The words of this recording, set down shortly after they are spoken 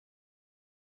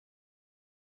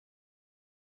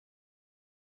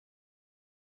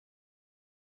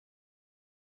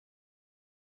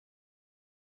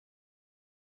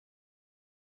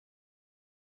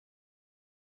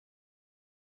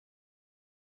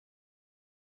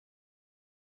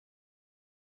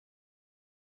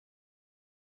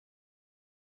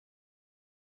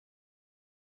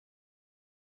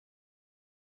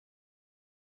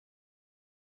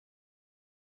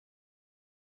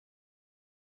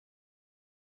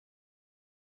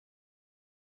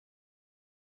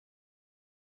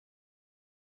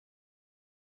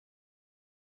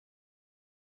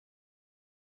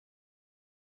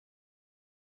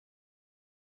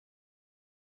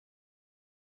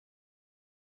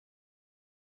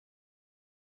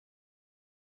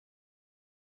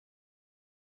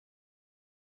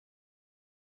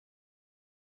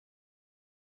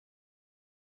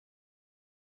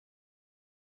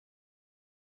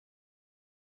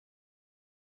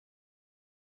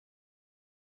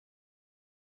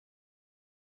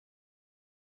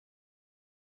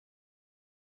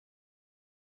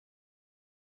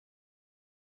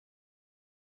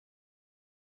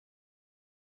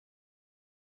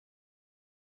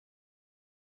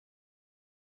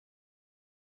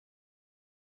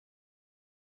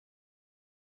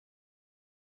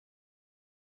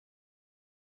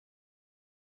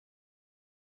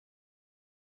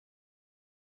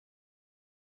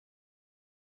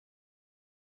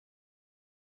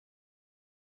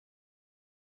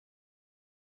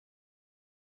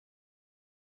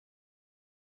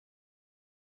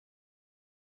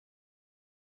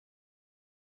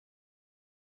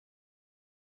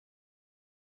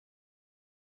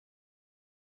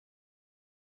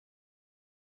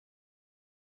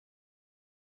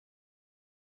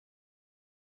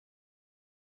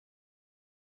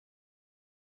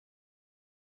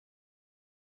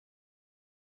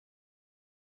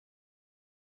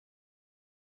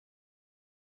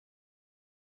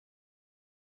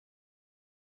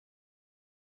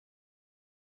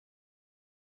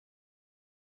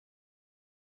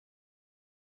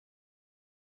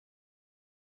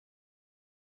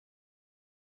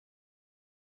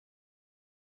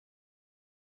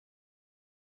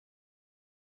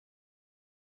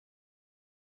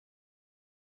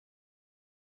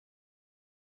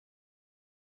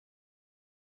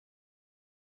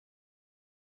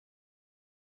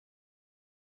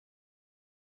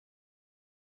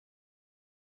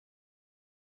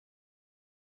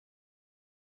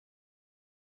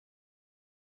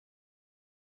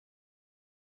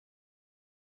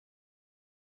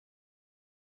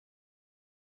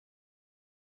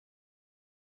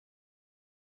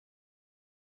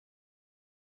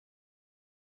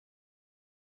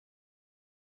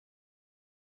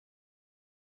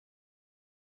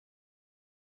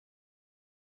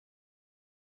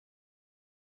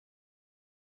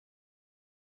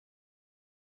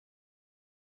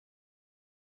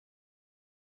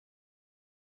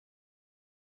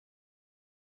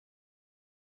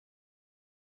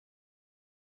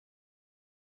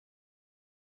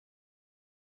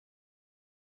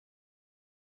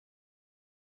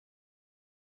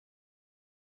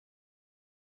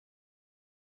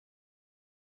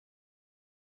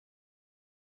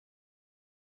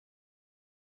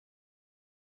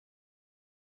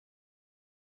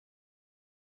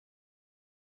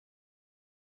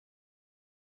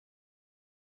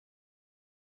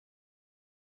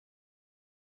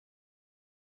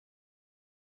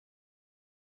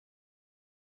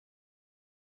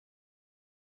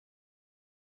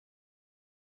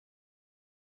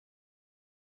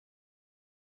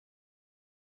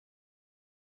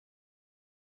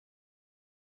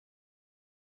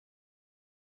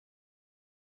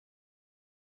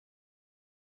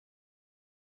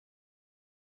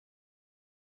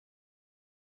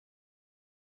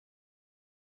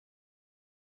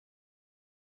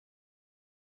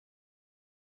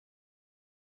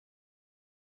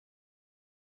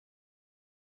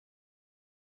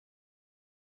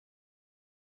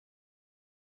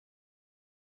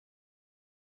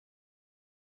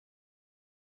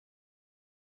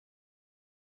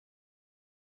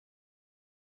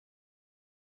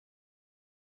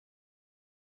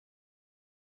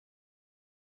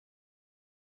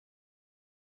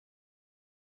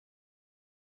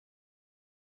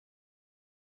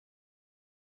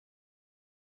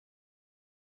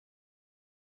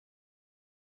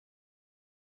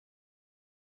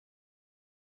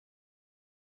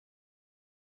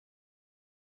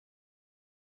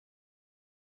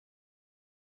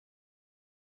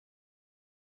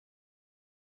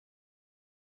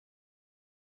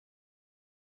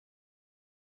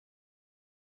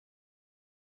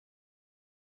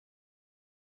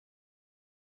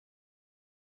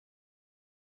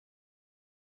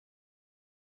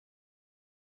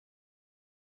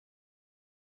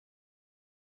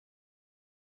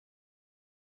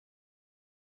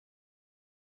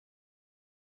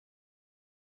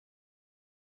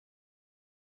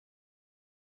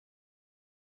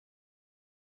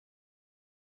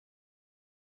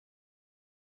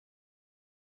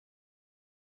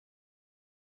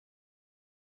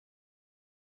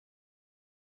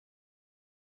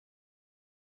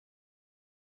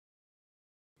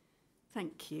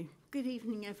Thank you. Good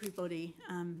evening, everybody.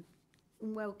 And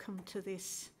welcome to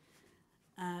this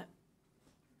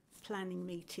planning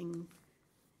meeting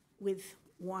with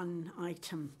one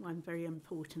very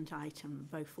important item,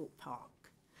 Beaufort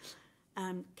Park.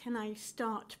 Can I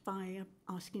start by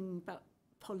asking about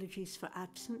apologies for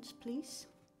absence, please?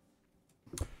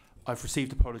 I've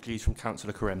received apologies from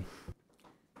Councillor Karim.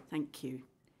 Thank you.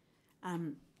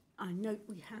 I note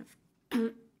we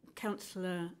have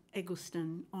Councillor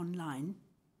Eggleston online.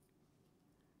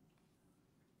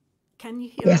 Can you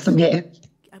hear us? Yes, I'm here.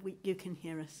 You can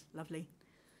hear us, lovely.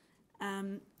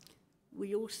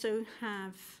 We also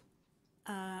have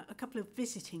a couple of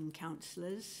visiting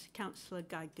councillors, Councillor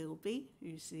Guy Gilby,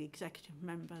 who's the executive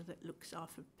member that looks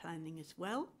after planning as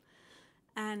well,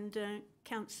 and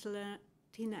Councillor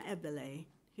Tina Ebele,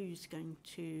 who's going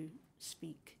to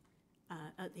speak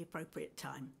at the appropriate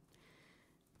time.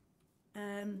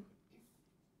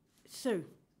 So,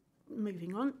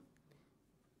 moving on,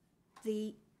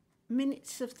 the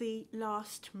minutes of the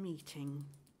last meeting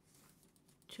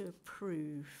to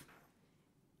approve.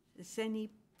 Has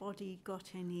anybody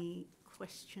got any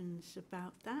questions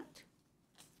about that?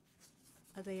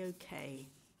 Are they okay?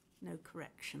 No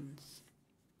corrections?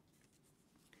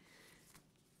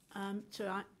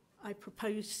 So I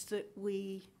propose that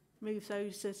we move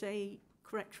those as a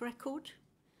correct record.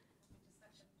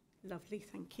 Lovely,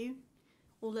 thank you.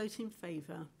 All those in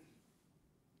favour?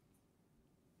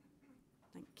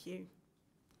 Thank you.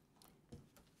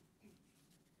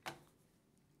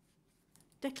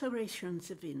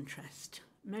 Declarations of interest.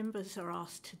 Members are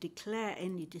asked to declare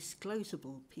any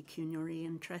disclosable pecuniary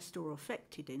interest or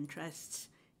affected interests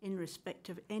in respect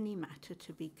of any matter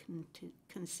to be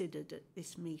considered at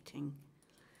this meeting.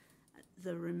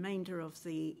 The remainder of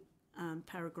the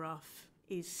paragraph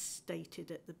is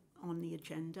stated on the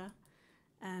agenda,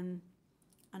 and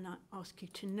I ask you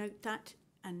to note that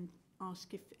and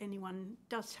ask if anyone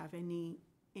does have any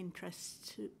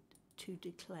interest to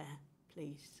declare,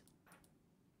 please.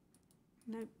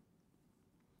 No? I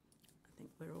think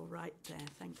we're all right there,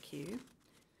 thank you.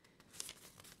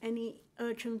 Any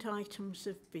urgent items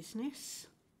of business?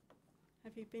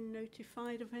 Have you been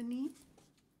notified of any?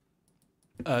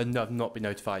 No, I've not been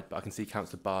notified, but I can see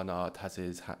Councillor Barnard has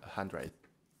his hand raised.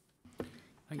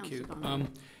 Thank you.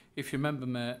 If you remember,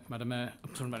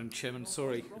 Madam Chairman,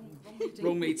 sorry,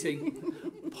 wrong meeting.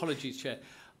 Apologies, Chair.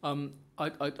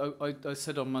 I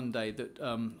said on Monday that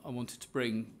I wanted to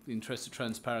bring the interest of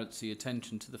transparency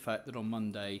attention to the fact that on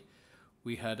Monday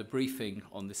we had a briefing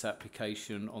on this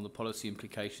application on the policy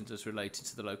implications as related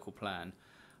to the local plan,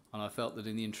 and I felt that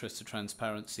in the interest of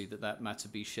transparency that matter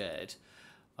be shared.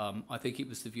 I think it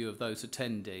was the view of those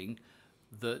attending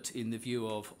that in the view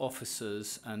of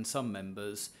officers and some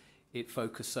members, it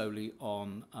focused solely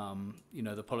on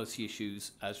the policy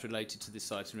issues as related to this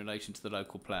site in relation to the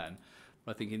local plan.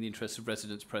 But I think in the interest of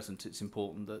residents present, it's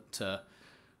important that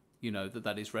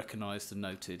that is recognised and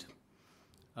noted,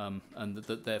 and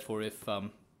that therefore, if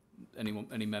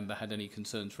any member had any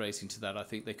concerns raising to that, I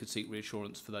think they could seek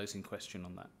reassurance for those in question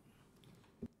on that.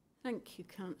 Thank you,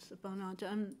 Councillor Barnard.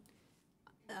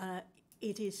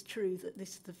 It is true that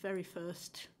this is the very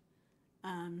first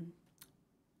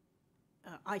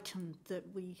item that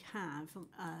we have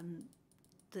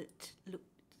that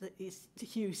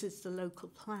uses the local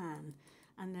plan,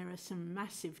 and there are some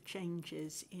massive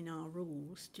changes in our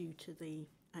rules due to the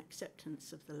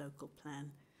acceptance of the local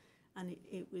plan, and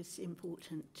it was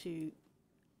important to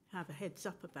have a heads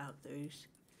up about those.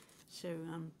 So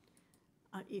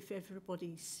if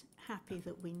everybody's happy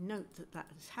that we note that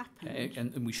has happened.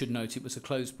 And we should note it was a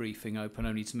closed briefing open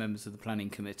only to members of the planning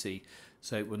committee,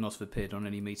 so it would not have appeared on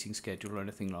any meeting schedule or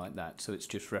anything like that. So it's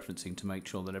just referencing to make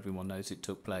sure that everyone knows it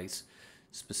took place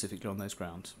specifically on those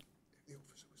grounds. The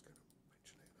officer was going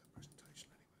to mention it in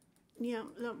her presentation anyway. Yeah,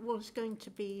 that was going to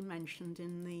be mentioned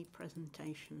in the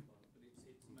presentation.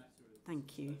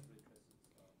 Thank you.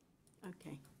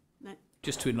 Okay.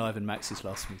 Just to enliven Max's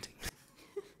last meeting.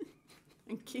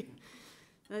 Thank you.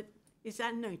 Is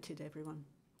that noted, everyone?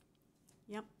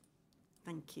 Yep.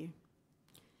 Thank you.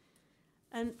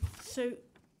 And so,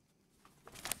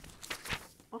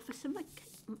 Officer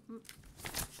McKevitt,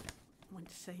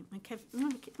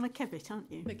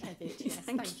 aren't you? McKevitt, yes.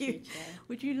 Thank you. Chair.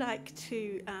 Would you like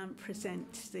to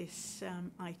present this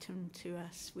item to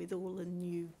us with all the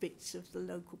new bits of the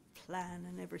local plan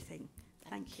and everything?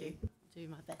 Thank you. Do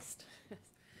my best.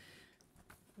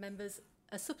 Members,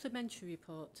 a supplementary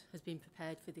report has been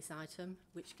prepared for this item,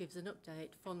 which gives an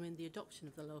update following the adoption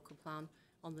of the local plan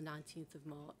on the 19th of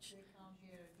March.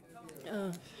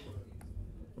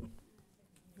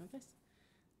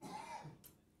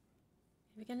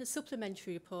 Again, a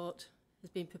supplementary report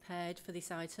has been prepared for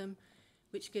this item,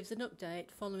 which gives an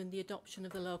update following the adoption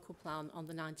of the local plan on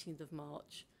the 19th of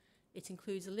March. It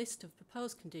includes a list of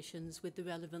proposed conditions with the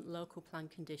relevant local plan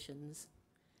conditions.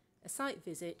 A site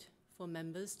visit for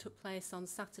members took place on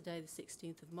Saturday the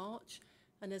 16th of March,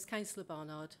 and as Councillor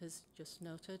Barnard has just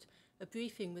noted, a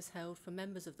briefing was held for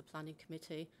members of the Planning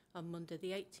Committee on Monday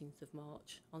the 18th of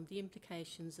March on the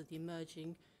implications of the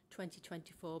emerging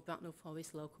 2024 Bracknell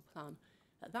Forest local plan.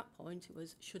 At that point, it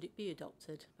was, should it be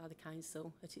adopted by the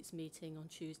Council at its meeting on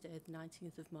Tuesday, the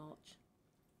 19th of March.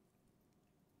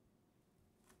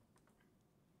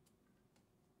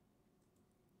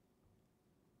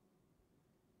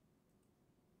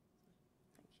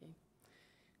 Thank you.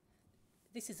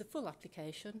 This is a full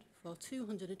application for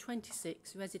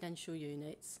 226 residential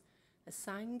units, a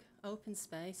sang, open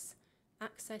space,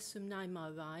 access from 9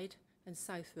 Mile Ride and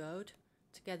South Road,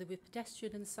 together with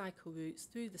pedestrian and cycle routes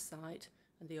through the site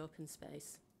and the open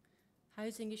space.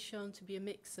 Housing is shown to be a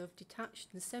mix of detached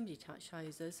and semi-detached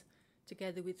houses,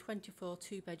 together with 24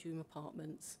 two-bedroom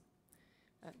apartments.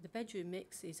 The bedroom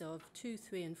mix is of 2,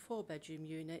 3 and 4 bedroom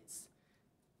units,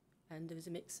 and there is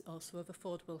a mix also of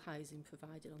affordable housing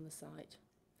provided on the site.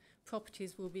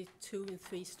 Properties will be 2 and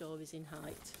 3 stories in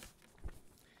height.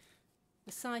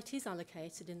 The site is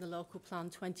allocated in the Local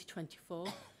Plan 2024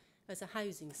 as a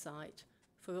housing site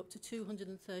for up to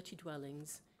 230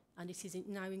 dwellings, and it is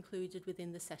now included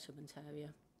within the settlement area.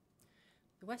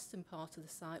 The western part of the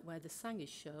site where the sang is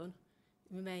shown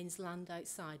remains land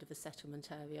outside of the settlement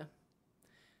area.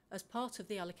 As part of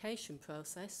the allocation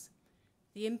process,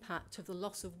 the impact of the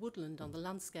loss of woodland on the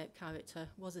landscape character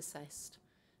was assessed,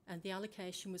 and the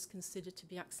allocation was considered to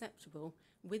be acceptable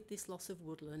with this loss of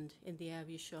woodland in the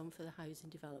area shown for the housing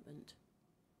development.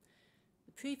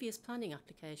 The previous planning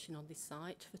application on this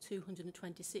site for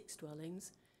 226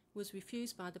 dwellings was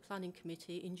refused by the Planning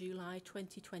Committee in July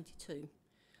 2022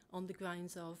 on the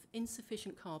grounds of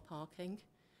insufficient car parking,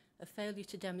 a failure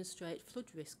to demonstrate flood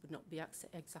risk would not be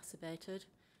exacerbated,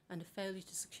 and a failure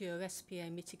to secure SPA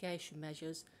mitigation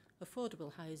measures,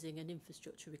 affordable housing and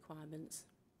infrastructure requirements.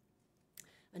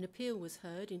 An appeal was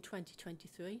heard in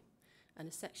 2023, and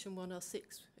a Section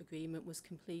 106 agreement was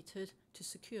completed to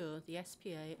secure the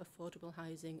SPA, affordable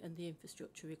housing and the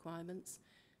infrastructure requirements,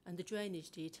 and the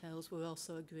drainage details were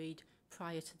also agreed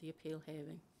prior to the appeal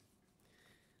hearing.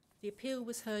 The appeal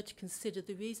was heard to consider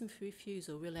the reason for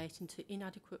refusal relating to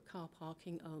inadequate car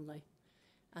parking only,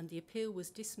 and the appeal was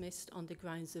dismissed on the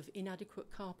grounds of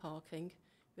inadequate car parking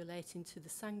relating to the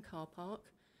sang car park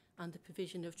and the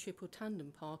provision of triple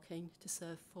tandem parking to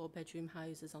serve 4-bedroom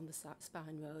houses on the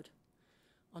Spine Road.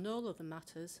 On all other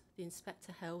matters, the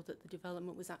inspector held that the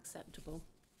development was acceptable.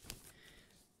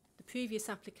 The previous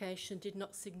application did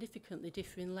not significantly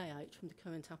differ in layout from the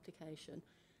current application.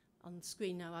 On the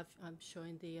screen now I'm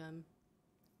showing the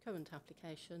current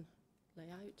application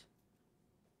layout.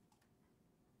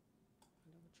 And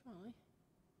I will try.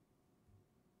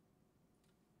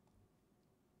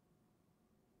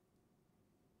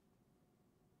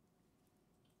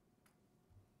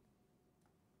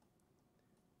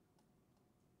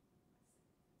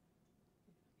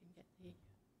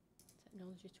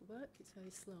 Technology to work. It's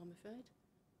very slow, I'm afraid.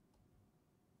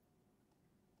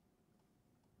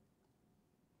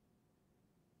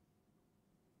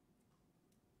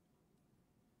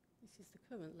 This is the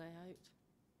current layout,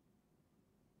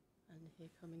 and here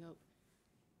coming up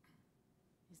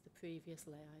is the previous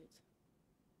layout.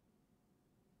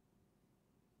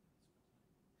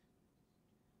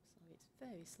 So it's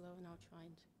very slow, and I'll try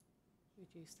and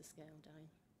reduce the scale down.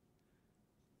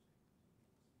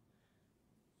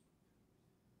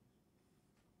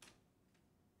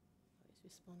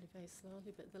 Responded very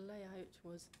slowly, but the layout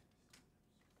was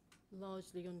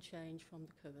largely unchanged from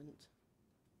the current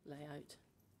layout.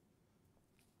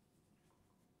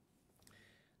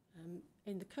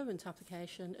 In the current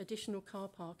application, additional car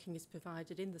parking is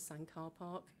provided in the sang car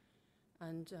park,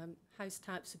 and house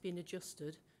types have been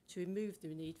adjusted to remove the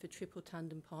need for triple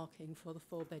tandem parking for the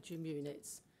 4-bedroom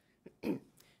units. The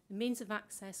means of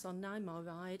access on 9 Mile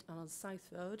Ride and on South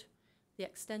Road, the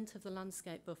extent of the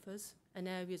landscape buffers and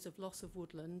areas of loss of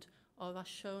woodland are as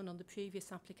shown on the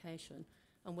previous application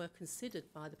and were considered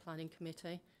by the Planning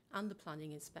Committee and the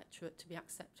Planning Inspectorate to be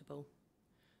acceptable.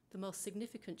 The most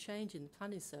significant change in the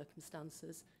planning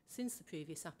circumstances since the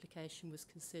previous application was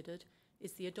considered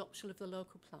is the adoption of the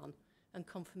local plan and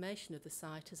confirmation of the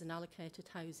site as an allocated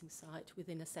housing site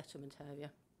within a settlement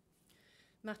area.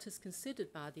 Matters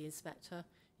considered by the inspector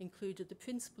included the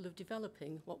principle of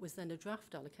developing what was then a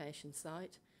draft allocation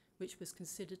site, which was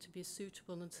considered to be a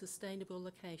suitable and sustainable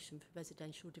location for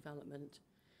residential development.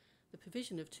 the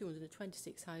provision of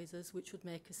 226 houses, which would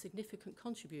make a significant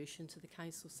contribution to the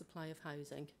council's supply of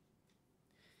housing.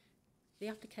 The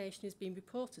application is being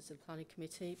reported to the Planning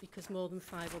Committee because more than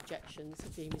 5 objections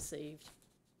have been received.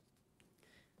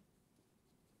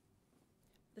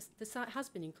 The site has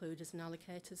been included as an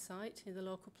allocated site in the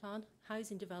local plan.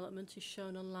 Housing development is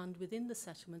shown on land within the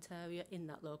settlement area in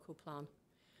that local plan.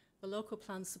 The local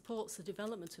plan supports the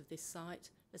development of this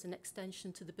site as an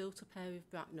extension to the built-up area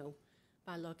of Bracknell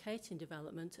by locating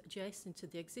development adjacent to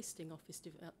the existing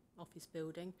office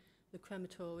building, the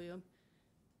crematorium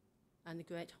and the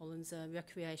Great Hollands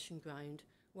recreation ground,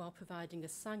 while providing a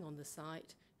sang on the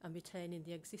site and retaining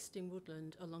the existing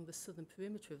woodland along the southern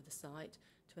perimeter of the site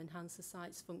to enhance the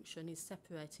site's function in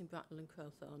separating Bracknell and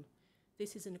Crowthorne.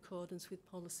 This is in accordance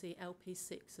with policy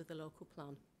LP6 of the local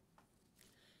plan.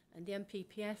 And the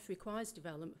MPPF requires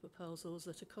development proposals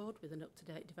that accord with an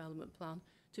up-to-date development plan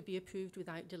to be approved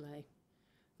without delay.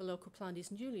 The local plan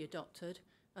is newly adopted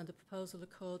and the proposal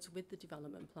accords with the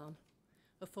development plan.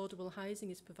 Affordable housing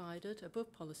is provided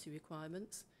above policy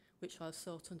requirements, which are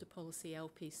sought under policy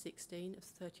LP16 of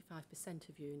 35%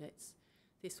 of units.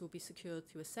 This will be secured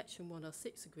through a Section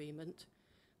 106 agreement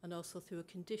and also through a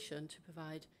condition to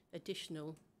provide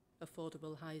additional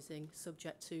affordable housing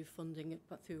subject to funding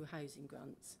but through housing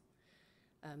grants.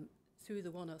 Through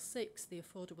the 106, the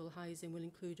affordable housing will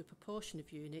include a proportion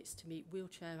of units to meet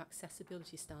wheelchair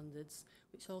accessibility standards,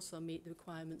 which also meet the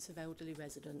requirements of elderly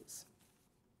residents.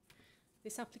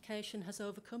 This application has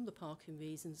overcome the parking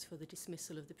reasons for the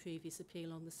dismissal of the previous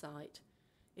appeal on the site.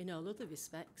 In all other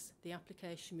respects, the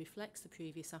application reflects the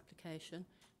previous application,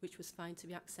 which was found to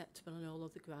be acceptable on all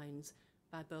other grounds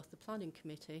by both the Planning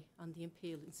Committee and the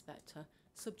Appeal Inspector,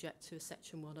 subject to a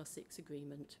Section 106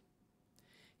 agreement.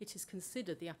 It is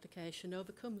considered the application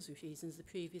overcomes the reasons the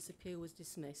previous appeal was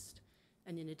dismissed,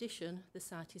 and in addition, the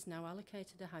site is now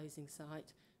allocated a housing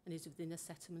site and is within a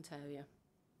settlement area.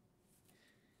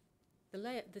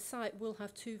 The site will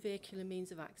have 2 vehicular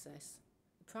means of access.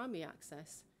 The primary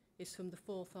access is from the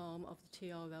 4th arm of the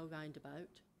TRL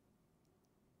roundabout,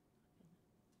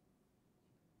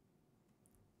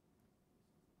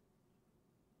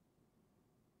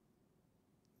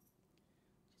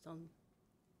 which is on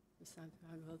the South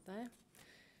Round Road there,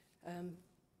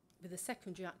 with a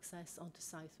secondary access onto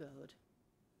South Road,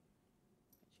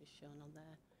 which is shown on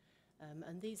there.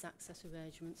 And these access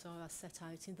arrangements are as set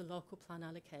out in the local plan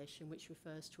allocation, which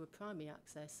refers to a primary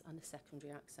access and a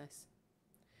secondary access.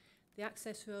 The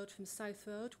access road from South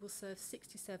Road will serve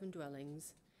 67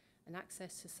 dwellings, and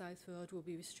access to South Road will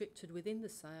be restricted within the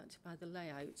site by the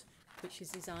layout, which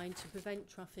is designed to prevent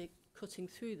traffic cutting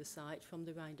through the site from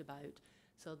the roundabout.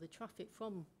 So the traffic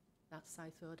from that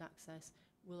South Road access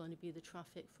will only be the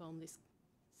traffic from this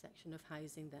section of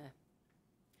housing there.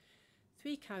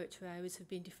 3 character areas have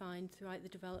been defined throughout the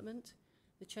development.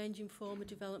 The changing form of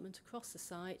development across the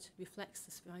site reflects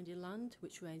the surrounding land,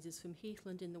 which ranges from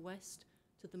heathland in the west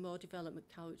to the more development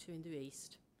character in the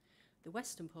east. The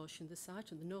western portion of the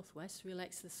site, and the northwest,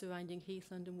 relates to the surrounding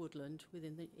heathland and woodland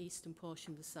within the eastern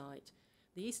portion of the site.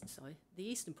 The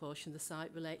eastern portion of the site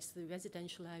relates to the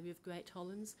residential area of Great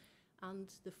Hollands and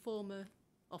the former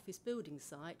office building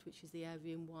site, which is the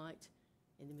area in white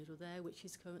in the middle there, which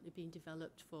is currently being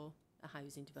developed for a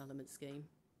housing development scheme.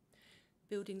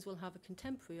 Buildings will have a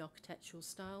contemporary architectural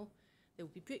style. They will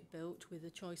be brick built with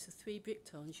a choice of 3 brick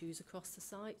tones used across the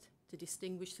site to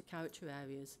distinguish the character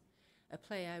areas. A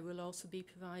play area will also be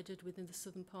provided within the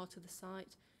southern part of the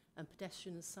site, and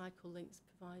pedestrian and cycle links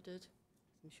provided,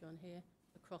 as I'm shown here,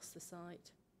 across the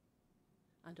site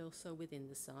and also within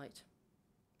the site.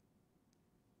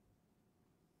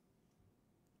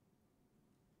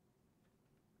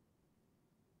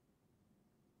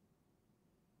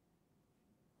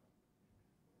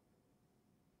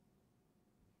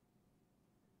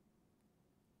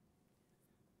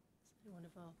 One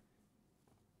of our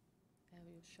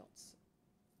aerial shots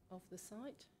of the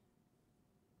site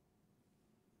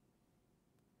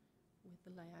with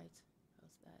the layout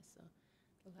as there. So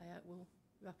the layout will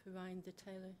wrap around the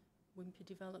Taylor Wimpey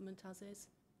development as is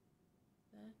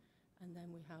there, and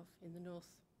then we have in the north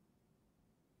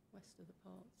west of the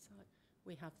park site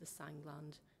we have the Sang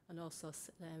land and also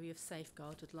an area of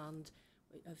safeguarded land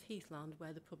of heathland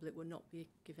where the public will not be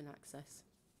given access.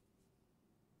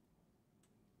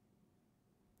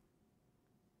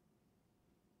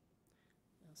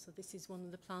 So this is one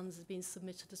of the plans that's been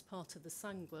submitted as part of the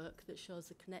Sang work that shows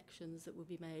the connections that will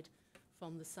be made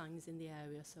from the Sangs in the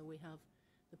area. So we have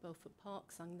the Beaufort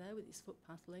Park Sang there with its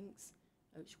footpath links,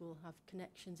 which will have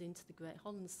connections into the Great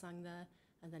Hollands Sang there,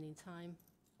 and then in time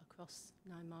across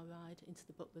 9 Mile Ride into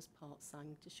the Butlers Park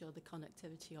Sang to show the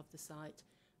connectivity of the site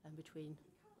between.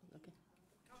 Okay.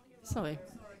 Sorry.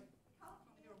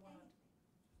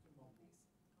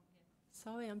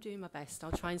 Sorry, I'm doing my best.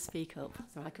 I'll try and speak up.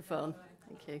 The microphone.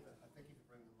 Thank you.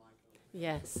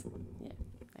 Yes. Yeah.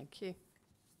 Thank you.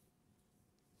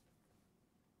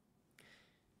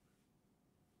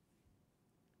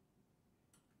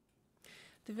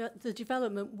 The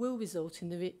development will result in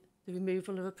the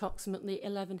removal of approximately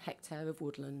 11 hectares of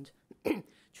woodland.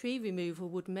 Tree removal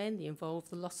would mainly involve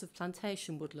the loss of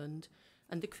plantation woodland,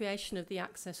 and the creation of the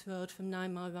access road from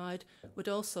 9 Mile Ride would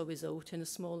also result in a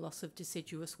small loss of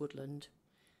deciduous woodland.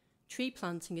 Tree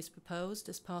planting is proposed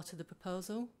as part of the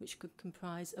proposal, which could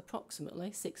comprise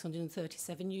approximately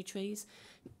 637 new trees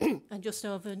and just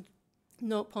over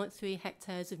 0.3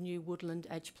 hectares of new woodland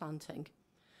edge planting.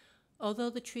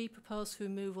 Although the tree proposed for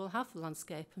removal have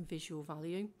landscape and visual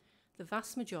value, the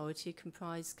vast majority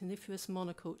comprise coniferous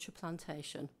monoculture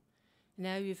plantation. An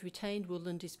area of retained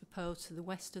woodland is proposed to the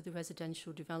west of the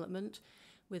residential development,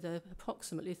 with an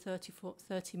approximately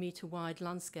 30 metre wide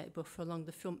landscape buffer along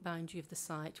the front boundary of the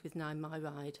site with 9 Mile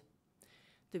Ride.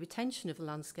 The retention of the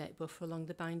landscape buffer along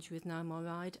the boundary with 9 Mile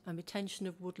Ride and retention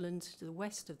of woodland to the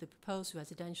west of the proposed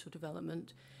residential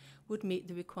development would meet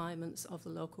the requirements of the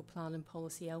local plan and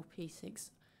policy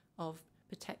LP6 of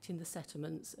protecting the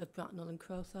settlements of Bracknell and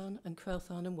Crowthorne and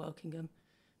Wokingham.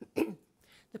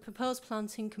 The proposed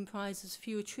planting comprises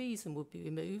fewer trees than would be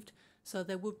removed, so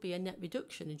there would be a net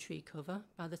reduction in tree cover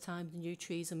by the time the new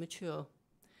trees are mature.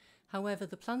 However,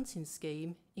 the planting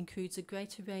scheme includes a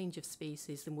greater range of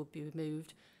species than would be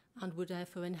removed and would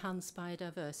therefore enhance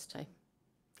biodiversity.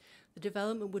 The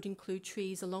development would include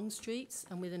trees along streets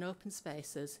and within open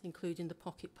spaces, including the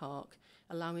pocket park,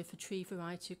 allowing for tree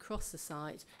variety across the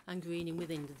site and greening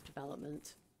within the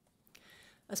development.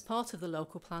 As part of the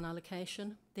local plan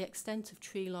allocation, the extent of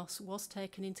tree loss was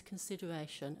taken into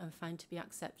consideration and found to be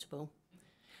acceptable.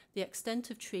 The extent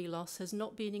of tree loss has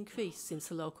not been increased since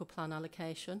the local plan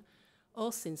allocation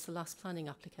or since the last planning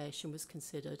application was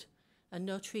considered, and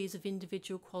no trees of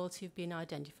individual quality have been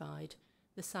identified.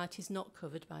 The site is not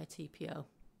covered by a TPO.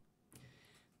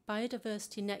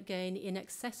 Biodiversity net gain in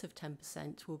excess of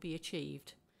 10% will be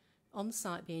achieved.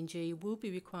 On-site B&G will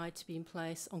be required to be in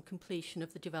place on completion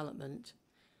of the development.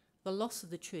 The loss of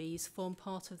the trees form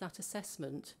part of that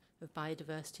assessment of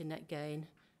biodiversity net gain,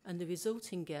 and the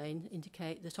resulting gain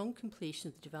indicate that on completion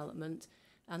of the development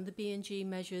and the B&G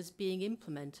measures being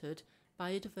implemented,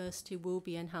 biodiversity will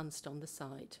be enhanced on the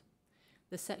site.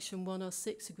 The Section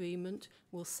 106 agreement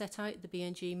will set out the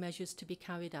B&G measures to be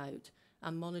carried out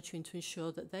and monitoring to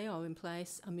ensure that they are in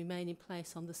place and remain in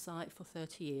place on the site for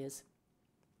 30 years.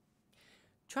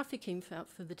 Traffic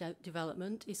for the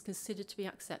development is considered to be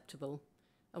acceptable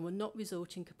and will not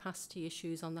result in capacity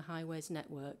issues on the highways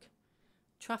network.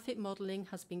 Traffic modelling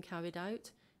has been carried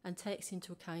out and takes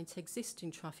into account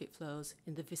existing traffic flows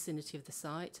in the vicinity of the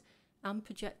site and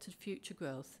projected future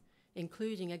growth,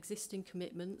 including existing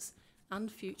commitments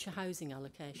and future housing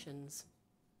allocations.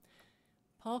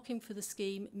 Parking for the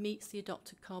scheme meets the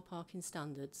adopted car parking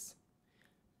standards.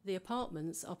 The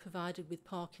apartments are provided with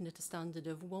parking at a standard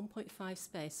of 1.5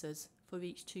 spaces for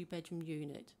each 2-bedroom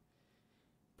unit.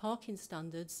 Parking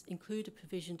standards include a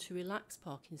provision to relax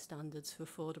parking standards for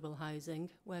affordable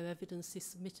housing where evidence is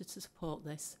submitted to support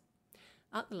this.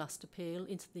 At the last appeal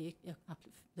into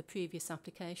the previous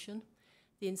application,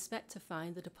 the inspector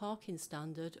found that a parking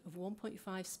standard of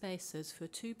 1.5 spaces for a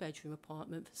 2-bedroom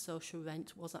apartment for social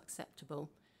rent was acceptable,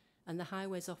 and the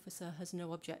highways officer has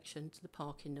no objection to the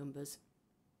parking numbers.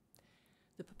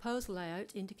 The proposed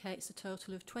layout indicates a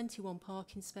total of 21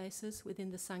 parking spaces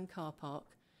within the Sang car park,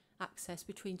 accessed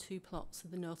between 2 plots at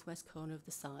the northwest corner of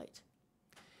the site.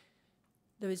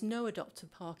 There is no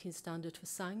adopted parking standard for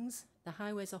Sangs. The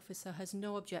highways officer has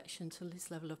no objection to this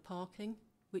level of parking,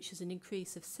 which is an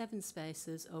increase of 7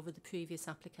 spaces over the previous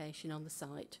application on the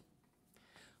site.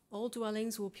 All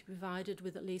dwellings will be provided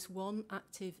with at least 1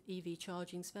 active EV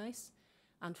charging space,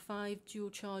 and 5 dual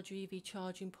charger EV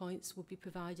charging points will be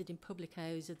provided in public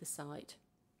areas of the site.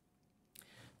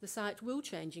 The site will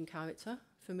change in character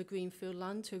from a greenfield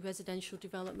land to a residential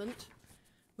development,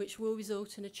 which will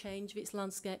result in a change of its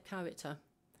landscape character.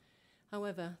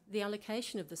 However, the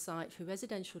allocation of the site for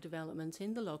residential development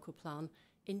in the local plan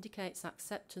indicates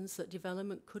acceptance that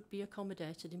development could be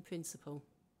accommodated in principle.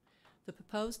 The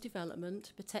proposed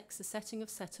development protects the setting of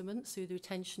settlements through the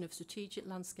retention of strategic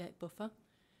landscape buffer,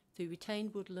 through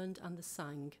retained woodland and the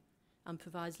Sang, and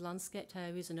provides landscaped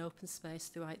areas and open space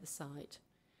throughout the site.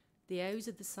 The areas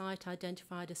of the site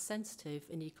identified as sensitive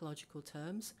in ecological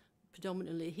terms,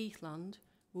 predominantly heathland,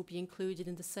 will be included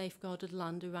in the safeguarded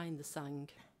land around the Sang.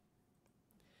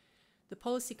 The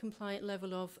policy compliant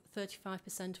level of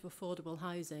 35% of affordable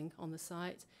housing on the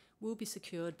site will be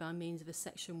secured by means of a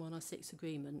Section 106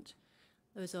 agreement.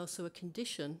 There is also a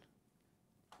condition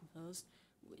proposed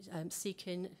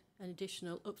seeking an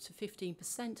additional up to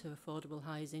 15% of affordable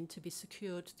housing to be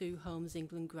secured through Homes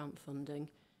England grant funding.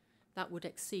 That would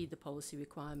exceed the policy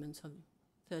requirement of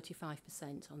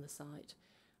 35% on the site.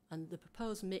 And the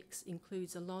proposed mix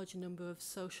includes a larger number of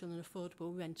social and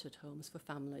affordable rented homes for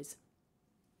families.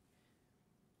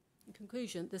 In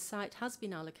conclusion, the site has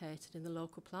been allocated in the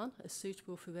local plan as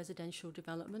suitable for residential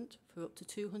development for up to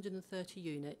 230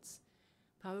 units.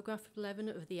 Paragraph 11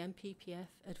 of the NPPF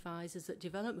advises that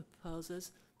development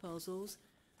proposals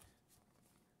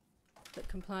that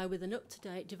comply with an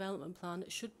up-to-date development plan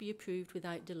should be approved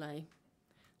without delay.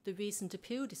 The recent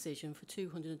appeal decision for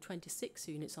 226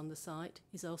 units on the site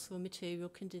is also a material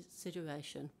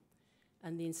consideration,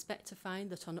 and the inspector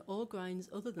found that on all grounds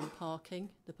other than parking,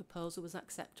 the proposal was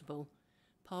acceptable.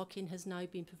 Parking has now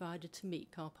been provided to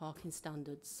meet car parking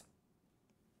standards.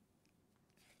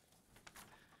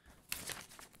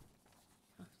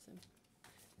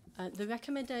 The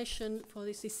recommendation for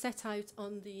this is set out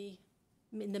on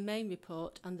in the main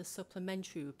report and the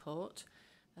supplementary report.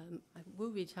 I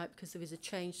will read it out because there is a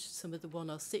change to some of the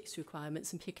 106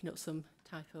 requirements and picking up some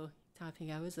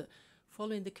typing errors. That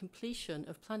following the completion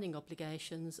of planning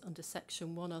obligations under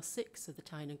Section 106 of the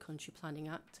Town and Country Planning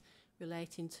Act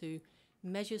relating to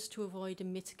measures to avoid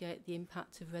and mitigate the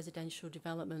impact of residential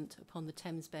development upon the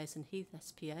Thames Basin Heath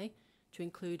SPA, to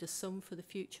include a sum for the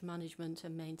future management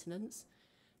and maintenance,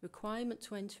 requirement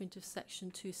to enter into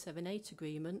Section 278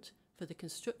 agreement for the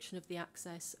construction of the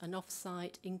access and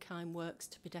off-site in-kind works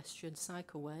to pedestrian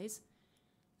cycleways,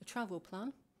 a travel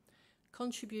plan,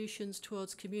 contributions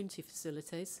towards community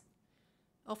facilities,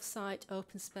 off-site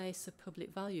open space of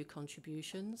public value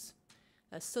contributions,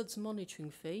 a SUDS monitoring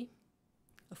fee,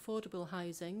 affordable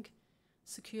housing,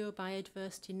 secure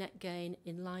biodiversity net gain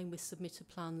in line with submitted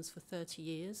plans for 30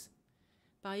 years,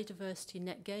 biodiversity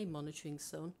net gain monitoring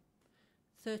zone,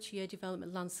 30-year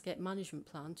development landscape management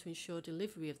plan to ensure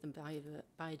delivery of the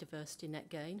biodiversity net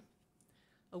gain,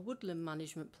 a woodland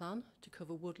management plan to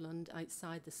cover woodland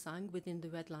outside the SANG within the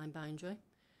red line boundary,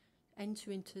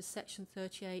 enter into Section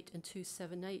 38 and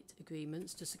 278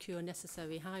 agreements to secure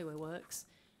necessary highway works,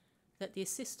 that the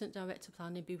Assistant Director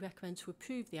Planning be recommended to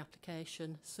approve the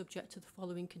application subject to the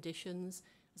following conditions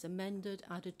as amended,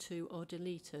 added to or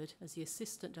deleted as the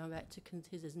Assistant Director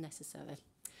considers necessary.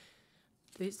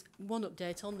 There's one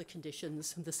update on the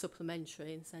conditions from the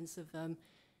supplementary in the sense of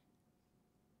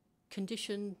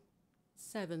condition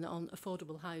 7 on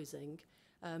affordable housing.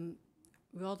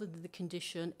 Rather than the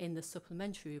condition in the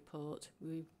supplementary report,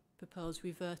 we propose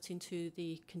reverting to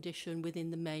the condition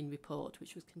within the main report,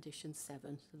 which was condition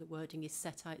 7. So the wording is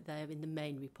set out there in the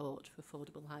main report for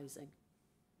affordable housing.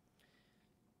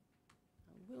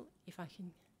 I will, if I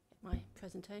can get my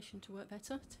presentation to work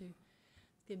better, to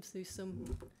skim through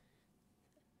some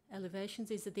elevations.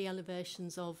 These are the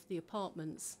elevations of the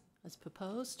apartments as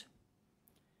proposed.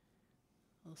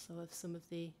 Also of some of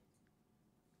the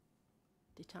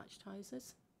detached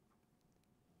houses.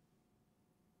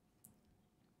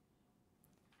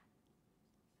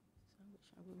 So which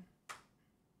I will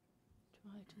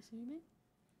try to zoom in.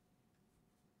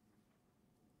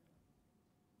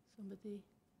 Some of the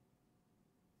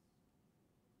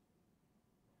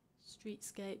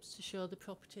streetscapes to show the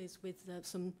properties with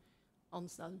some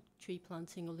on-site tree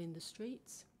planting all in the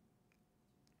streets.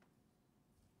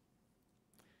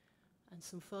 And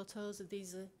some photos of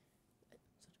these are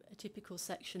sort of a typical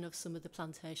section of some of the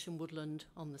plantation woodland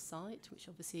on the site, which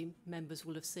obviously members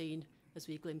will have seen as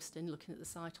we glimpsed in looking at the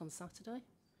site on Saturday.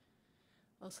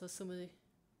 Also some of the,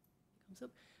 comes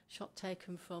up, shot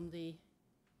taken from the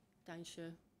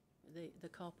Downshire, the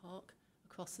car park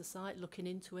across the site, looking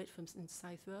into it from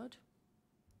South Road.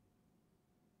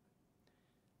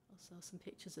 Also some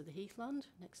pictures of the heathland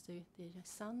next to the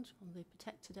sand on the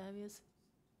protected areas.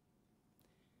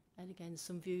 And again,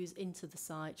 some views into the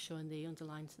site showing the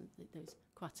underlying, there's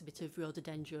quite a bit of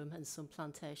rhododendron and some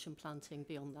plantation planting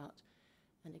beyond that.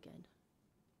 And again,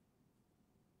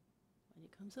 when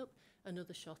it comes up,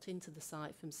 another shot into the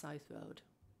site from South Road.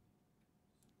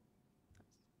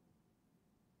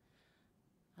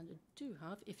 And I do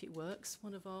have, if it works,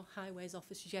 one of our highways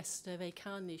officers yesterday very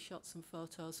kindly shot some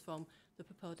photos from the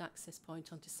proposed access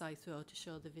point onto South Road to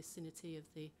show the vicinity of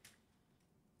the,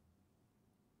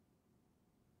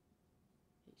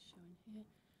 it's showing here,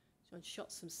 so I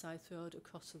shot some South Road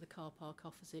across to the car park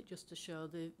opposite just to show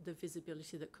the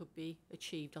visibility that could be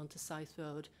achieved onto South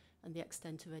Road and the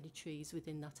extent of any trees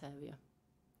within that area.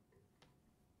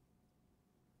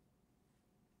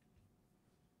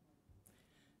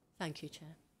 Thank you,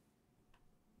 Chair.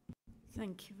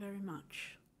 Thank you very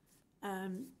much.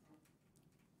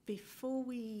 Before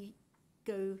we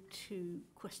go to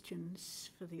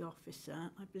questions for the officer,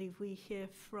 I believe we hear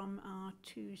from our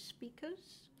two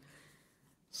speakers.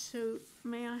 So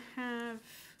may I have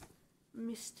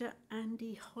Mr.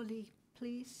 Andy Holly,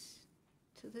 please,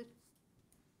 to the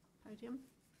podium?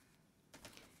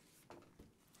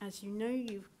 As you know,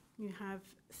 you have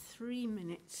 3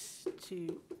 minutes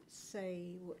to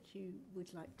say what you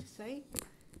would like to say,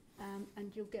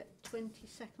 and you'll get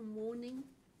 20-second warning,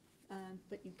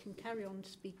 but you can carry on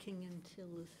speaking until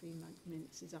the 3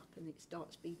 minutes is up and it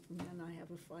starts beeping, and I have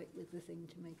a fight with the thing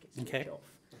to make it switch off.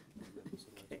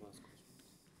 Okay.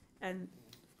 And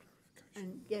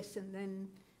yes, and then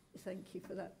thank you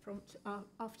for that prompt.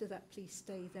 After that, please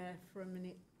stay there for a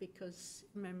minute, because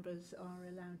members are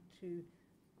allowed to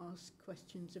ask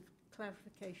questions of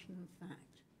clarification and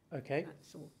fact. Okay.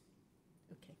 That's all.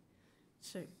 Okay.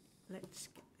 So let's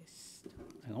get this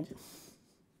started. Hang on.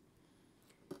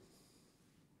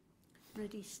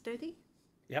 Ready, steady?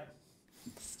 Yep.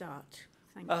 Start.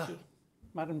 Thank you.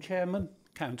 Madam Chairman,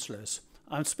 councillors,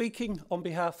 I'm speaking on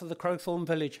behalf of the Crowthorne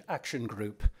Village Action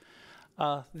Group.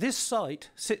 This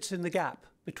site sits in the gap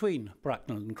between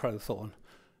Bracknell and Crowthorne.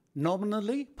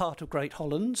 Nominally part of Great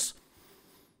Hollands,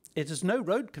 it has no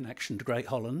road connection to Great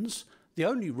Hollands. The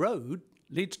only road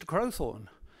leads to Crowthorne.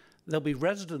 There'll be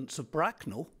residents of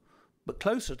Bracknell, but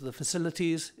closer to the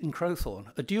facilities in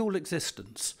Crowthorne, a dual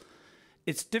existence.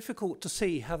 It's difficult to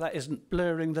see how that isn't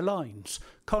blurring the lines,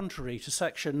 contrary to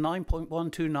section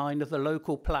 9.129 of the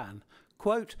local plan.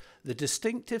 Quote, the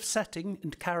distinctive setting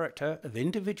and character of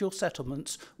individual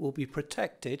settlements will be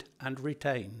protected and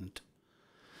retained.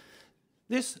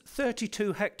 This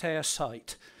 32-hectare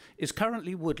site is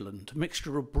currently woodland, a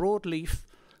mixture of broadleaf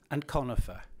and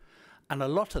conifer, and a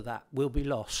lot of that will be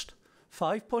lost.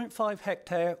 5.5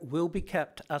 hectare will be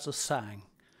kept as a sang,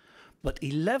 but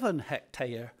 11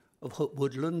 hectare of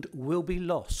woodland will be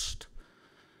lost,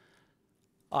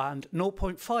 and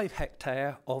 0.5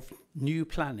 hectare of new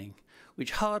planning,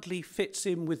 which hardly fits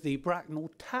in with the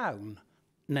Bracknell Town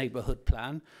neighbourhood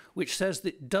plan, which says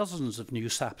that dozens of new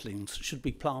saplings should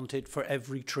be planted for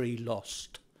every tree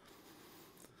lost.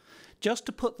 Just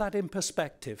to put that in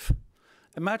perspective,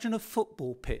 imagine a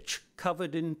football pitch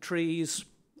covered in trees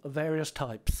of various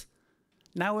types.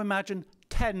 Now imagine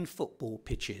 10 football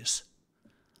pitches.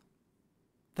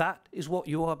 That is what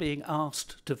you are being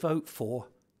asked to vote for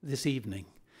this evening.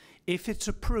 If it's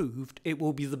approved, it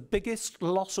will be the biggest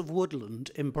loss of woodland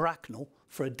in Bracknell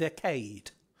for a decade.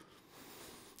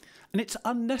 And it's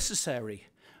unnecessary.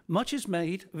 Much is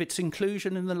made of its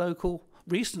inclusion in the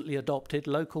recently adopted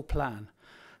local plan.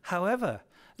 However,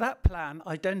 that plan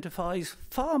identifies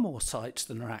far more sites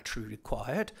than are actually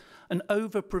required, an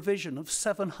over-provision of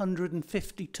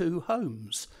 752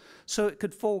 homes. So it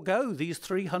could forego these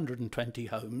 320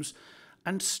 homes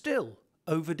and still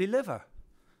over-deliver.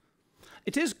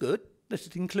 It is good that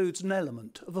it includes an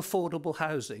element of affordable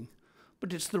housing,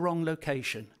 but it's the wrong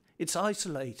location. It's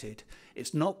isolated,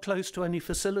 it's not close to any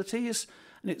facilities,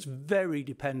 and it's very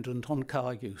dependent on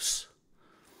car use.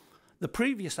 The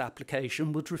previous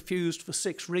application was refused for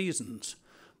 6 reasons.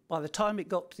 By the time it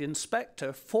got to the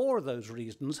inspector, 4 of those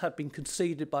reasons had been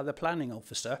conceded by the planning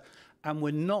officer and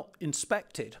were not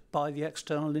inspected by the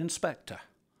external inspector.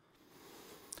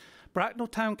 Bracknell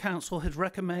Town Council has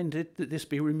recommended that this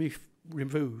be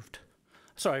refused.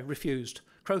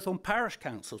 Crowthorne Parish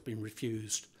Council has been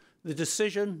refused. The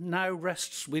decision now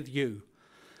rests with you.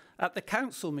 At the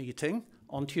council meeting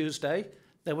on Tuesday,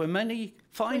 there were many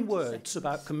fine words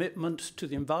about commitment to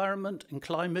the environment and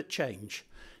climate change.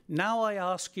 Now I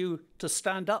ask you to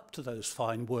stand up to those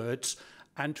fine words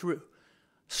and to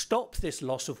stop this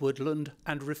loss of woodland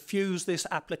and refuse this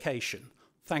application.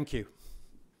 Thank you.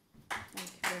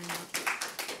 Thank you very much.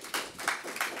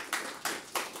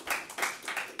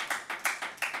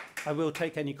 I will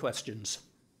take any questions.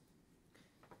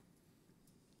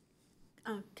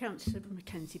 Councillor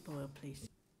Mackenzie Boyle, please.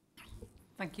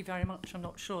 Thank you very much. I'm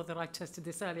not sure that I tested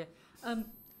this earlier.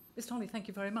 Mr. Holly, thank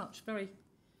you very much. Very,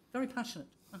 very passionate,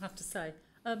 I have to say.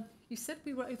 You said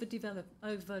we were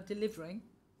over-delivering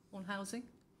on housing.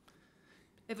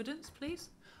 Evidence, please?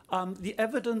 The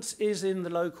evidence is in the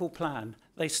local plan.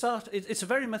 It's a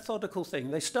very methodical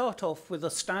thing. They start off with a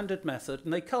standard method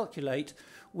and they calculate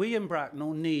we in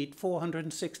Bracknell need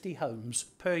 460 homes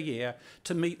per year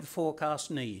to meet the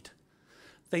forecast need.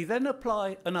 They then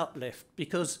apply an uplift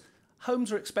because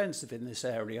homes are expensive in this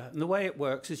area, and the way it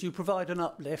works is you provide an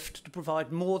uplift to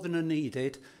provide more than are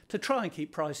needed to try and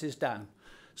keep prices down.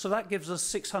 So that gives us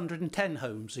 610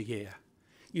 homes a year.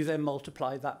 You then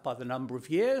multiply that by the number of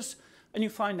years, and you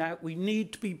find out we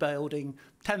need to be building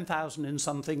 10,000 and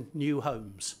something new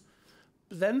homes.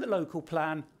 But then the local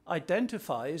plan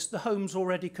identifies the homes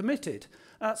already committed.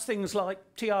 That's things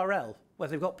like TRL, where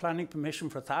they've got planning permission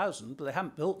for 1,000, but they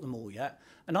haven't built them all yet,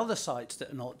 and other sites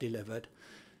that are not delivered.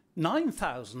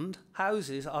 9,000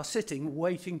 houses are sitting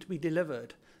waiting to be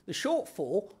delivered. The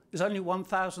shortfall is only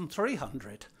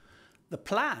 1,300. The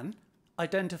plan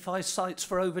identifies sites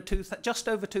for just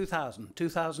over 2,000,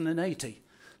 2,080.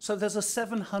 So there's a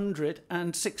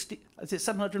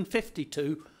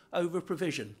 752 over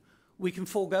provision. We can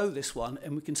forego this one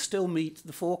and we can still meet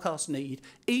the forecast need,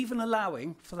 even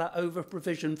allowing for that over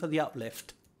provision for the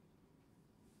uplift.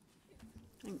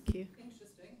 Thank you.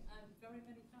 Interesting and very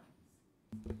many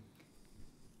thanks.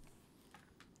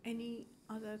 Any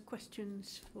other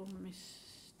questions for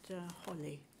Mr.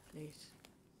 Holly, please?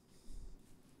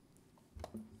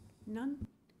 None?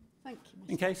 Thank you, Mr.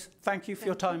 In case, thank you for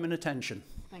your time and attention.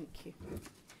 Thank you.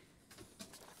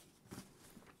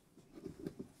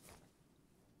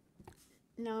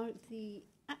 Now, the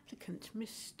applicant,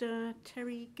 Mr.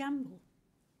 Terry Gamble,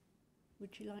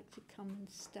 would you like to come and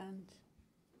stand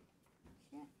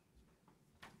here?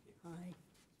 Hi.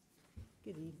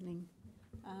 Good evening.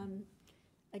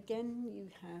 Again, you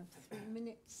have 3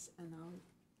 minutes, and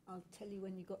I'll tell you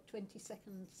when you've got 20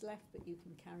 seconds left, but you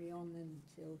can carry on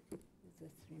until the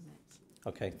 3 minutes.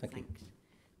 Okay, thank you. Thanks.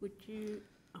 Would you,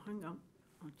 hang on,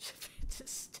 I'll just to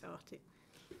start it.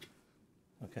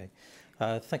 Okay.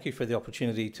 Thank you for the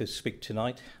opportunity to speak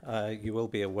tonight. You will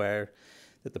be aware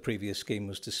that the previous scheme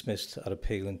was dismissed at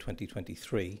appeal in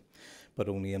 2023, but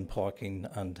only in parking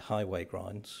and highway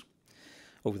grounds.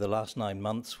 Over the last 9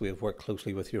 months, we have worked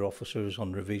closely with your officers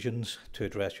on revisions to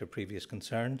address your previous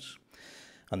concerns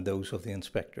and those of the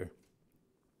inspector.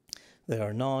 There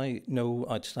are now no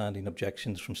outstanding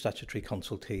objections from statutory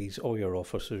consultees or your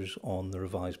officers on the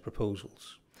revised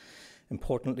proposals.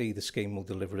 Importantly, the scheme will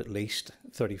deliver at least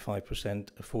 35%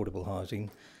 affordable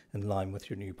housing in line with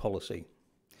your new policy.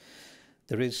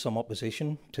 There is some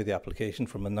opposition to the application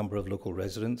from a number of local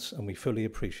residents, and we fully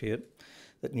appreciate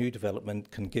that new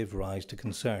development can give rise to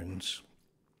concerns.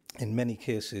 In many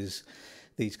cases,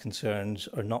 these concerns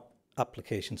are not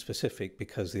application specific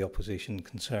because the opposition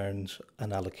concerns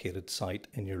an allocated site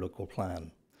in your local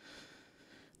plan.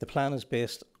 The plan is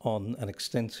based on an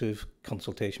extensive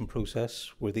consultation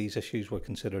process where these issues were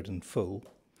considered in full.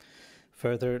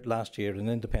 Further, last year an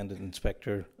independent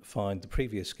inspector found the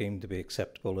previous scheme to be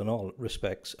acceptable in all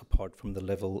respects apart from the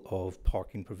level of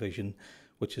parking provision,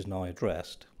 which is now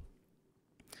addressed.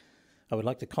 I would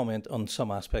like to comment on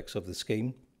some aspects of the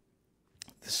scheme.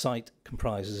 The site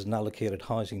comprises an allocated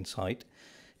housing site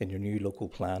in your new local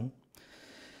plan.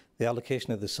 The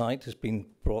allocation of the site has been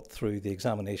brought through the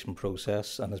examination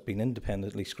process and has been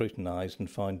independently scrutinised and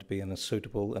found to be in a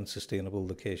suitable and sustainable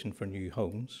location for new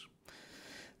homes.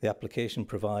 The application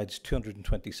provides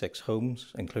 226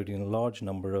 homes, including a large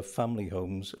number of family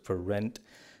homes for rent,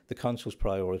 the Council's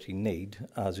priority need,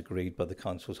 as agreed by the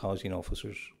Council's housing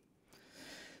officers.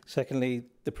 Secondly,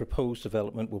 the proposed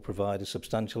development will provide a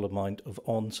substantial amount of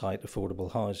on-site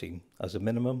affordable housing. As a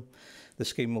minimum, the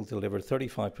scheme will deliver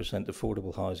 35%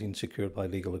 affordable housing secured by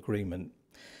legal agreement.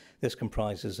 This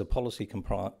comprises a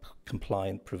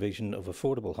policy-compliant provision of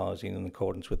affordable housing in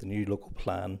accordance with the new local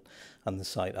plan and the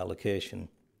site allocation.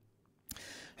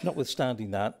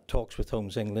 Notwithstanding that, talks with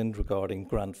Homes England regarding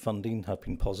grant funding have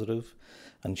been positive,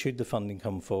 and should the funding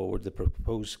come forward, the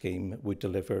proposed scheme would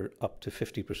deliver up to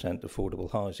 50%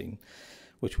 affordable housing,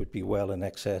 which would be well in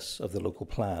excess of the local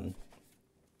plan.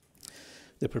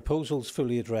 The proposals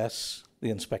fully address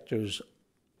the inspector's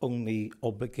only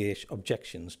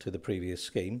objections to the previous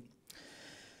scheme.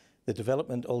 The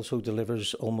development also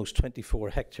delivers almost 24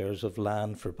 hectares of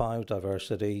land for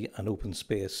biodiversity and open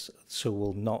space, so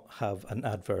will not have an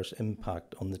adverse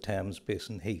impact on the Thames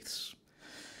Basin heaths.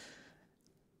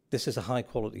 This is a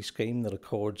high-quality scheme that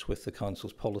accords with the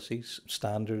Council's policies,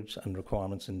 standards and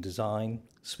requirements in design,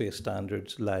 space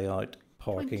standards, layout,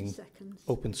 parking,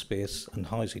 open space and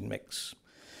housing mix.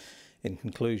 In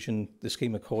conclusion, the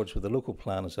scheme accords with the local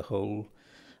plan as a whole,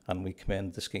 and we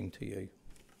commend the scheme to you.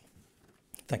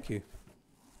 Thank you.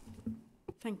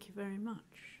 Thank you very much.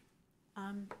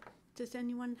 Does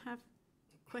anyone have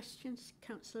questions?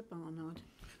 Councillor Barnard.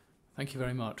 Thank you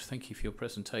very much. Thank you for your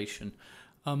presentation.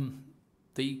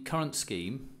 The current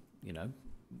scheme, you know,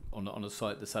 on a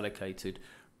site that's allocated,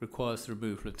 requires the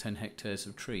removal of 10 hectares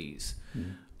of trees.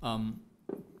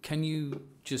 Can you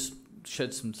just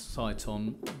shed some light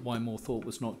on why more thought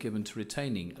was not given to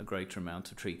retaining a greater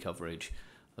amount of tree coverage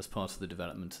as part of the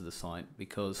development of the site?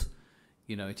 Because,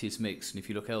 you know, it is mixed. And if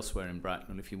you look elsewhere in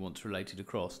Bracknell, if you want to relate it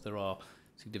across, there are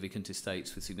significant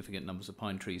estates with significant numbers of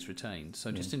pine trees retained. So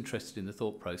I'm just interested in the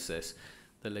thought process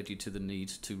that led you to the need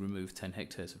to remove 10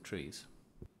 hectares of trees.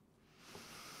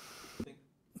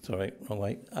 Sorry, wrong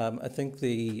way. I think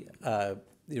the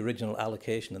original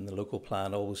allocation in the local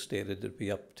plan always stated it'd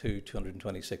be up to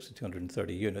 226 to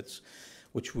 230 units,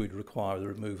 which would require the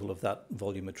removal of that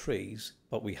volume of trees.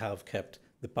 But we have kept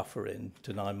the buffer in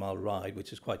to 9 Mile Ride,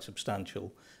 which is quite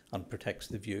substantial and protects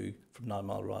the view from 9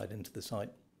 Mile Ride into the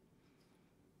site.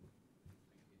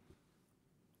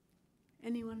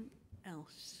 Anyone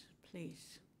else,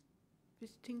 please?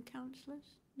 Visiting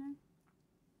councillors? No?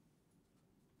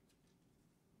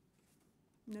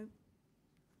 No?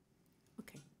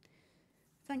 Okay.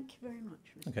 Thank you very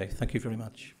much, Mr. Okay, thank you very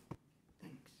much.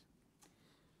 Thanks.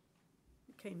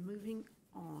 Okay, moving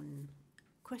on.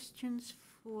 Questions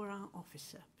for our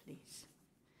officer, please.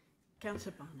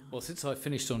 Councillor Barnard. Well, since I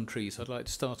finished on trees, I'd like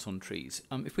to start on trees.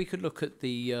 If we could look at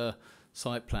the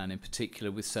site plan in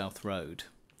particular with South Road.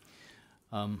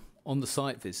 On the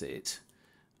site visit,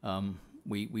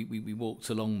 we walked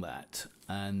along that,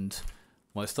 and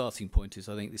my starting point is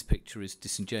I think this picture is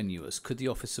disingenuous. Could the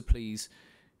officer please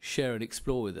share and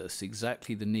explore with us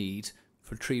exactly the need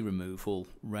for tree removal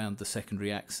around the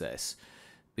secondary access?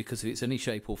 Because if it's any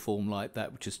shape or form like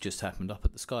that, which has just happened up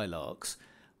at the Skylarks,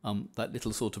 that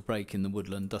little sort of break in the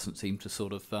woodland doesn't seem to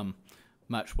sort of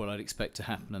match what I'd expect to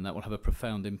happen, and that will have a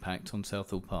profound impact on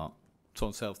Southall Park, so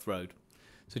on South Road.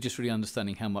 So just really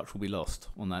understanding how much will be lost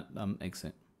on that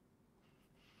exit.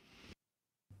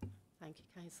 Thank you,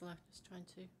 Councillor. Just trying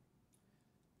to...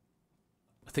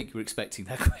 I think you were expecting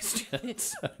that question. So.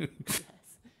 Yes. Thank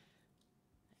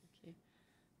you.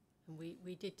 And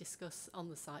we did discuss on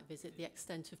the site visit the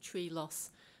extent of tree loss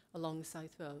along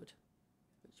South Road,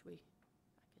 which I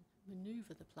can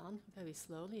manoeuvre the plan very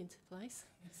slowly into place.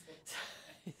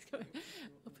 It's going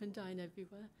up and down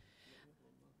everywhere.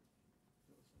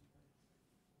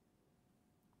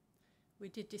 We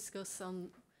did discuss on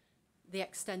the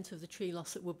extent of the tree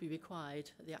loss that would be required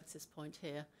at the access point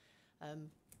here.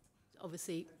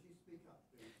 Obviously,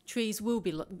 trees will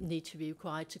need to be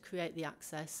required to create the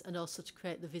access and also to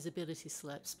create the visibility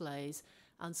displays,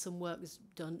 and some work was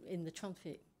done in the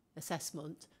traffic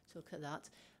assessment to look at that.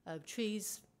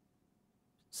 Trees,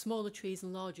 smaller trees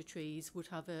and larger trees would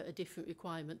have a different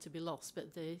requirement to be lost,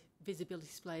 but the visibility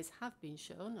displays have been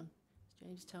shown, and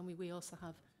James tell me we also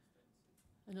have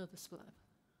another slab.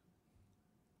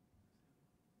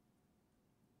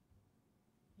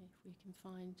 If we can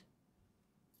find...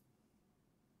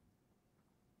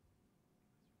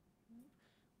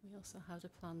 We also had a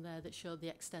plan there that showed the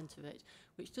extent of it,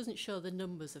 which doesn't show the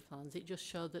numbers of plans. It just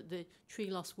showed that the tree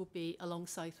loss would be along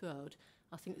South Road.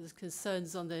 I think there's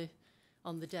concerns on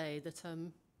the day that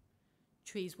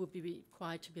trees would be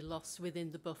required to be lost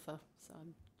within the buffer. So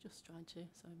I'm just trying to...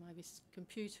 So my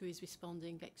computer is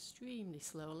responding extremely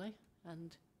slowly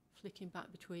and flicking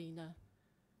back between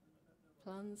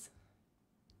plans.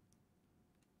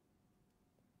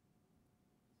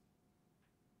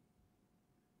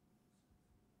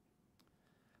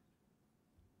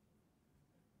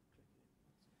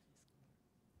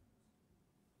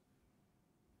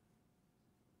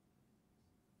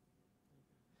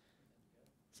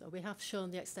 So we have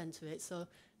shown the extent of it. So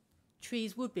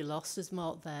trees would be lost, as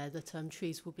marked there, that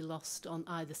trees would be lost on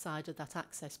either side of that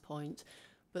access point.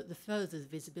 But the further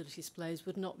visibility displays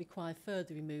would not require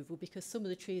further removal because some of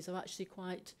the trees are actually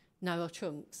quite narrow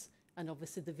trunks. And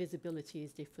obviously the visibility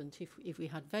is different. If we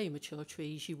had very mature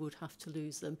trees, you would have to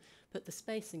lose them. But the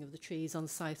spacing of the trees on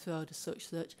South Road is such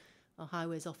that our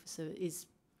highways officer is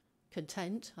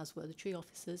content, as were the tree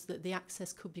officers, that the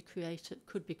access could be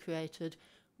created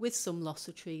with some loss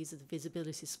of trees of the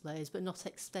visibility displays, but not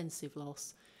extensive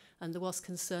loss. And there was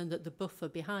concern that the buffer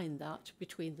behind that,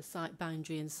 between the site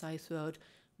boundary and South Road,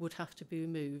 would have to be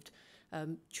removed.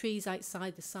 Trees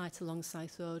outside the site along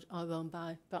South Road are owned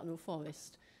by Bracknell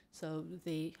Forest, so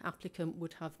the applicant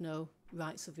would have no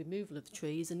rights of removal of the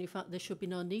trees, and in fact there should be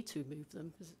no need to remove them,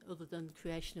 because other than the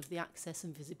creation of the access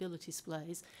and visibility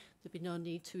displays, there'd be no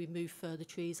need to remove further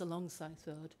trees along South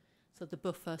Road. So the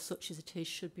buffer, such as it is,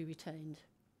 should be retained.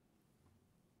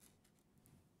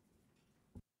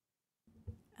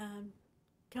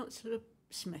 Councillor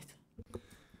Smith.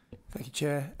 Thank you,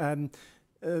 Chair.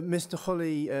 Mr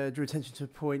Holly drew attention to a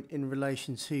point in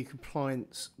relation to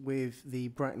compliance with the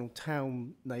Bracknell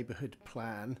Town Neighbourhood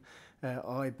Plan.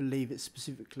 I believe it's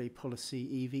specifically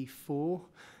policy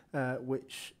EV4,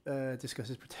 which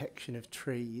discusses protection of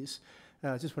trees.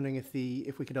 Just wondering if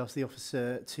we could ask the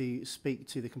officer to speak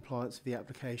to the compliance of the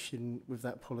application with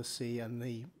that policy and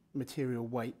the material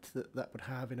weight that would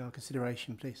have in our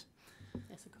consideration, please?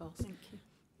 Yes, of course. Thank you.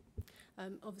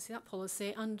 Obviously, that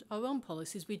policy and our own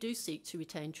policies, we do seek to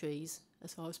retain trees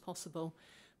as far as possible,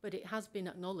 but it has been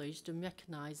acknowledged and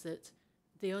recognised that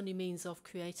the only means of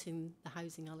creating the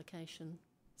housing allocation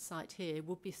site here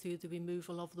would be through the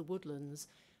removal of the woodlands,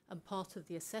 and part of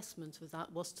the assessment of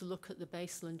that was to look at the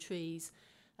baseline trees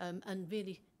and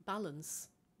really balance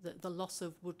the loss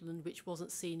of woodland, which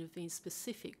wasn't seen as being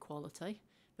specific quality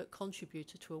but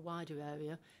contributed to a wider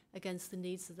area, against the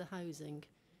needs of the housing.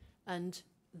 And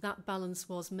that balance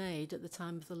was made at the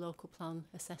time of the local plan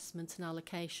assessment and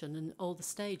allocation and all the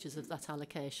stages of that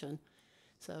allocation.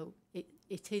 So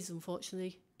it is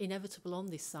unfortunately inevitable on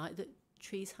this site that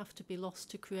trees have to be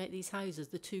lost to create these houses.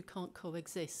 The two can't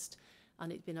coexist,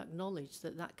 and it's been acknowledged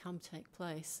that that can take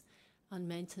place, and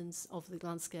maintenance of the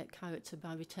landscape character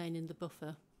by retaining the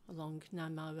buffer along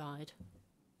 9 Mile Ride.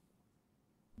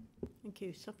 Thank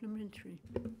you. Supplementary.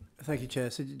 Thank you,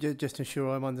 Chair. So just to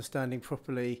ensure I'm understanding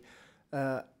properly,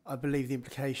 I believe the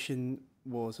implication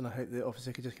was, and I hope the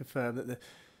officer could just confirm, that the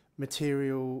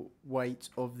material weight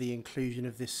of the inclusion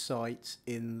of this site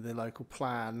in the local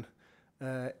plan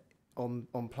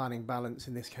on planning balance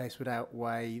in this case would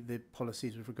outweigh the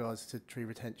policies with regards to tree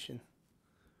retention.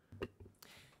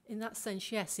 In that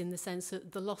sense, yes, in the sense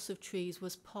that the loss of trees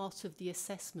was part of the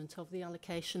assessment of the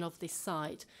allocation of this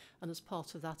site, and as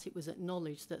part of that it was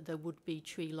acknowledged that there would be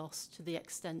tree loss to the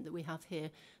extent that we have here.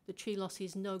 The tree loss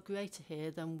is no greater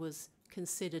here than was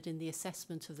considered in the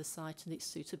assessment of the site and its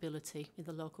suitability in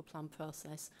the local plan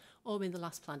process or in the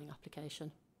last planning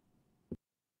application.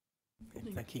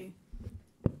 Thank you.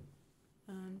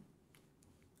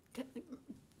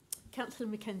 Councillor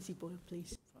Mackenzie-Boyle,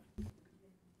 please.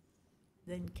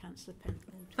 Then Councillor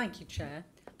Penfold. Thank you, Chair.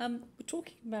 We're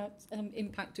talking about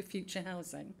impact of future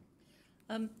housing.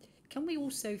 Can we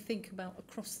also think about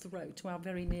across the road to our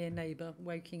very near neighbour,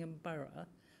 Wokingham Borough?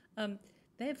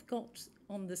 They've got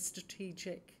on the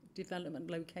strategic development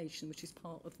location, which is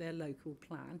part of their local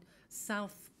plan,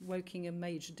 South Wokingham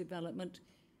Major Development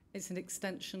is an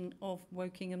extension of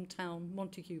Wokingham Town,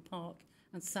 Montague Park,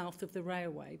 and south of the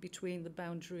railway between the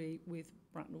boundary with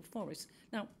Bracknell Forest.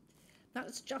 Now,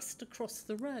 that's just across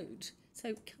the road.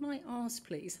 So can I ask,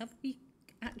 please, have we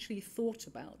actually thought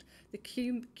about the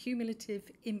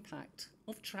cumulative impact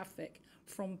of traffic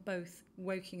from both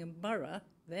Wokingham Borough,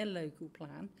 their local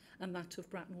plan, and that of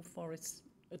Bracknell Forest's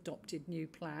adopted new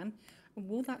plan? And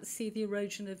will that see the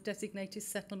erosion of designated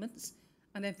settlements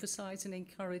and emphasise and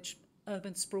encourage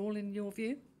urban sprawl, in your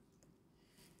view?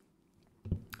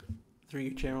 Through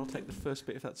you, Chair, I'll take the first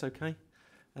bit if that's okay,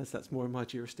 as that's more in my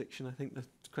jurisdiction. I think the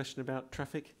question about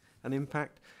traffic and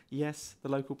impact, yes, the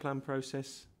local plan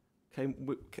process came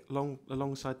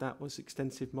alongside that was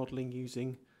extensive modelling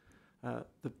using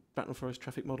the Bracknell Forest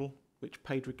traffic model, which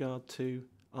paid regard to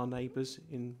our neighbours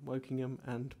in Wokingham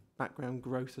and background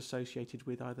growth associated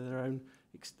with either their own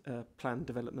planned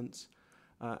developments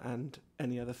and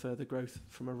any other further growth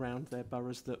from around their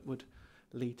boroughs that would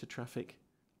lead to traffic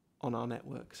on our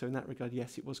network. So in that regard,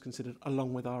 yes, it was considered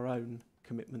along with our own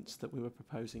commitments that we were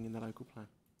proposing in the local plan.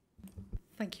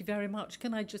 Thank you very much.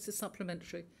 Can I just a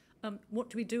supplementary?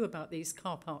 What do we do about these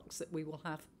car parks that we will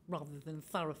have rather than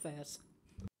thoroughfares?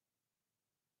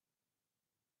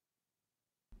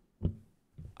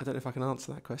 I don't know if I can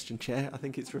answer that question, Chair. I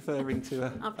think it's referring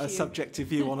to a subjective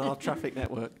view on our traffic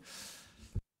network.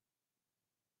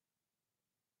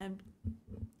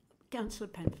 Councillor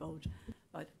Penfold.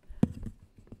 Right.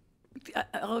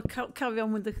 I'll carry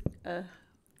on with the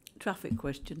traffic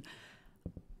question.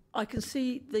 I can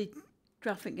see the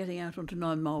traffic getting out onto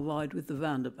 9 Mile Ride with the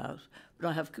roundabout, but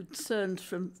I have concerns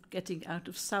from getting out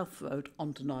of South Road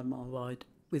onto 9 Mile Ride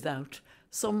without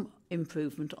some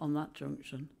improvement on that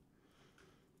junction.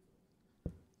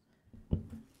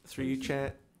 Through you,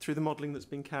 Chair, through the modelling that's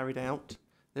been carried out,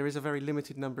 there is a very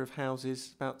limited number of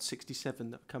houses, about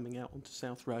 67, that are coming out onto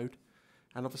South Road.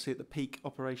 And obviously at the peak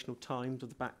operational times of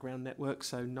the background network,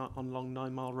 so not on long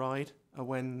 9 Mile Ride,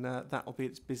 when that will be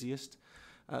its busiest,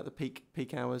 the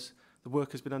peak hours, the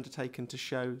work has been undertaken to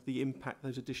show the impact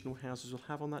those additional houses will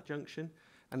have on that junction,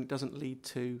 and it doesn't lead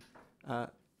to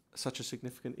such a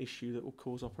significant issue that will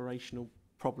cause operational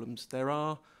problems. There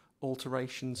are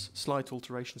slight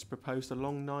alterations proposed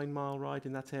along 9 Mile Ride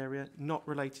in that area, not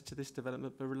related to this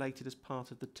development, but related as part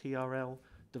of the TRL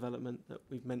development that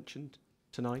we've mentioned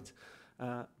tonight.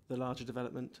 The larger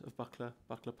development of Buckler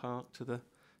Park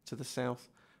to the south,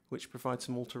 which provides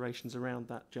some alterations around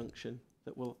that junction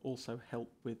that will also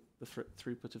help with the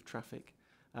throughput of traffic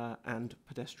and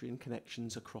pedestrian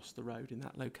connections across the road in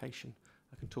that location.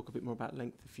 I can talk a bit more about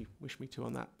length if you wish me to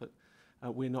on that, but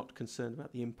we're not concerned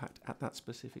about the impact at that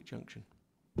specific junction.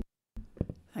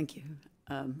 Thank you.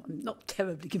 I'm not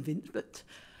terribly convinced, but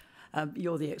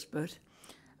you're the expert.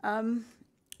 Can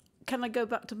I go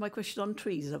back to my question on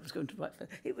trees? I was going to write for.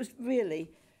 It was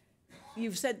really,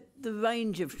 you've said the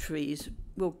range of trees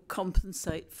will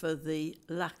compensate for the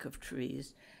lack of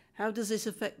trees. How does this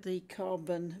affect the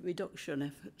carbon reduction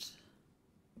efforts?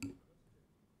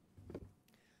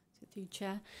 Through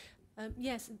Chair.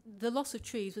 Yes, the loss of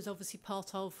trees was obviously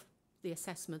part of the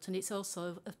assessment, and it's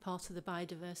also a part of the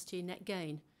biodiversity net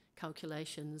gain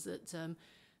calculations that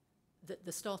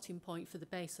the starting point for the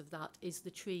base of that is the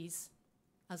trees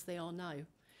as they are now.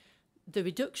 The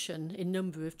reduction in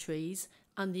number of trees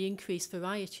and the increased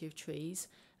variety of trees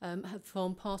have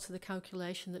formed part of the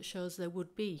calculation that shows there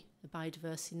would be a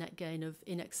biodiversity net gain of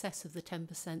in excess of the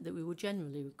 10% that we would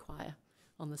generally require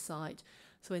on the site.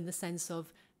 So in the sense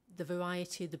of the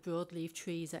variety, the broadleaf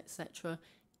trees, etc.,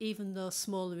 even though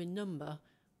smaller in number,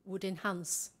 would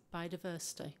enhance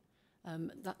biodiversity.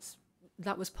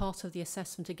 That was part of the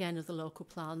assessment again of the local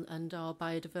plan, and our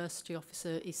biodiversity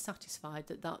officer is satisfied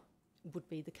that that would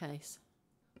be the case.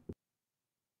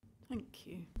 Thank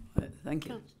you. Thank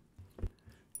you.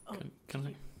 Can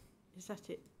I? Is that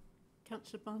it?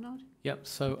 Councillor Barnard? Yep.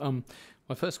 So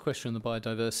my first question on the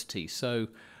biodiversity. So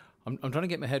I'm trying to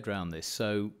get my head around this.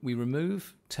 So we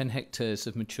remove 10 hectares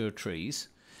of mature trees,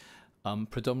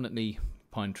 predominantly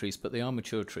pine trees, but they are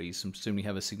mature trees and presumably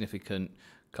have a significant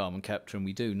carbon capture. And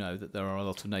we do know that there are a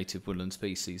lot of native woodland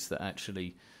species that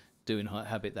actually do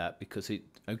inhabit that, because it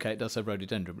does have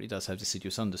rhododendron, but it does have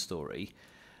deciduous understory.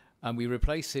 And we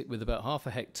replace it with about half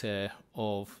a hectare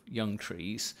of young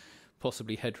trees,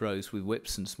 possibly hedgerows with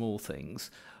whips and small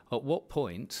things. At what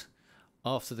point,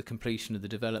 after the completion of the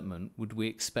development, would we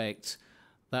expect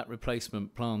that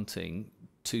replacement planting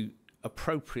to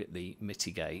appropriately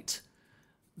mitigate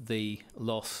the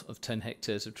loss of 10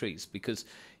 hectares of trees? Because,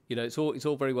 you know, it's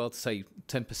all very well to say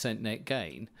 10% net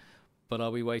gain, but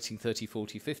are we waiting 30,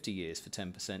 40, 50 years for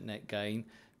 10% net gain?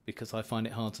 Because I find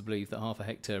it hard to believe that half a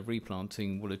hectare of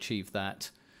replanting will achieve that,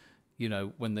 you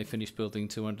know, when they finish building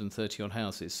 230 odd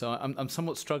houses. So I'm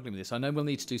somewhat struggling with this. I know we'll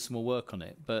need to do some more work on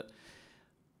it, but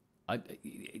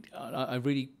I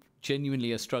really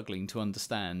genuinely are struggling to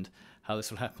understand how this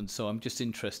will happen. So I'm just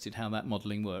interested how that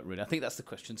modelling worked, really. I think that's the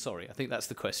question. Sorry, I think that's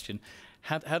the question.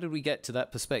 How did we get to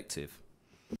that perspective?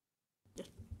 Yes,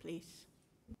 please.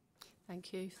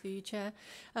 Thank you, through you, Chair.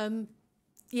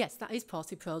 Yes, that is part of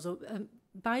the proposal.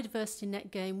 Biodiversity net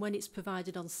gain, when it's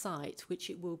provided on site, which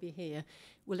it will be here,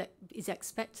 is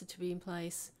expected to be in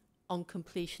place on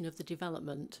completion of the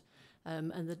development.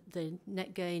 And the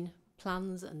net gain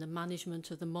plans and the management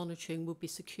of the monitoring will be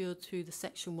secured through the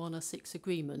Section 106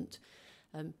 agreement.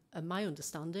 And my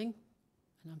understanding,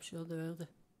 and I'm sure there are other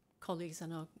colleagues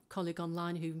and our colleague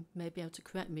online who may be able to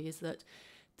correct me, is that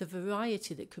the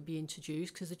variety that could be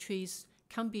introduced, because the trees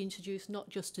can be introduced not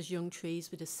just as young trees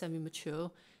but as semi-mature,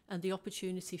 and the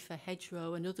opportunity for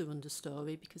hedgerow and other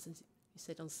understory, because as you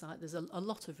said on site there's a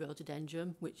lot of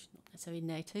rhododendron, which not necessarily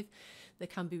native. There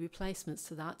can be replacements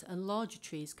to that, and larger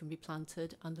trees can be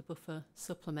planted and the buffer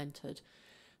supplemented.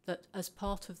 That as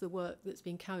part of the work that's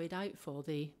been carried out for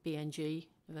the BNG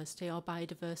University, our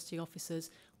biodiversity officers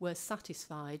were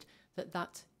satisfied that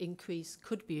that increase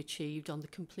could be achieved on the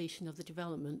completion of the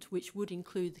development, which would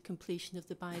include the completion of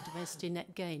the biodiversity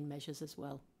net gain measures as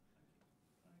well.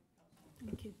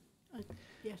 Thank you.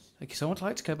 Yes. Thank you. So I'd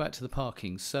like to go back to the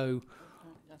parking. So,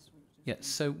 yeah.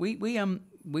 So we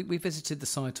visited the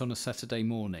site on a Saturday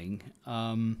morning,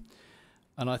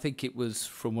 and I think it was,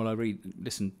 from what I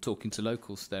listened, talking to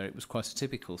locals there, it was quite a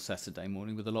typical Saturday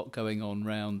morning with a lot going on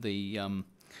around the,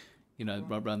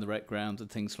 around the rec ground and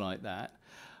things like that.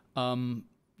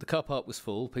 The car park was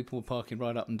full. People were parking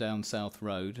right up and down South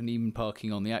Road, and even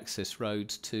parking on the access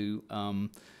roads to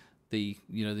the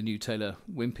new Taylor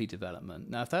Wimpey development.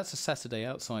 Now, if that's a Saturday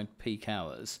outside peak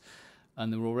hours,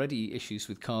 and there were already issues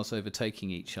with cars overtaking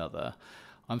each other,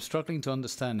 I'm struggling to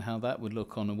understand how that would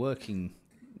look on a working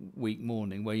week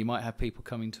morning, where you might have people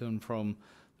coming to and from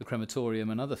the crematorium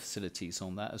and other facilities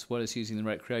on that, as well as using the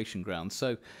recreation ground.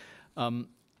 So,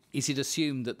 is it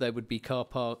assumed that there would be car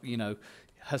park?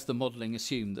 Has the modelling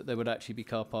assumed that there would actually be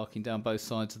car parking down both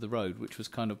sides of the road, which was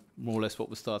kind of more or less what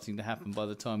was starting to happen by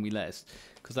the time we left,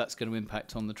 because that's going to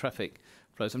impact on the traffic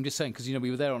flows. I'm just saying, because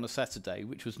we were there on a Saturday,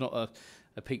 which was not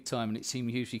a peak time, and it seemed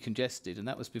hugely congested, and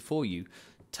that was before you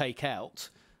take out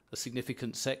a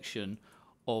significant section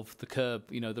of the curb,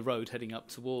 the road heading up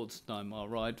towards 9 Mile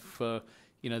Ride for,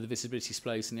 the visibility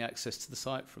displays and the access to the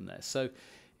site from there. So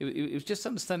it was just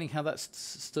understanding how that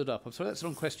stood up. I'm sorry, that's a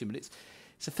long question, but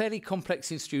it's It's a fairly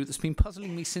complex issue that's been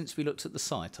puzzling me since we looked at the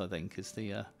site, I think, is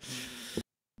the...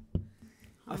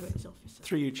 Highways officer.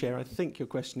 Through you, Chair, I think your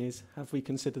question is, have we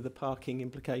considered the parking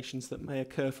implications that may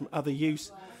occur from other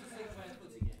uses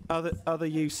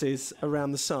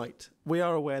around the site? We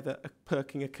are aware that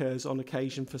parking occurs on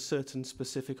occasion for certain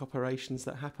specific operations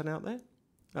that happen out there.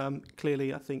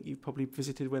 Clearly, I think you've probably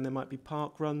visited when there might be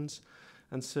park runs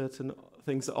and certain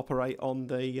things that operate on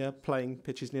the playing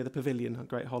pitches near the pavilion at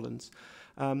Great Hollands.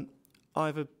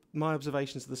 My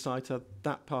observations of the site are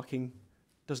that parking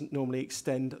doesn't normally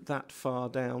extend that far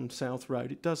down South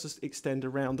Road. It does extend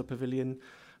around the pavilion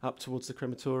up towards the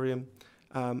crematorium.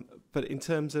 But in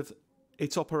terms of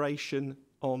its operation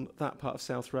on that part of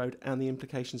South Road and the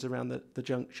implications around the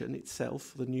junction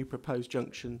itself, the new proposed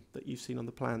junction that you've seen on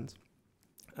the plans,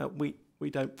 we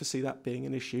don't foresee that being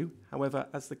an issue. However,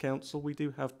 as the council, we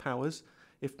do have powers,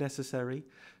 if necessary,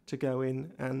 to go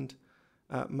in and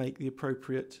make the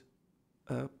appropriate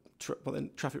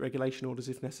traffic regulation orders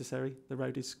if necessary. The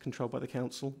road is controlled by the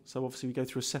council, so obviously we go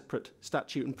through a separate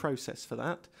statute and process for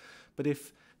that. But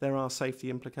if there are safety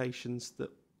implications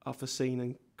that are foreseen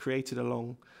and created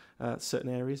along certain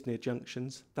areas near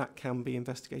junctions, that can be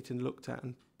investigated and looked at,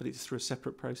 but it's through a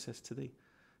separate process to the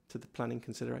planning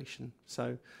consideration.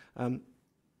 So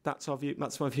that's our view.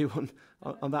 That's my view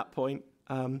on that point.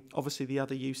 Obviously, the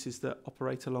other uses that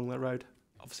operate along the road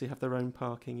obviously have their own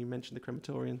parking. You mentioned the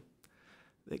crematorium.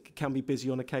 It can be busy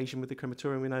on occasion with the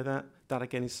crematorium, we know that. That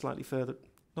again is slightly further,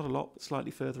 not a lot, but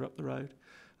slightly further up the road.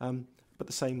 But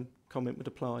the same comment would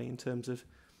apply in terms of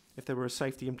if there were a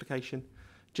safety implication.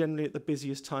 Generally at the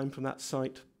busiest time from that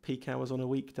site, peak hours on a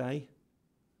weekday,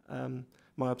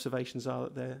 my observations are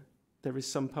that there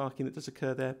is some parking that does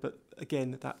occur there, but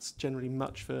again, that's generally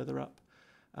much further up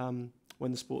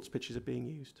when the sports pitches are being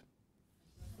used.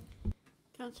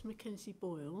 Councillor Mackenzie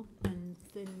Boyle, and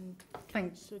then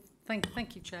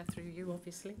Thank you, Chair, through you,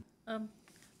 obviously. The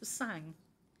Sang.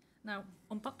 Now,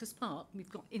 on Bucklers Park, we've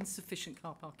got insufficient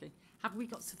car parking. Have we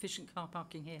got sufficient car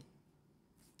parking here?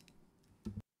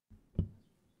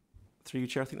 Through you,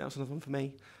 Chair, I think that was another one for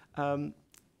me.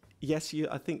 Yes,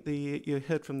 I think you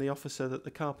heard from the officer that the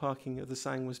car parking of the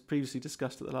Sang was previously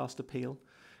discussed at the last appeal.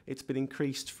 It's been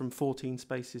increased from 14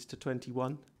 spaces to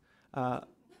 21.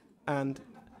 And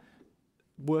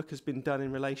work has been done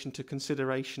in relation to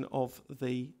consideration of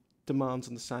the demands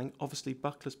on the Sang. Obviously,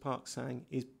 Bucklers Park Sang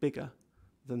is bigger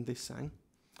than this Sang.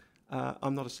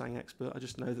 I'm not a Sang expert, I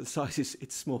just know that the size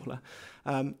it's smaller.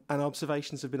 And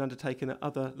observations have been undertaken at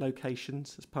other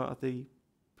locations as part of the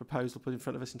proposal put in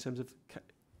front of us in terms of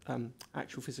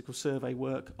actual physical survey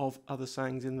work of other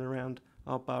Sangs in and around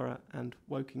our borough and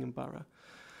Wokingham Borough.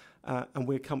 And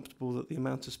we're comfortable that the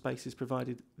amount of space is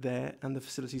provided there and the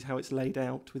facilities, how it's laid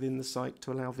out within the site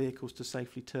to allow vehicles to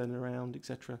safely turn around,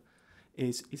 etc.,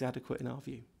 is adequate in our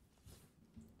view.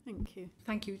 Thank you.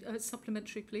 Thank you.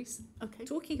 Supplementary, please. Okay.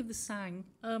 Talking of the Sang,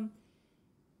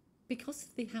 because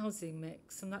of the housing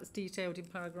mix, and that's detailed in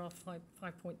paragraph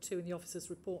 5.2 in the officer's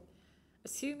report,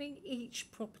 assuming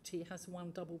each property has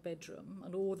one double bedroom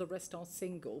and all the rest are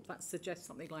single, that suggests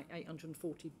something like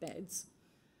 840 beds.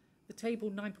 The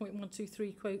table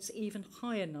 9.123 quotes even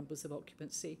higher numbers of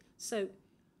occupancy. So,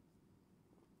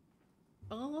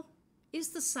 is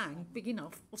the Sang big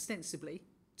enough, ostensibly,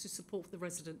 to support the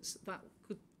residents that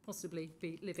could possibly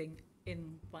be living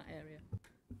in that area?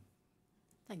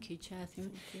 Thank you, Chair.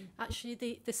 Thank you.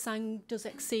 Actually, the Sang does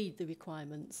exceed the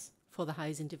requirements for the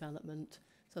housing development.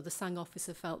 So the Sang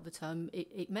officer felt that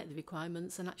it met the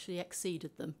requirements and actually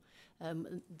exceeded them.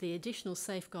 The additional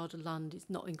safeguarded land is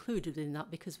not included in that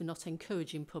because we're not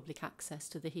encouraging public access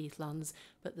to the heathlands,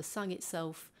 but the Sang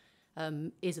itself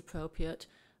is appropriate,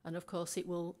 and of course it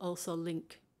will also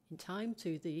link in time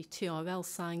to the TRL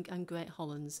Sang and Great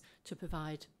Hollands to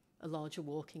provide a larger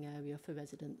walking area for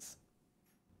residents.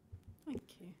 Thank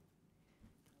you.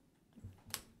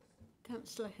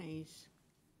 Councillor Hayes.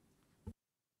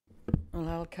 Well,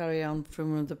 I'll carry on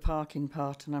from the parking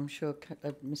part, and I'm sure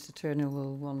Mr. Turner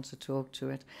will want to talk to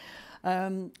it.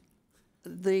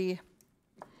 The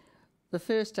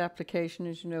first application,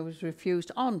 as you know, was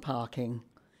refused on parking.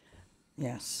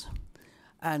 Yes.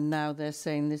 And now they're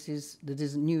saying this is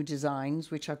new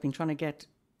designs, which I've been trying to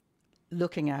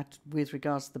looking at with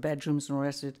regards to the bedrooms and all the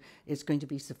rest of it, is going to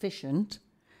be sufficient.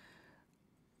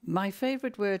 My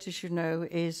favourite word, as you know,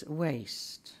 is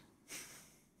waste.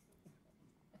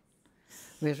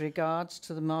 With regards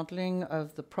to the modelling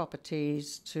of the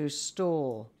properties to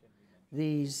store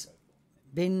these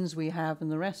bins we have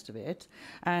and the rest of it,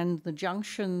 and the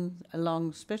junction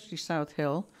along, especially South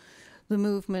Hill, the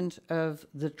movement of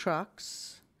the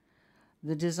trucks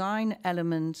the design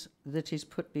element that is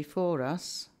put before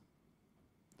us,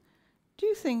 do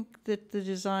you think that the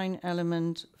design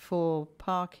element for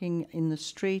parking in the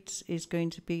streets is going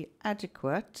to be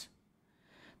adequate?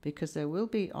 Because there will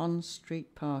be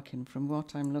on-street parking, from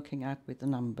what I'm looking at with the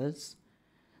numbers,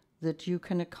 that you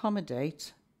can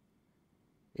accommodate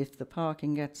if the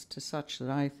parking gets to such that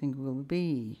I think will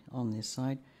be on this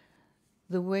side,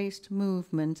 the waste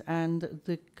movement and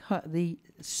the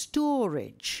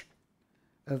storage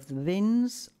of the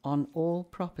bins on all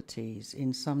properties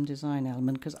in some design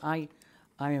element, because I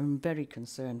am very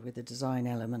concerned with the design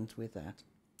element with that.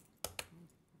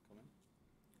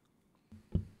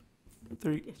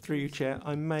 Through you, Chair,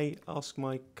 I may ask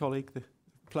my colleague, the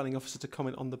planning officer, to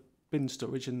comment on the bin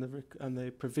storage and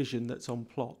the provision that's on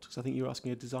plot, because I think you're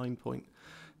asking a design point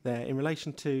there. In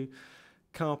relation to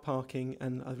car parking,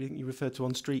 and I think you referred to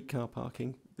on-street car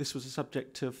parking, this was a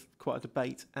subject of quite a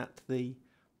debate at the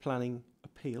planning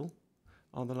appeal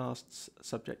on the last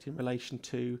subject in relation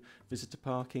to visitor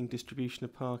parking, distribution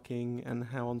of parking, and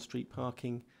how on-street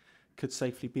parking could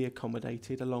safely be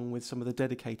accommodated, along with some of the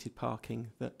dedicated parking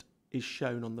that is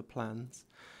shown on the plans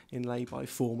in lay-by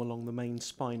form along the main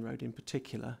spine road in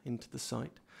particular into the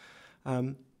site.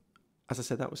 As I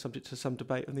said, that was subject to some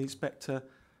debate, and the inspector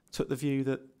took the view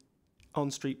that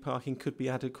on-street parking could be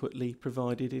adequately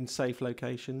provided in safe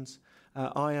locations.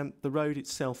 The road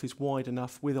itself is wide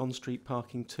enough with on-street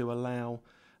parking to allow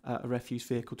a refuse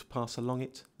vehicle to pass along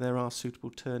it. There are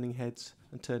suitable turning heads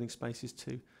and turning spaces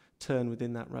to turn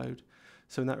within that road.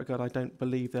 So in that regard, I don't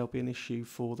believe there'll be an issue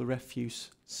for the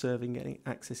refuse serving getting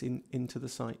access into the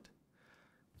site.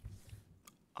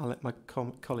 I'll let my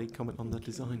colleague comment on the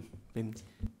design bins.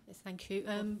 Yes, thank you.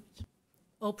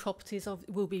 All properties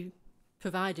will be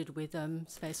provided with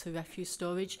space for refuse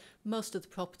storage. Most of the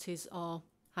properties are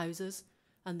houses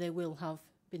and they will have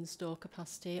bin store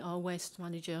capacity. Our waste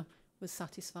manager was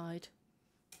satisfied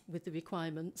with the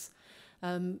requirements.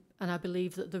 And I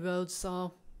believe that the roads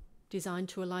are designed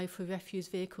to allow for refuse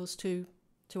vehicles to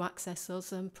access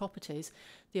those properties.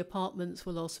 The apartments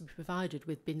will also be provided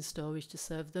with bin storage to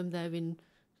serve them. They're in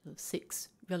 6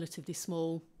 relatively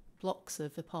small blocks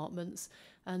of apartments,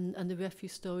 and the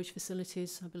refuse storage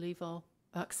facilities, I believe, are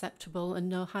acceptable, and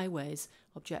no highways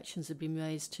objections have been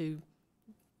raised to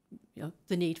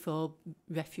the need for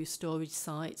refuse storage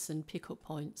sites and pick-up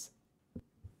points.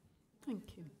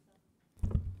 Thank you.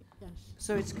 Yes.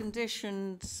 So it's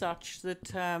conditioned such that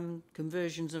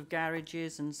conversions of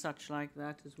garages and such like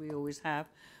that, as we always have,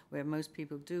 where most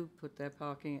people do put their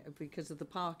parking, because of the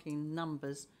parking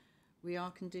numbers, we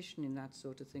are conditioning that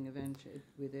sort of thing eventually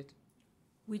with it.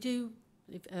 We do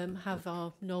have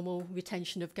our normal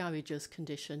retention of garages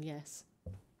condition, yes.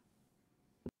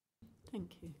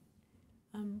 Thank you.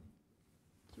 Do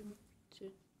you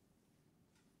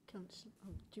want to,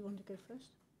 do you want to go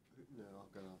first? No, I'll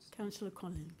go last. Councillor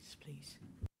Collins, please.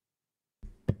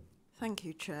 Thank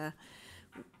you, Chair.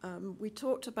 We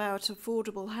talked about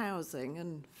affordable housing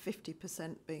and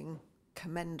 50% being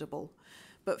commendable,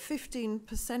 but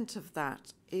 15% of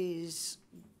that is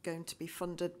going to be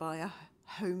funded by a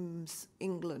Homes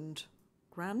England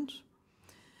grant.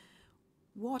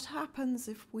 What happens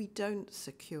if we don't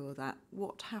secure that?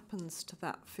 What happens to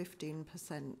that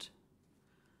 15%?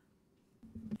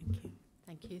 Thank you.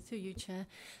 Thank you. Through you, Chair.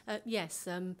 Yes,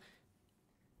 the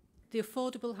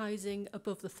affordable housing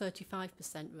above the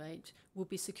 35% rate will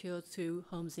be secured through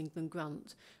Homes England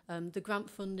grant. The grant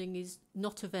funding is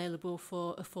not available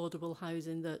for affordable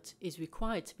housing that is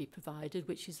required to be provided,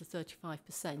 which is the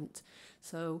 35%.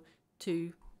 So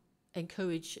to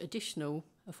encourage additional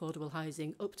affordable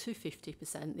housing up to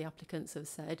 50%, the applicants have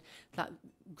said that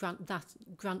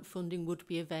grant funding would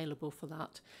be available for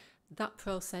that. That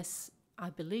process, I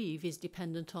believe, is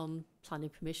dependent on planning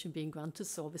permission being granted.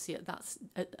 So obviously at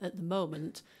the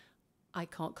moment, I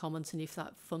can't comment on if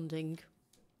that funding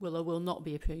will or will not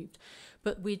be approved.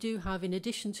 But we do have, in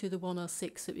addition to the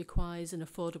 106 that requires an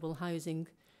affordable housing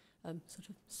sort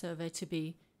of survey to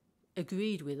be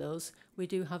agreed with us, we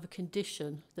do have a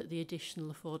condition that the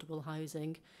additional affordable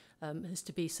housing has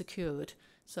to be secured.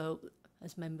 So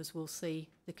as members will see,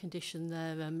 the condition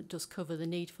there does cover the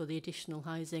need for the additional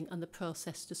housing and the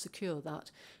process to secure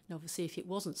that. And obviously if it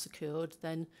wasn't secured,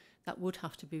 then that would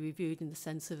have to be reviewed in the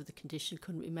sense of the condition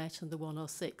couldn't be met under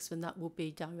 106, and that would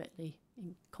be directly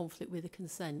in conflict with the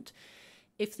consent.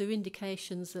 If there are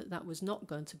indications that that was not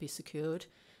going to be secured,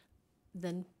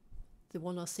 then the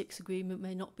 106 agreement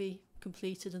may not be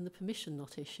completed and the permission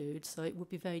not issued, so it would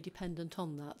be very dependent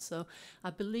on that. So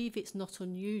I believe it's not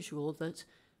unusual that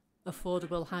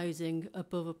affordable housing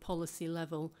above a policy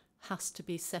level has to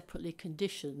be separately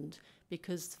conditioned,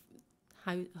 because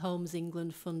Homes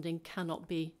England funding cannot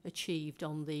be achieved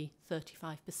on the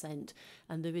 35%,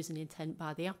 and there is an intent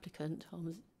by the applicant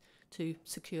to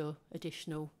secure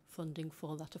additional funding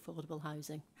for that affordable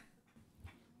housing.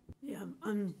 Yeah,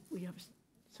 we have.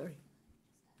 Sorry.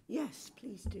 Yes,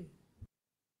 please do.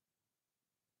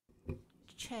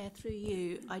 Chair, through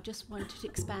you, I just wanted to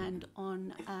expand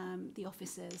on the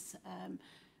officer's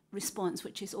response,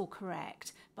 which is all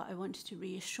correct, but I wanted to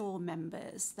reassure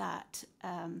members that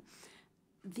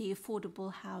the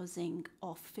affordable housing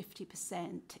of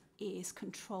 50% is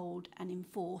controlled and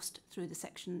enforced through the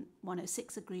Section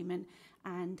 106 agreement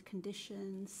and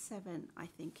Condition 7, I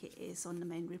think it is, on the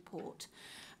main report,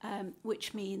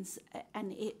 which means,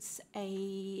 and it's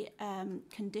a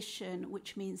condition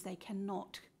which means they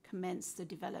cannot commence the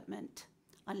development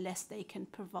unless they can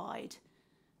provide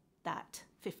that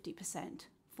 50%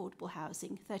 affordable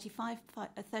housing.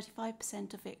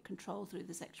 35% of it controlled through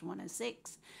the Section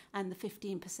 106 and the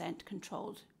 15%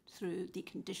 controlled through the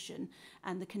condition,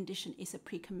 and the condition is a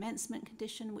pre-commencement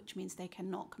condition, which means they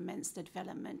cannot commence the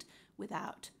development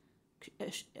without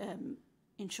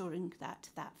ensuring that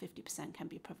that 50% can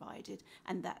be provided,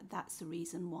 and that's the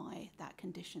reason why that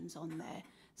condition's on there,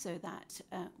 so that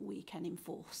we can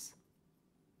enforce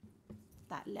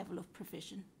that level of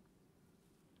provision.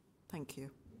 Thank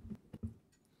you.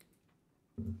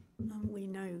 We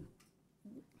know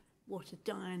what a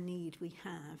dire need we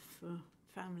have for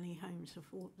family homes,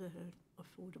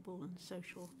 affordable and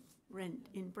social rent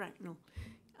in Bracknell.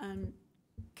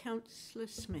 Councillor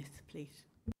Smith, please.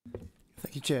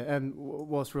 Thank you, Chair.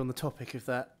 Whilst we're on the topic of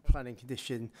that planning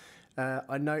condition,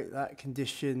 I note that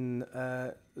condition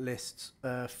lists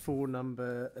 4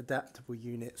 number adaptable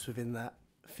units within that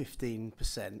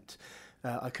 15%.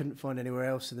 I couldn't find anywhere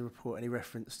else in the report any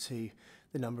reference to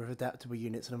the number of adaptable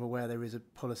units, and I'm aware there is a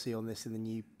policy on this in the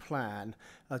new plan.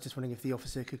 I was just wondering if the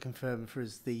officer could confirm for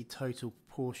us the total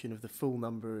proportion of the full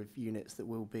number of units that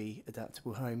will be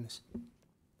adaptable homes.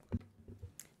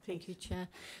 Thank you, Chair.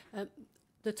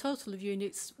 The total of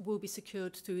units will be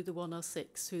secured through the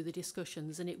 106, through the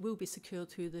discussions, and it will be secured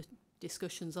through the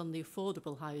discussions on the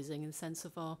affordable housing, in the sense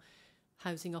of our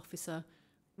housing officer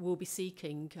will be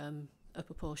seeking a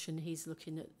proportion. He's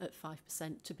looking at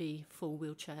 5% to be full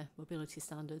wheelchair mobility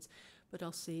standards, but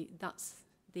obviously that's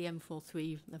the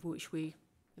M43 level, which we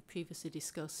have previously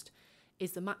discussed,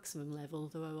 is the maximum level.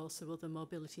 There are also other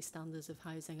mobility standards of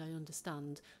housing, I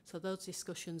understand. So those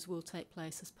discussions will take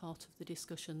place as part of the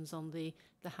discussions on the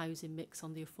housing mix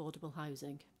on the affordable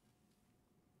housing.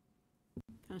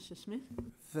 Councillor Smith.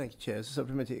 Thank you, Chair. So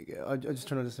supplementary, I'm just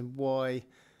trying to understand why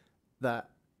that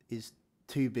is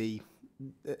to be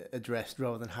addressed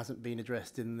rather than hasn't been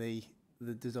addressed in the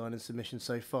design and submission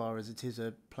so far, as it is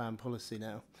a plan policy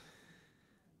now.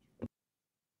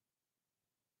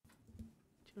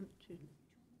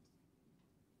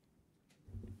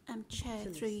 Chair,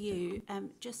 through you,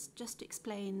 just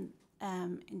explain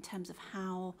in terms of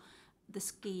how the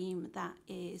scheme that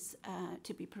is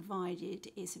to be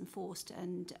provided is enforced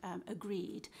and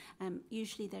agreed.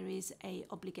 Usually there is an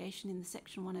obligation in the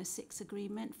Section 106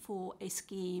 agreement for a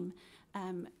scheme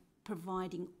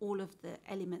providing all of the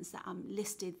elements that are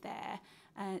listed there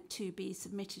to be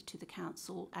submitted to the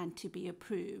council and to be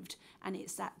approved, and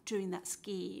it's that during that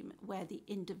scheme where the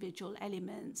individual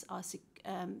elements are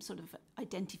sort of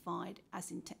identified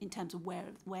as in terms of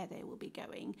where they will be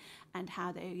going and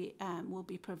how they will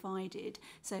be provided.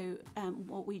 So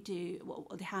what we do,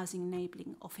 what the housing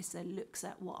enabling officer looks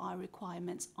at what our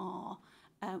requirements are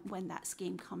when that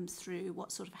scheme comes through,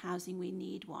 what sort of housing we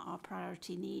need, what our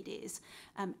priority need is,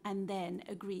 and then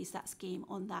agrees that scheme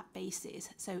on that basis.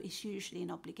 So it's usually an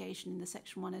obligation in the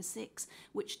Section 106,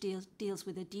 which deals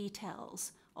with the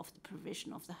details of the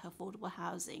provision of the affordable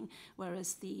housing,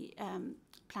 whereas the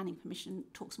planning permission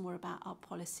talks more about our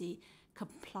policy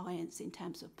compliance in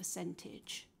terms of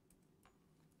percentage.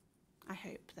 I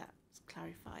hope that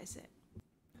clarifies it.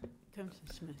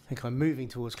 Councillor Smith. I think I'm moving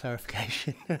towards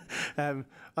clarification.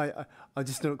 I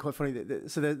just don't quite funny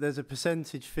so there's a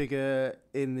percentage figure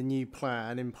in the new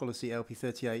plan in policy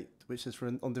LP38, which says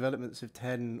on developments of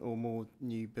 10 or more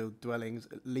new build dwellings,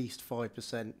 at least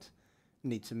 5%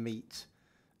 need to meet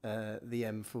the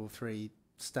M43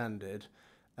 standard,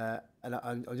 and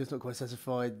I'm just not quite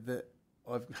satisfied that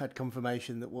I've had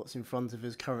confirmation that what's in front of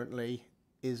us currently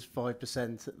is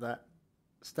 5% at that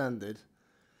standard.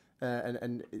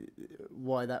 And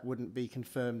why that wouldn't be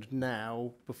confirmed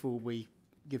now before we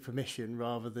give permission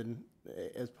rather than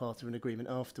as part of an agreement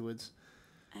afterwards.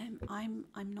 I'm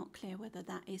not clear whether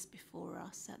that is before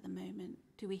us at the moment.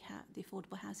 Do we have the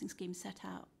affordable housing scheme set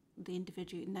out the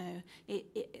individual. No,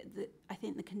 I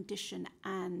think the condition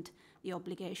and the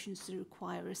obligations to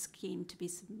require a scheme to be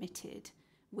submitted,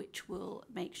 which will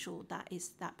make sure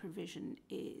that provision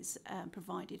is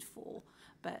provided for.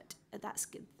 But that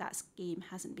scheme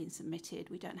hasn't been submitted.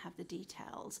 We don't have the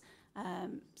details,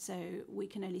 so we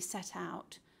can only set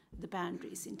out the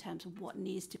boundaries in terms of what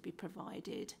needs to be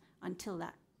provided. Until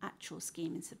that actual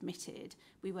scheme is submitted,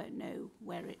 we won't know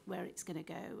where it's going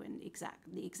to go and the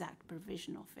exact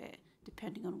provision of it,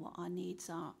 depending on what our needs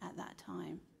are at that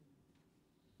time.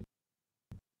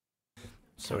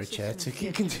 Sorry, Chair, to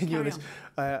continue on this.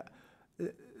 But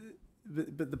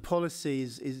the policy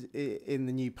is in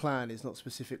the new plan is not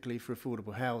specifically for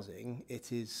affordable housing.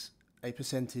 It is a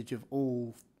percentage of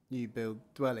all new build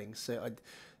dwellings. So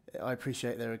I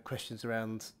appreciate there are questions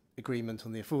around agreement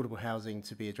on the affordable housing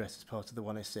to be addressed as part of the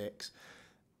 106,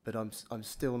 but I'm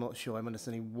still not sure I'm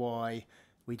understanding why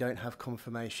we don't have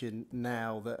confirmation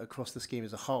now that across the scheme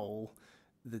as a whole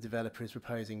the developer is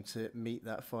proposing to meet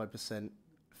that 5%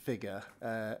 figure,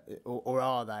 or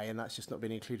are they, and that's just not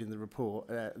been included in the report,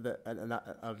 and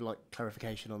I'd like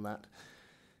clarification on that.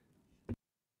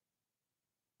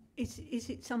 Is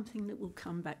it something that will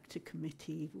come back to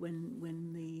committee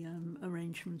when the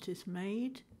arrangement is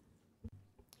made?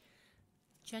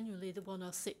 Generally, the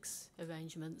 106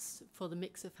 arrangements for the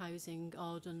mix of housing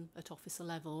are done at officer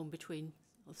level and between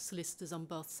solicitors on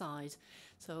both sides.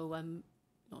 So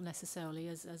not necessarily,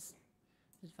 as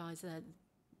advised there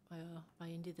by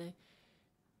Indy,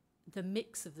 the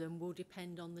mix of them will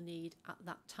depend on the need at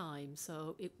that time.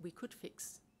 So we could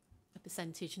fix a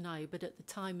percentage now, but at the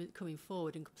time of coming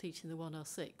forward and completing the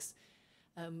 106,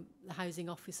 the housing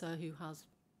officer who has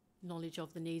knowledge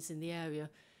of the needs in the area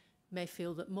may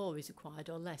feel that more is required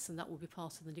or less, and that will be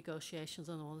part of the negotiations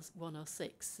on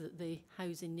 106, that the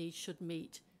housing needs should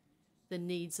meet the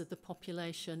needs of the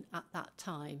population at that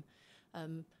time.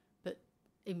 But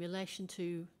in relation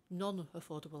to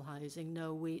non-affordable housing,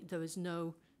 no, there is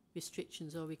no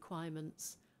restrictions or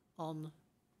requirements on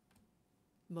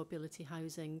mobility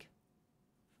housing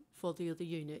for the other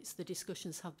units. The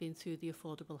discussions have been through the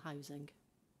affordable housing.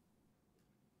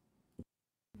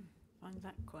 I find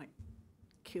that quite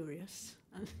curious.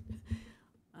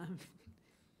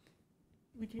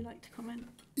 Would you like to comment?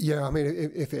 Yeah, I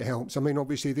mean, if it helps. I mean,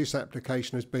 obviously this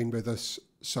application has been with us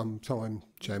some time,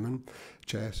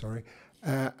 Chair, sorry.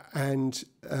 And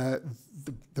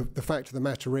the fact of the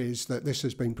matter is that this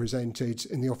has been presented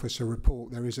in the officer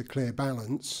report. There is a clear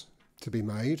balance to be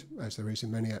made, as there is in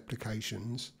many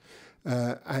applications.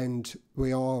 And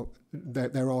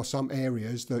there are some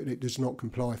areas that it does not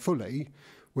comply fully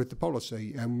with the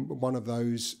policy, and one of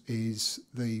those is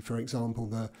for example,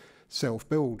 the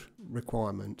self-build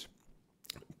requirement.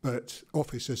 But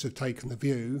officers have taken the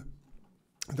view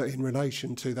that in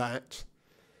relation to that,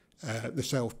 the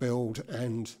self-build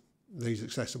and these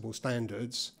accessible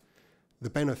standards, the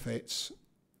benefits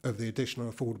of the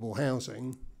additional affordable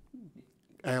housing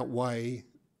outweigh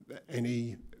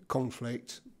any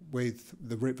conflict with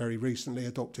the very recently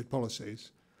adopted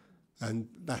policies. And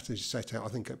that is set out, I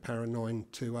think, at para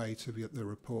 928 of the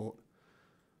report.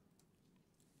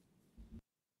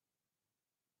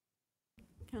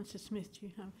 Councillor Smith, do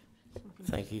you have something?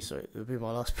 Thank you. Sorry, it would be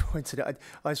my last point. I just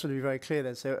want to be very clear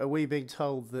then. So are we being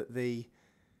told that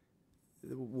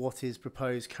what is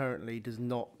proposed currently does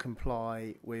not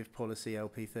comply with policy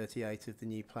LP 38 of the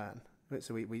new plan?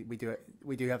 So we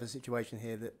do have a situation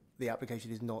here that the application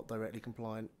is not directly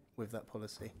compliant with that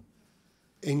policy.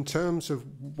 In terms of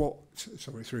what,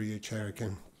 sorry, through you, Chair,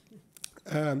 again.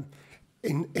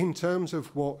 In terms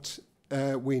of what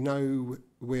we know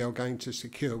we are going to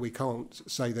secure, we can't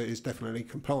say that it's definitely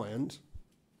compliant.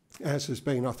 As has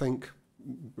been, I think,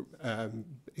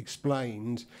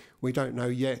 explained, we don't know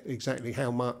yet exactly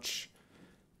how much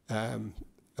of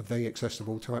the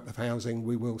accessible type of housing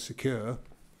we will secure,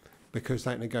 because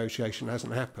that negotiation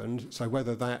hasn't happened. So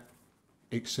whether that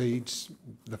exceeds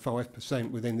the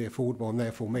 5% within the affordable and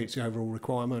therefore meets the overall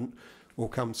requirement, or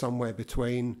comes somewhere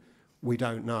between, we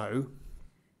don't know.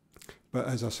 But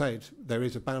as I said, there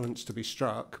is a balance to be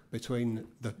struck between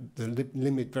the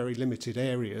very limited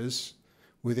areas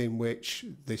within which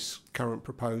this current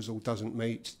proposal doesn't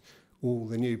meet all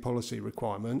the new policy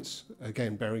requirements,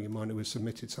 again bearing in mind it was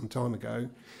submitted some time ago,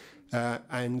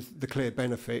 and the clear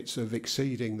benefits of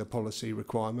exceeding the policy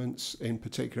requirements in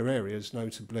particular areas,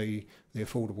 notably the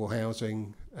affordable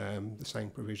housing, the same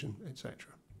provision, etc.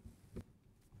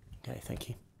 Okay, thank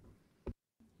you.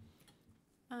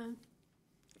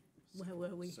 Where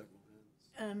were we?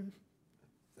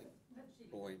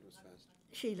 Boyd was first.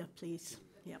 Sheila, please.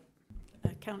 Yep.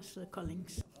 Councillor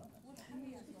Collins.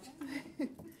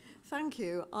 Thank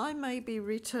you. I may be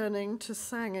returning to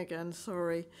Sang again,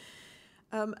 sorry.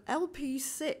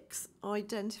 LP6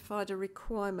 identified a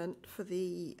requirement for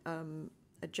the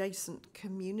adjacent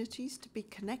communities to be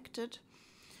connected,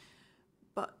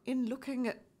 but in looking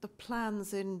at the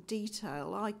plans in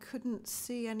detail, I couldn't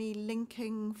see any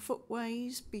linking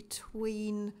footways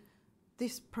between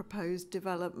this proposed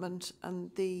development and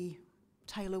the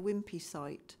Taylor Wimpey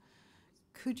site.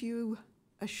 Could you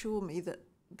assure me that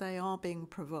they are being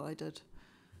provided?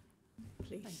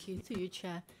 Please. Thank you. Through you,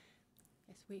 Chair.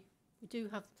 Yes, we do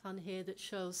have a plan here that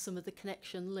shows some of the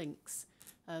connection links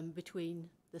between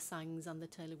the Sangs and the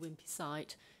Taylor Wimpey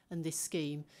site and this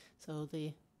scheme. So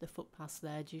the footpaths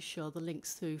there do show the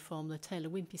links through from the Taylor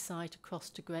Wimpey site across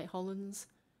to Great Hollands.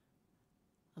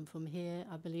 And from here,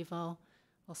 I believe our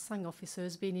Sang officer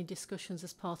has been in discussions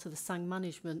as part of the Sang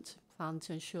management plan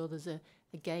to ensure there's a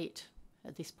gate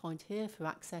at this point here for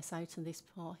access out in this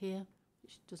part here,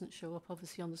 which doesn't show up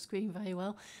obviously on the screen very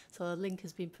well. So a link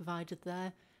has been provided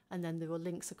there, and then there are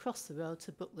links across the road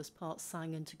to Butlers Park,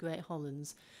 Sang and to Great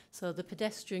Hollands. So the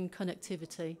pedestrian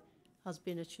connectivity has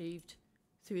been achieved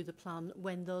through the plan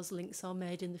when those links are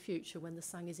made in the future, when the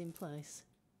Sang is in place.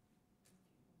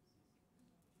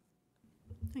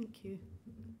 Thank you.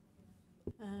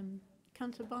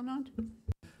 Councillor Barnard?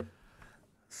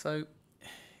 So,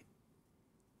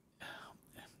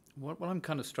 what I'm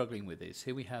kind of struggling with is,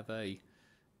 here we have a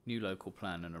new local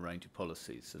plan and a range of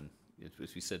policies, and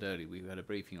as we said earlier, we had a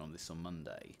briefing on this on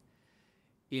Monday.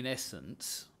 In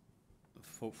essence,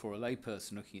 for a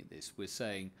layperson looking at this, we're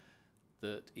saying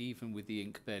that even with the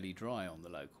ink barely dry on the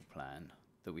local plan,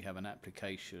 that we have an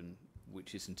application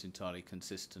which isn't entirely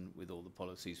consistent with all the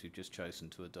policies we've just chosen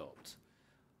to adopt.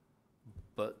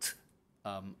 But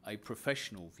a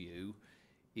professional view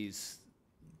is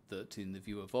that, in the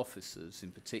view of officers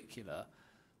in particular,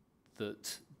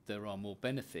 that there are more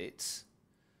benefits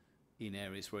in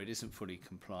areas where it isn't fully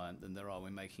compliant than there are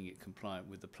when making it compliant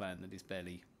with the plan that is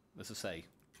barely, as I say,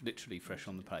 literally fresh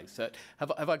on the plate. So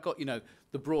have I got, you know,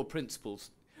 the broad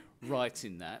principles right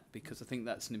in that? Because I think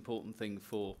that's an important thing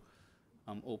for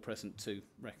all present to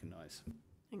recognise.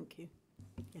 Thank you.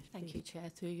 Yes, Thank you, Chair,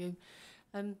 through you.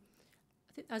 I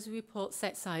think as the report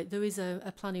sets out, there is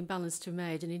a planning balance to be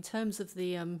made, and in terms of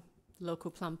the local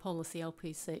plan policy,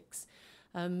 LP6,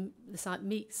 the site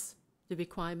meets the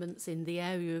requirements in the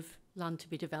area of land to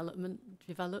be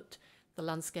developed, the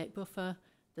landscape buffer,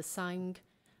 the Sang,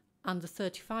 and the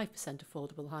 35%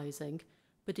 affordable housing.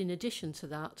 But in addition to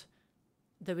that,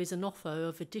 there is an offer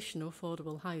of additional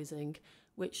affordable housing,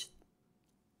 which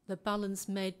the balance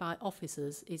made by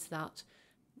officers is that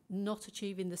not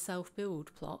achieving the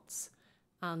self-build plots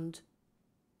and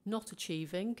not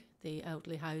achieving the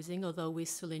elderly housing, although we're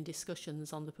still in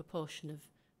discussions on the proportion of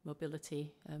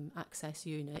mobility access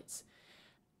units,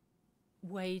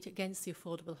 weighed against the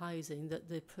affordable housing, that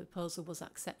the proposal was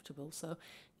acceptable. So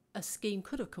a scheme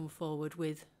could have come forward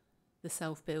with the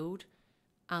self-build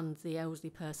and the elderly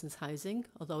person's housing,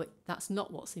 although that's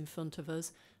not what's in front of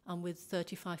us, and with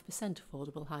 35%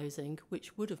 affordable housing,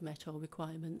 which would have met all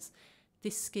requirements.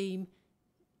 This scheme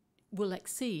will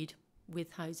exceed,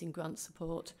 with housing grant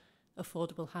support,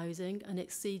 affordable housing, and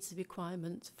exceeds the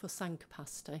requirement for Sang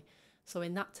capacity. So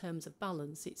in that terms of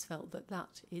balance, it's felt that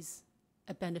that is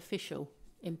a beneficial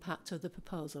impact of the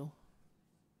proposal.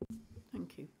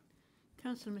 Thank you.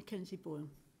 Councillor Mackenzie Boyle.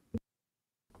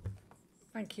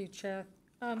 Thank you, Chair.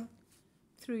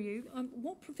 Through you,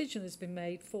 what provision has been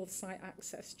made for the site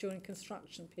access during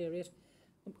construction period?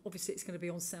 Obviously, it's going to be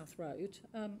on South Road,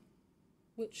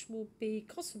 which will be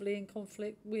possibly in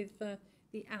conflict with the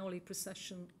hourly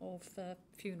procession of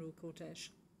funeral cortege.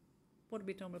 What have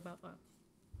we done about that?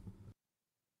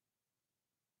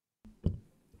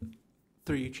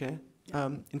 Through you, Chair.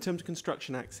 In terms of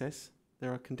construction access,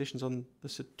 there are conditions on the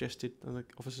suggested on the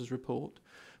officer's report,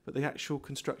 but the actual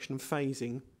construction and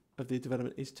phasing of the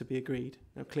development is to be agreed.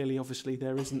 Now, clearly, obviously,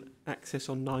 there isn't access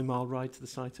on 9 Mile Ride to the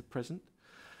site at present.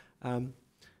 And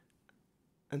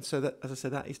so, that, as I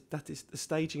said, that is the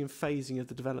staging and phasing of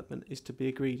the development is to be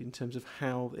agreed in terms of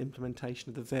how the implementation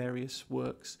of the various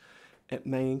works. It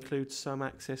may include some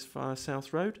access via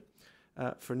South Road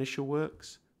for initial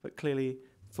works, but clearly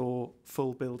for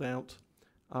full build-out,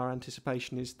 our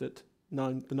anticipation is that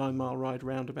the 9 Mile Ride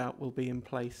roundabout will be in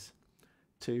place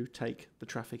to take the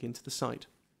traffic into the site.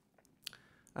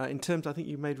 In terms, I think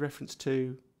you made reference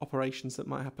to operations that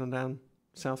might happen down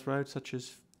South Road, such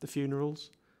as the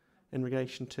funerals, in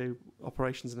relation to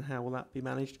operations and how will that be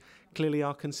managed. Clearly,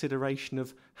 our consideration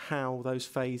of how those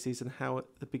phases and how at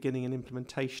the beginning and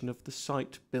implementation of the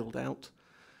site build-out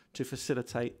to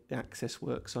facilitate the access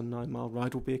works on 9 Mile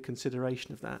Ride will be a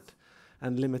consideration of that.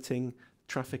 and limiting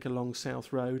traffic along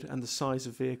South Road and the size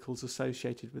of vehicles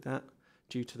associated with that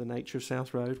due to the nature of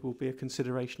South Road will be a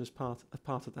consideration as part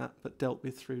of that, but dealt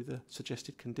with through the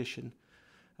suggested condition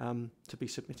to be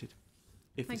submitted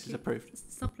if this is approved.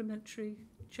 Supplementary,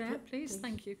 Chair, please.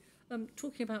 Thank you.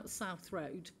 Talking about South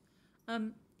Road,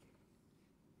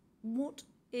 what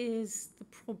is the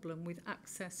problem with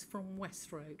access from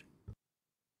West Road?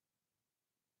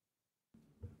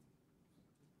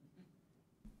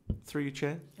 Through you,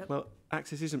 Chair. Yep. Well,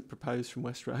 access isn't proposed from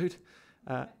West Road.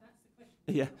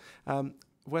 Yeah.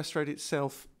 West Road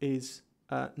itself is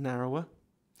narrower.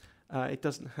 It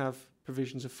doesn't have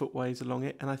provisions of footways along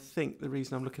it. And I think the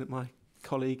reason I'm looking at my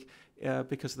colleague,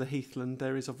 because of the heathland,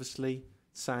 there is obviously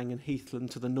Sang and heathland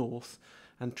to the north,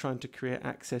 and trying to create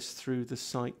access through the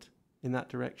site in that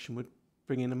direction would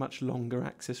bring in a much longer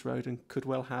access road and could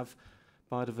well have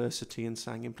biodiversity and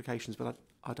Sang implications. But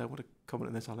I don't want to comment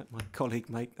on this. I'll let my colleague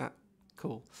make that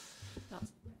call.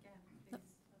 That's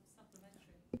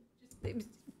it was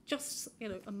just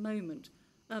a moment.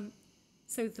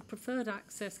 So the preferred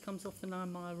access comes off the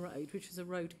 9 Mile Road, which is a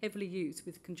road heavily used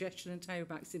with congestion and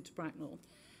tailbacks into Bracknell.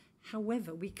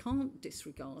 However, we can't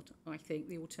disregard, I think,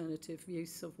 the alternative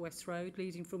use of West Road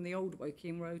leading from the old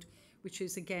Woking Road, which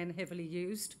is again heavily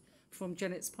used from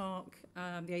Jennetts Park,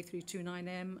 the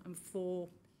A329M and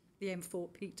the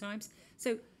M4 peak times.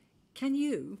 So can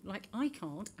you, like I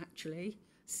can't actually,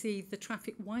 see the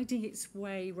traffic winding its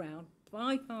way round,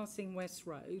 bypassing West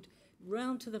Road,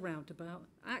 round to the roundabout,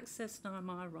 access 9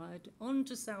 Mile Road,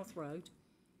 onto South Road?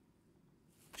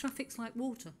 Traffic's like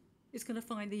water. It's going to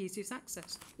find the easiest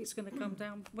access. It's going to come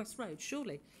down West Road,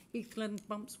 surely. Heathland,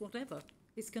 bumps, whatever.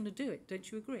 It's going to do it.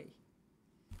 Don't you agree?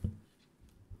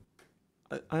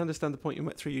 I understand the point you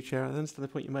made through you, Chair. I understand the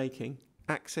point you're making.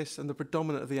 Access and the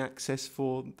predominant of the access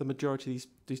for the majority of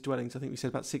these dwellings, I think we said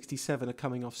about 67 are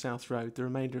coming off South Road. The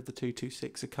remainder of the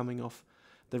 226 are coming off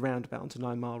the roundabout onto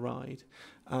 9 Mile Ride.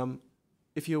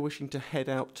 If you're wishing to head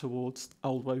out towards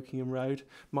Old Wokingham Road,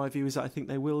 my view is that I think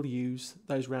they will use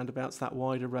those roundabouts, that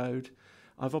wider road.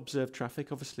 I've observed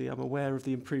traffic. Obviously, I'm aware of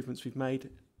the improvements we've made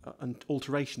and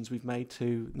alterations we've made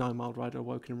to 9 Mile Ride or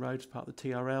Wokingham Road as part of the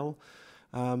TRL.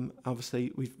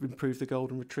 Obviously, we've improved the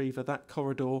Golden Retriever. That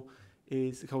corridor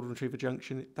is the Golden Retriever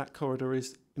Junction. That corridor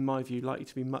is, in my view, likely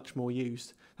to be much more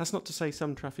used. That's not to say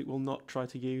some traffic will not try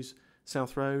to use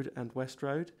South Road and West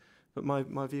Road, but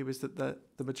my view is that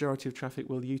the majority of traffic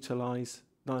will utilise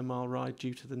 9 Mile Ride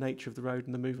due to the nature of the road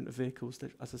and the movement of vehicles.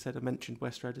 As I said, I mentioned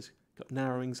West Road has got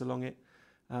narrowings along it.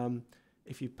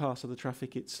 If you pass other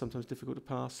traffic, it's sometimes difficult to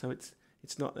pass, so it's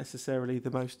not necessarily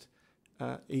the most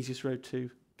easiest road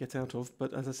to get out of.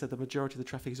 But as I said, the majority of the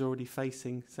traffic is already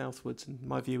facing southwards, and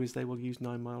my view is they will use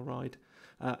 9 Mile Ride.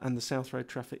 And the South Road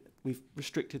traffic, we've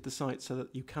restricted the site so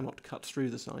that you cannot cut through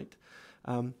the site.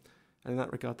 And in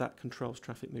that regard, that controls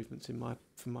traffic movements,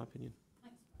 from my opinion.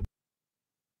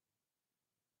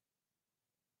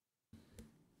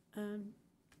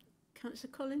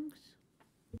 Councillor Collins?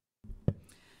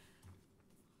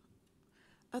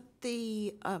 At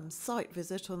the site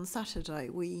visit on Saturday,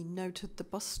 we noted the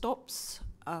bus stops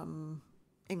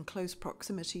in close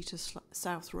proximity to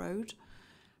South Road.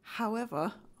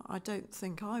 However, I don't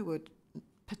think I would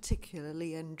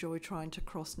particularly enjoy trying to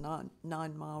cross 9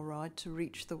 Mile Ride to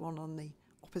reach the one on the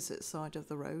opposite side of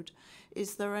the road.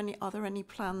 Are there any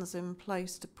plans in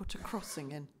place to put a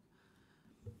crossing in?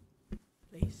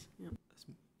 Please. Yep.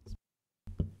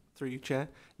 Through you, Chair.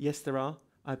 Yes, there are.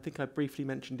 I think I briefly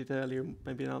mentioned it earlier,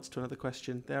 maybe in answer to another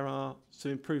question. There are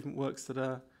some improvement works that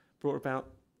are brought about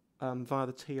via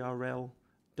the TRL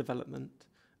development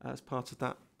as part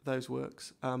of those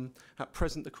works. At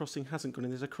present, the crossing hasn't gone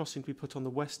in. There's a crossing to be put on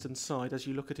the western side. As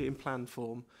you look at it in plan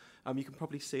form, you can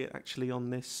probably see it actually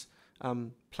on this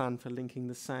plan for linking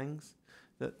the Sangs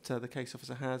that the case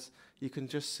officer has. You can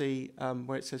just see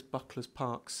where it says Bucklers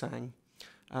Park Sang,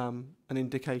 an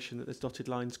indication that there's dotted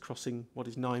lines crossing what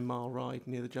is 9 Mile Ride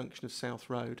near the junction of South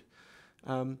Road.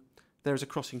 There is a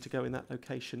crossing to go in that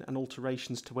location and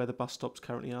alterations to where the bus stops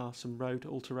currently are, some road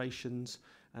alterations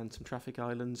and some traffic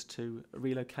islands to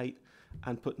relocate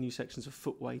and put new sections of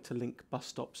footway to link bus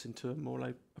stops into a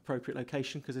more appropriate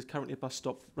location, because there's currently a bus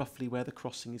stop roughly where the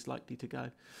crossing is likely to go.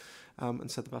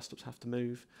 And so the bus stops have to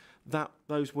move.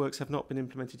 Those works have not been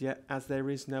implemented yet, as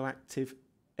there is no active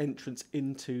entrance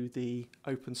into the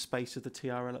open space of the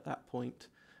TRL at that point.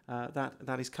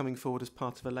 That is coming forward as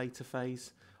part of a later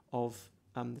phase of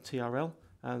the TRL,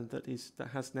 that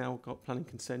has now got planning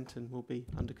consent and will be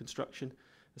under construction.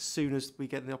 As soon as we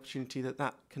get the opportunity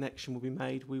that connection will be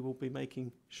made, we will be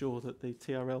making sure that the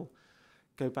TRL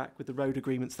go back with the road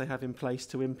agreements they have in place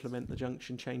to implement the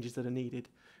junction changes that are needed,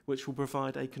 which will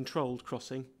provide a controlled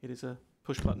crossing. It is a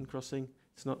push-button crossing.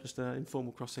 It's not just an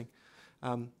informal crossing,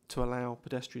 to allow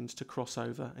pedestrians to cross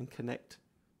over and connect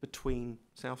between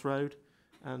South Road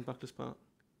and Bucklers Park.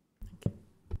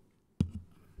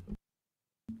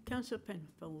 Councillor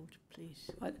Penfold, please.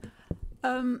 Right.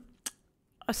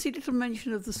 I see little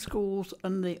mention of the schools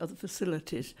and the other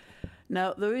facilities.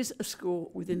 Now, there is a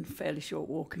school within fairly short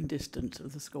walking distance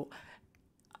of the school.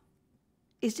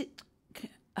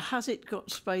 Has it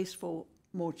got space for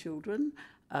more children?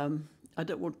 I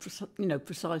don't want,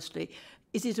 precisely.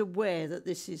 Is it aware that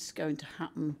this is going to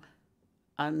happen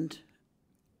and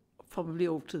probably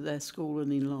alter their school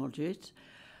and enlarge it?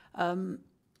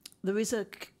 There is a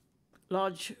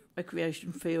large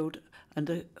recreation field and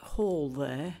a hall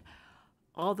there.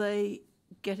 Are they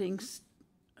getting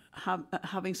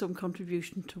having some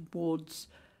contribution towards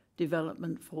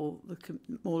development for the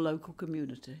more local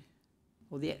community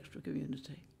or the extra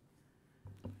community?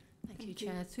 Thank you,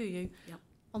 Chair. Through you. Yep.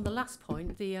 On the last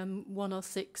point, the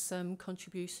 106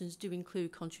 contributions do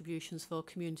include contributions for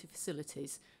community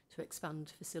facilities, to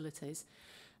expand facilities.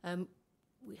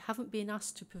 We haven't been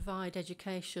asked to provide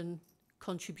education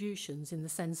contributions in the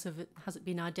sense of has it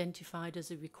been identified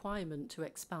as a requirement to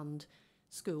expand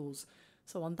schools.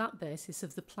 So on that basis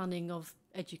of the planning of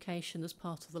education as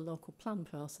part of the local plan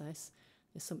process,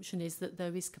 the assumption is that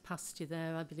there is capacity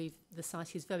there. I believe the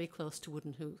site is very close to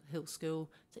Wooden Hill School,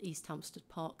 to East Hampstead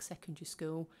Park Secondary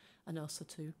School, and also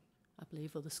to, I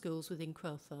believe, other schools within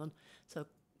Crowthorne. So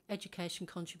education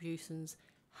contributions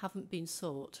haven't been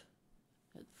sought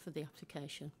for the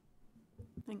application.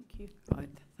 Thank you. Right,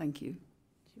 thank you.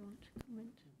 Do you want to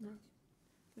comment? No?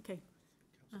 Okay.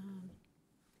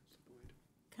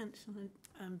 Councillor,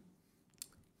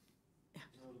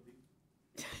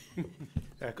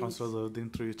 Councillor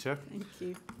Zahruddin, through you, Chair. Thank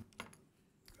you.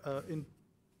 In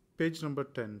page number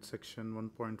 10, section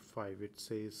 1.5, it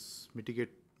says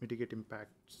mitigate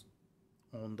impacts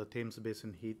on the Thames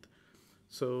Basin Heath.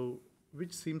 So,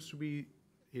 which seems to be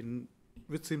in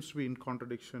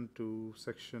contradiction to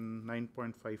section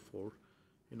 9.54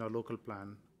 in our local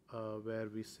plan, where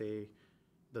we say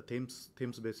the Thames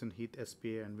Basin Heath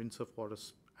SPA and Windsor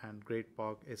Forest and Great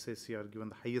Park SAC are given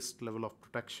the highest level of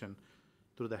protection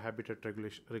through the habitat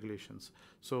regulations.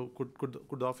 So could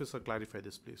the officer clarify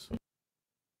this, please?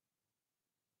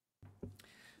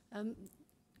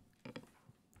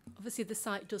 Obviously, the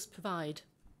site does provide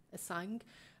a SANG,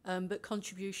 but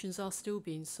contributions are still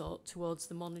being sought towards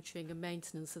the monitoring and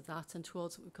maintenance of that, and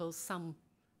towards what we call SAM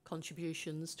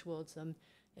contributions towards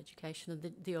education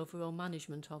and the overall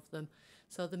management of them.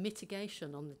 So the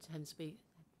mitigation on the Thames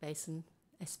Basin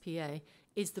SPA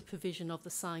is the provision of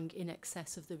the SANG in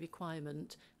excess of the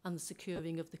requirement and the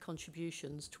securing of the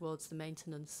contributions towards the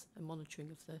maintenance and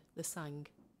monitoring of the SANG.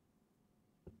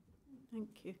 Thank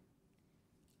you.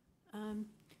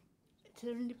 Is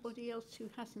there anybody else who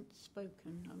hasn't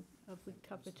spoken? Have we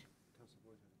covered?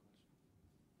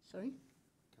 Sorry?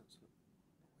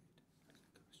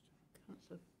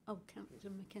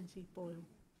 Councillor Mackenzie Boyle.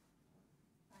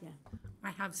 Yeah. I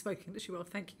have spoken as well.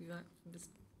 Thank you, Mr.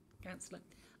 Councillor.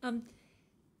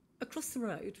 Across the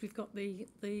road, we've got the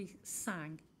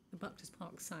SANG, the Bucklers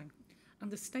Park SANG, and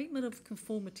the Statement of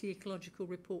Conformity Ecological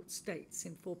Report states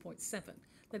in 4.7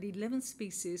 that 11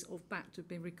 species of bat have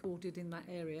been recorded in that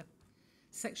area.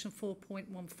 Section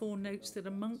 4.14 notes that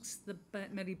amongst the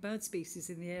many bird species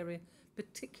in the area,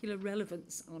 particular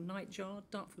relevance are nightjar,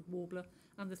 Dartford warbler,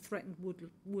 and the threatened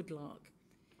woodlark.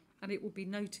 And it will be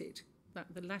noted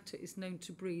that the latter is known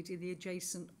to breed in the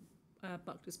adjacent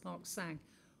Bucklers Park SANG.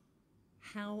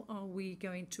 How are we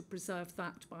going to preserve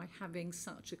that by having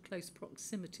such a close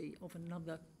proximity of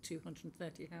another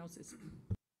 230 houses?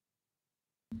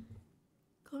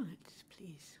 Comments,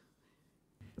 please.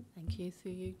 Thank you,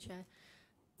 through you, Chair.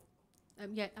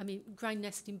 Ground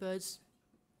nesting birds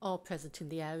are present in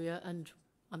the area, and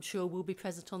I'm sure will be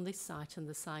present on this site and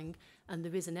the SANG, and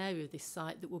there is an area of this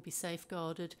site that will be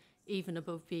safeguarded even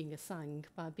above being a SANG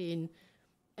by being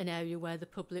an area where the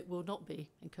public will not be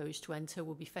encouraged to enter,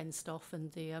 will be fenced off,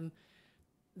 and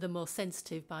the more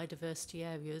sensitive biodiversity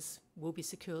areas will be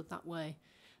secured that way.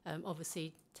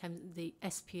 Obviously, the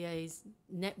SPA's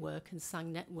network and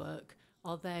SANG network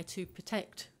are there to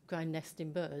protect ground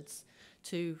nesting birds,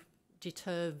 to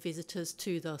deter visitors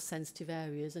to those sensitive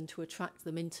areas and to attract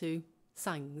them into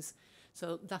SANGs.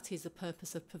 So that is the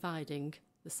purpose of providing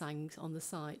the SANGs on the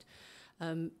site.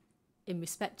 In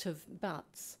respect of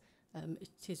bats,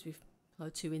 it is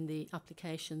referred to in the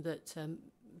application that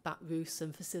back roofs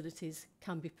and facilities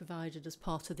can be provided as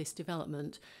part of this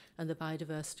development, and the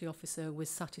biodiversity officer was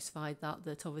satisfied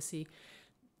that obviously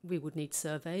we would need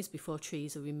surveys before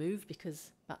trees are removed,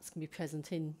 because bats can be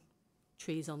present in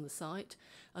trees on the site,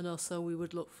 and also we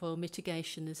would look for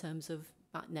mitigation in terms of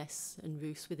bat nests and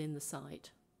roofs within the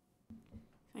site.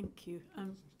 Thank you.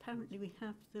 Apparently we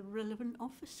have the relevant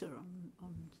officer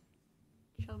on.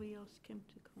 Shall we ask him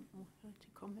to or her to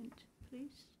comment,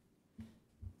 please?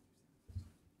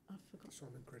 I forgot.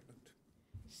 Simon Gridland.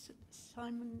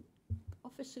 Simon,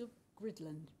 Officer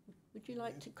Gridland, would you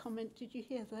like to comment? Did you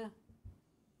hear the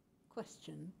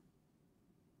question?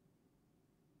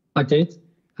 I did.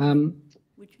 Would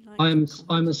you like I'm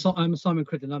Simon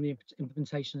Gridland. I'm the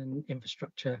implementation and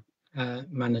infrastructure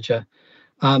manager.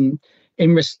 In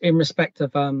respect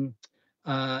of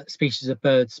species of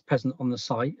birds present on the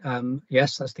site,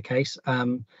 yes, that's the case.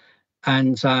 And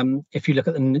if you look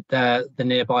at the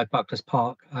nearby Buckless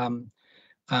Park,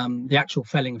 the actual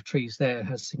felling of trees there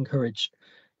has encouraged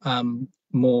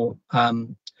more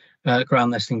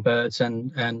ground nesting birds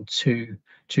and to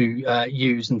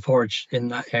use and forage in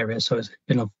that area. So it's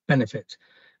been of benefit.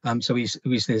 So we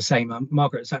see the same.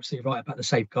 Margaret is absolutely right about the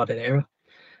safeguarded area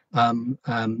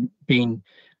being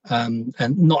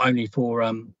and not only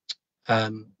for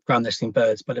ground nesting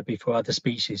birds, but it'd be for other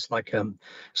species like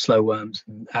slow worms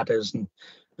and adders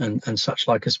and such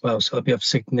like as well. So it'd be of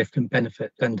significant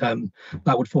benefit, and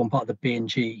that would form part of the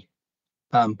B&G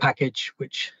package,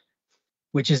 which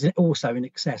is also in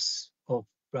excess of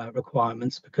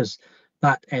requirements, because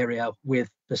that area with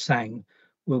the SANG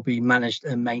will be managed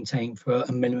and maintained for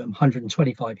a minimum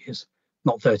 125 years,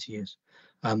 not 30 years.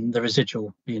 The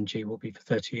residual B&G will be for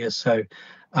 30 years. So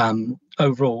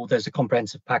overall, there's a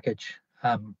comprehensive package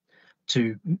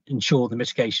to ensure the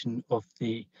mitigation of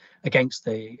against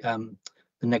the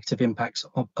negative impacts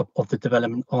of the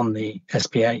development on the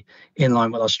SPA, in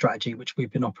line with our strategy, which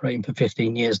we've been operating for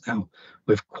 15 years now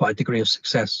with quite a degree of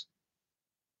success.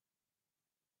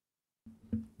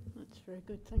 That's very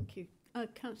good, thank you.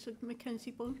 Councillor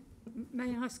Mackenzie Bond.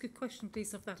 May I ask a question,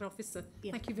 please, of that officer?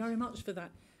 Yeah. Thank you very much for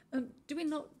that. Do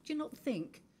you not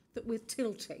think that we're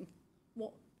tilting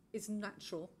what is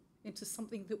natural into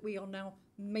something that we are now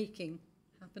making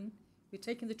happen? We're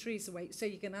taking the trees away, so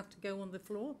you're going to have to go on the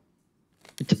floor?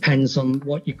 It depends on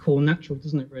what you call natural,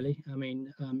 doesn't it, really? I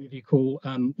mean, if you call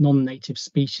non-native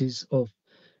species of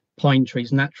pine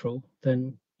trees natural,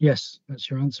 then yes, that's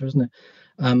your answer, isn't it?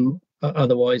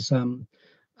 Otherwise,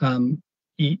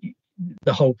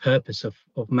 the whole purpose of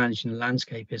managing the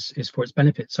landscape is for its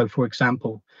benefit. So, for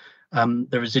example,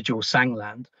 the residual SANG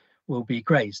land will be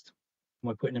grazed.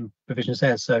 We're putting in provisions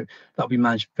there, so that'll be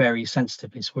managed very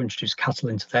sensitively. So we'll introduce cattle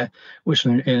into there, which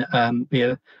will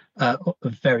be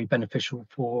very beneficial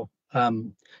for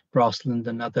grassland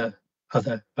and other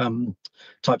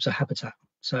types of habitat.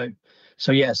 So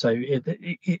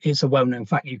it's a well-known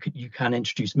fact. You can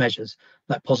introduce measures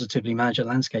that positively manage a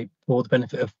landscape for the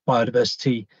benefit of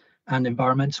biodiversity and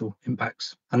environmental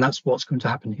impacts, and that's what's going to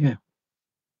happen here.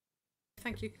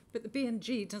 Thank you. But the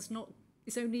B&G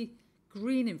is only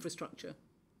green infrastructure.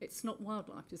 It's not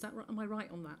wildlife. Is that right? Am I right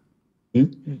on that?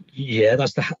 Yeah,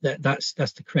 that's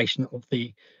the creation of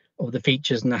the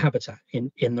features and the habitat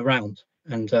in the round,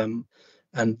 and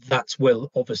that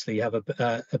will obviously have a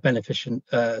beneficent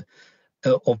of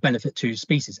benefit to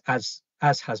species, as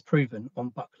has proven on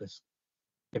Buckless.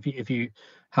 If you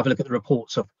have a look at the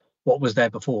reports of what was there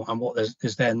before and what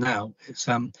is there now, it's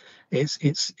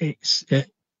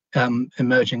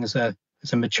emerging as a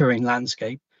maturing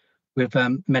landscape with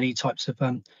many types of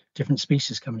different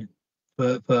species coming in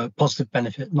for positive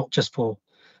benefit, not just for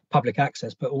public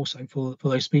access, but also for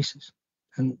those species,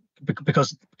 and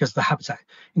because the habitat,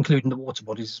 including the water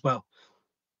bodies as well.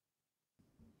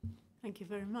 Thank you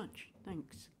very much.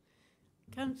 Thanks.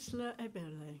 Councillor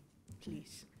Eberle,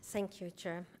 please. Thank you,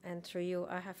 Chair. And through you,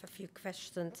 I have a few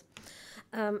questions.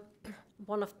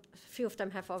 Few of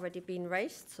them have already been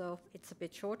raised, so it's a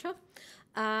bit shorter.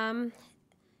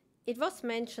 It was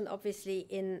mentioned, obviously,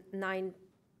 in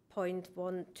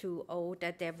 9.120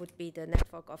 that there would be the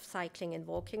network of cycling and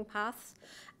walking paths,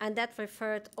 and that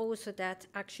referred also that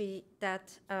actually the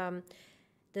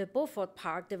Beaufort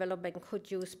Park development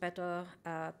could use better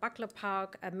Buckler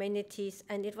Park amenities,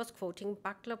 and it was quoting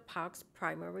Buckler Park's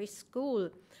primary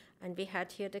school. And we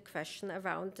had here the question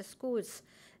around the schools.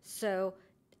 So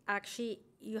actually,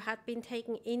 you had been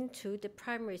taken into the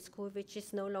primary school, which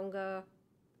is no longer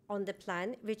on the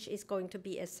plan, which is going to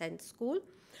be a SEND school.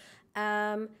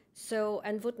 And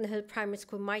Wooden Hill Primary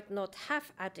School might not have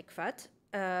adequate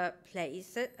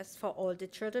places for all the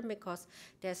children, because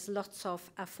there's lots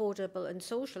of affordable and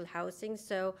social housing.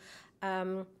 So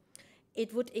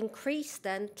it would increase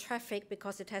then traffic,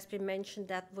 because it has been mentioned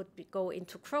that would go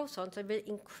into Crowthorne, so it will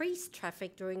increase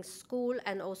traffic during school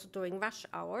and also during rush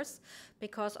hours,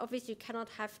 because obviously you cannot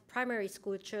have primary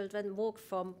school children walk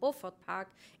from Beaufort Park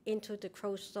into the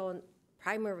Crowthorne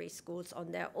primary schools on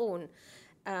their own.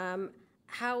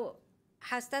 How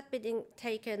has that been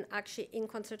taken actually in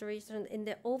consideration in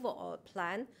the overall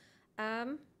plan?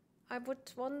 I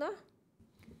would wonder.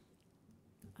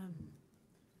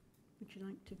 Would you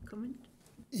like to comment?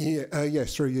 Yeah,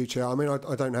 yes, through you, Chair. I mean,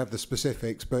 I don't have the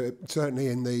specifics, but certainly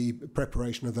in the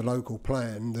preparation of the local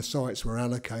plan, the sites were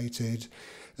allocated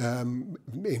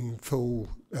in full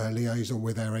liaison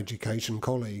with our education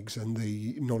colleagues and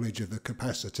the knowledge of the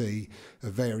capacity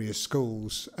of various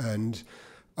schools. And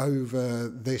over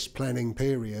this planning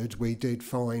period, we did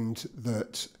find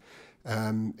that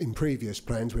in previous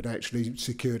plans we'd actually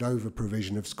secured over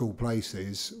provision of school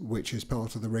places, which is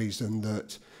part of the reason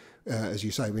that as you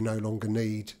say, we no longer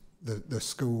need the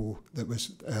school that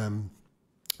was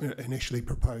initially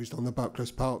proposed on the Bucklers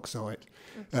Park site,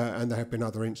 and there have been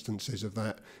other instances of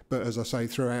that. But as I say,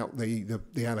 throughout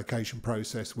the allocation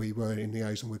process, we were in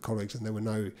liaison with colleagues, and there were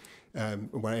no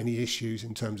where any issues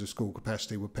in terms of school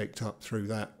capacity were picked up through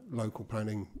that local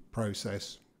planning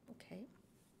process.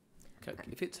 Okay.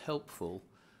 If it's helpful,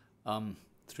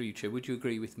 through you, Chair, would you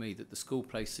agree with me that the school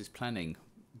places planning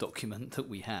document that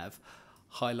we have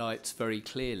highlights very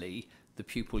clearly the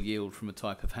pupil yield from a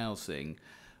type of housing?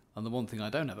 And the one thing I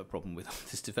don't have a problem with on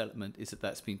this development is that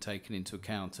that's been taken into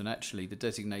account, and actually the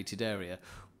designated area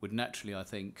would naturally, I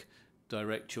think,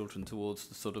 direct children towards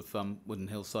the sort of Wooden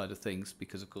Hill side of things,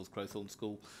 because of course Crowthorne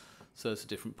School serves a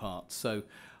different part. So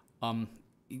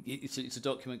it's a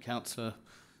document, Councillor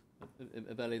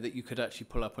Abelli, that you could actually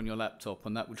pull up on your laptop,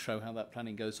 and that would show how that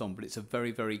planning goes on. But it's a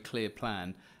very, very clear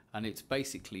plan, and it's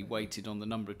basically weighted on the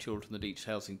number of children that each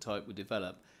housing type would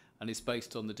develop, and it's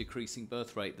based on the decreasing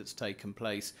birth rate that's taken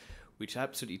place, which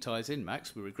absolutely ties in,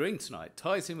 Max, we're agreeing tonight,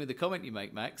 ties in with the comment you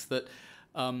make, Max, that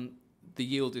the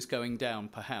yield is going down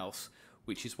per house,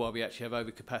 which is why we actually have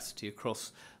overcapacity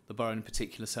across the borough, in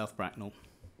particular South Bracknell.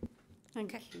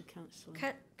 Thank you,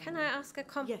 Councillor. Can I ask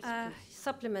a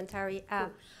supplementary,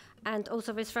 and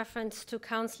also with reference to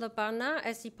Councillor Barnard,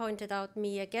 as he pointed out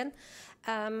me again,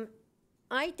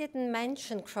 I didn't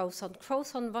mention Crowthorne.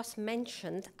 Crowthorne was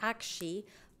mentioned actually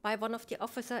by one of the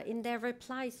officers in their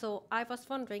reply. So I was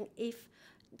wondering if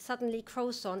suddenly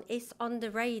Crowthorne is on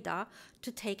the radar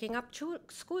to taking up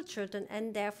school children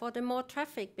and therefore the more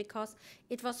traffic, because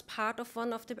it was part of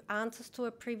one of the answers to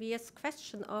a previous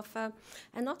question of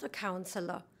another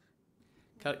councillor.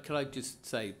 Can I just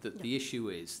say that the issue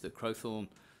is that Crowthorne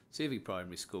CV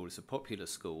Primary School is a popular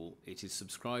school. It is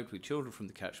subscribed with children from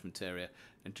the catchment area,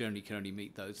 and generally can only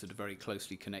meet those that are very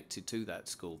closely connected to that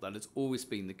school. That has always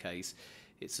been the case.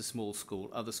 It's a small school.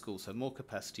 Other schools have more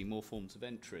capacity, more forms of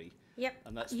entry. Yep.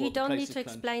 And that's you don't need to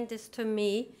explain this to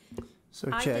me. So,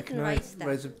 Chair, can I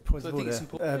raise a point of order?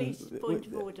 Please, point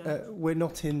of order. We're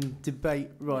not in debate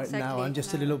right now. I'm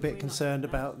just a little bit concerned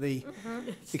about the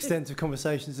extent of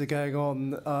conversations that are going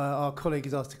on. Our colleague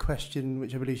has asked a question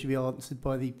which I believe should be answered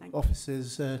by the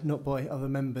officers, not by other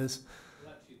members.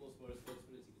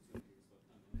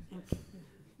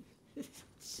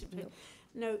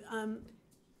 No,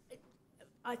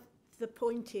 the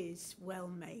point is well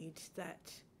made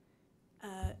that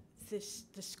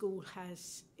the school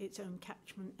has its own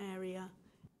catchment area,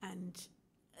 and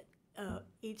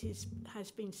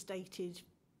has been stated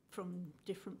from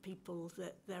different people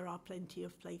that there are plenty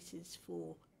of places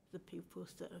for the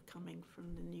pupils that are coming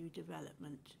from the new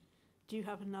development. Do you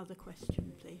have another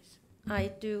question, please?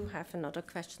 I do have another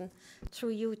question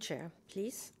through you, Chair,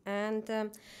 please. And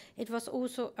it was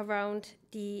also around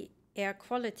the air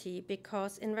quality,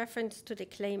 because in reference to the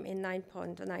claim in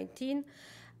 9.19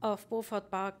 of Beaufort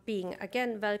Park being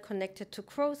again well connected to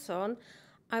Crowthorne,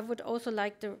 I would also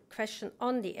like the question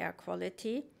on the air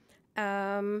quality,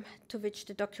 to which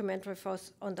the document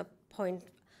refers on the point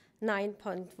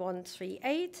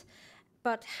 9.138.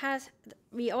 But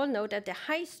we all know that the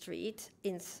High Street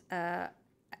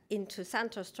into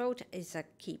Santos Road is a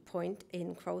key point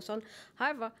in Crowthorne.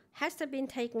 However, has there been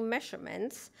taken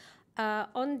measurements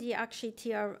on the actually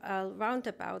TRL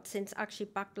roundabout since actually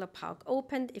Buckler Park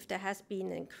opened, if there has been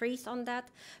an increase on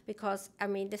that? Because, I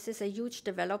mean, this is a huge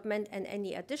development, and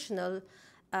any additional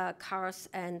cars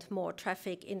and more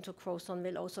traffic into Crowthorne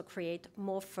will also create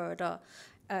more further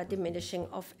diminishing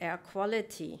of air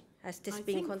quality. Has this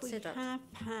been considered? I think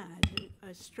we have had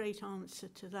a straight answer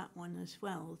to that one as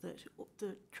well, that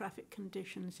the traffic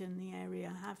conditions in the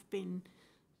area have been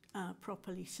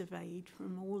properly surveyed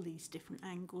from all these different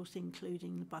angles,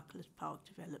 including the Bucklers Park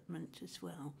development as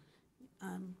well.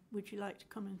 Would you like to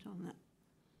comment on that?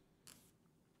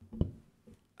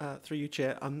 Through you,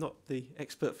 Chair, I'm not the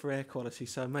expert for air quality,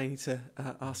 so I may need to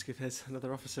ask if there's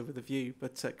another officer with a view.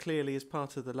 But clearly, as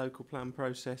part of the local plan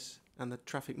process and the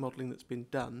traffic modelling that's been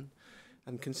done,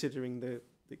 and considering the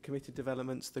committed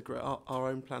developments, our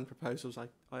own plan proposals,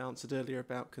 I answered earlier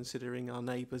about considering our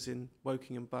neighbours in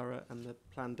Wokingham Borough and the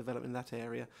planned development in that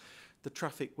area. The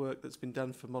traffic work that's been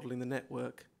done for modelling the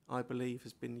network, I believe,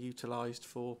 has been utilised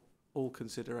for all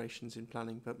considerations in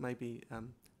planning, but maybe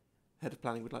Head of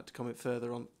Planning would like to comment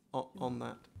further on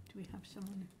that. Do we have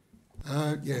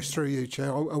someone? Yes, through you,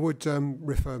 Chair. I would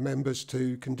refer members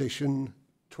to condition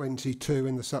 22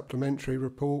 in the supplementary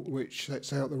report, which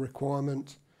sets out the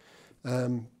requirement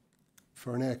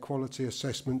for an air quality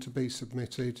assessment to be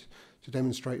submitted to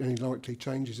demonstrate any likely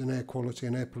changes in air quality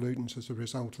and air pollutants as a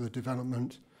result of the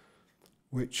development,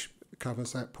 which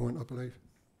covers that point, I believe.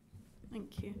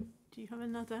 Thank you. Do you have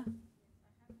another?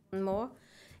 More.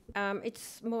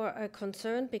 It's more a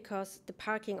concern because the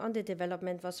parking on the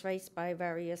development was raised by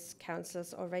various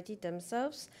councillors already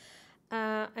themselves.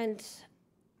 And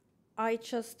I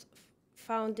just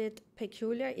found it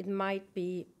peculiar. It might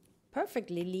be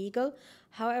perfectly legal.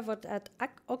 However, that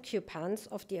occupants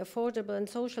of the affordable and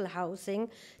social housing,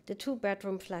 the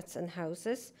 2-bedroom flats and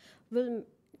houses, will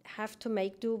have to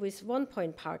make do with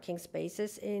 1-point parking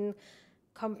spaces in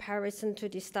comparison to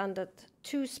the standard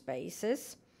 2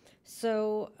 spaces.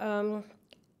 So,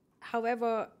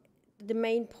 however, the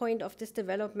main point of this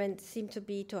development seemed to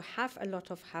be to have a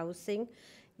lot of housing,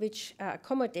 which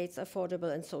accommodates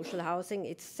affordable and social housing.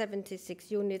 It's 76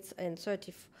 units and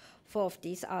 34 of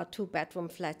these are 2-bedroom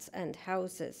flats and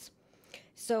houses.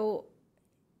 So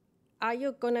are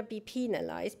you going to be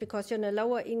penalized because you're in a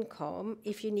lower income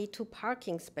if you need 2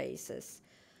 parking spaces?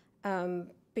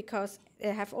 Because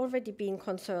there have already been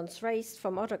concerns raised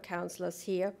from other councillors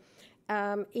here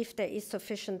if there is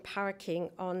sufficient parking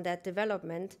on that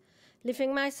development.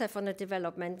 Living myself on a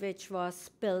development which was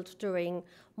built during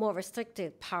more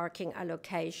restricted parking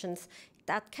allocations,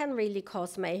 that can really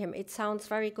cause mayhem. It sounds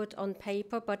very good on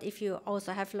paper, but if you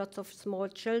also have lots of small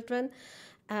children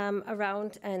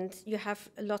around and you have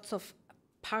lots of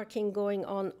parking going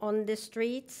on the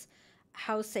streets,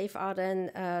 how safe are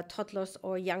then toddlers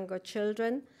or younger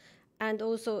children? And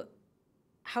also,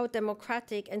 how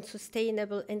democratic and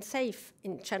sustainable and safe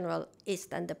in general is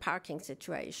then the parking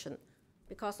situation?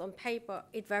 Because on paper,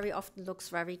 it very often looks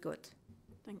very good.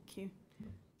 Thank you.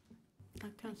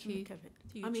 Councillor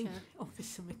McKevitt. I mean,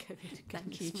 Officer McKevitt.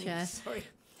 Thank you, Chair. Sorry.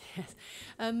 Yes.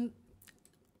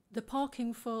 The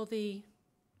parking for the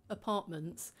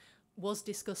apartments was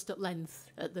discussed at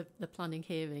length at the planning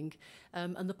hearing,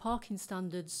 and the parking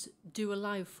standards do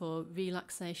allow for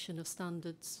relaxation of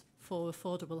standards for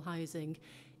affordable housing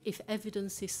if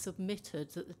evidence is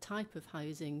submitted that the type of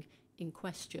housing in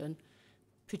question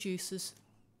produces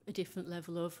a different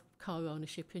level of car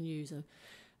ownership and user.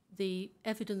 The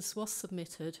evidence was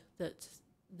submitted that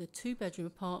the 2-bedroom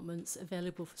apartments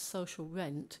available for social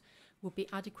rent would be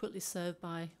adequately served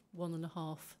by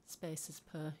 1.5 spaces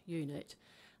per unit,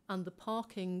 and the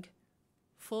parking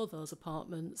for those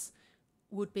apartments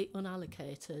would be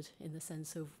unallocated in the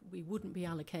sense of we wouldn't be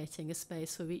allocating a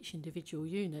space for each individual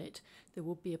unit. There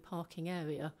would be a parking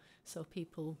area, so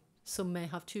people, some may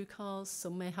have 2 cars,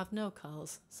 some may have no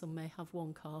cars, some may have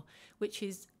 1 car, which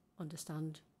is,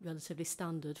 understand, relatively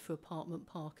standard for apartment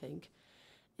parking.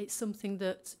 It's something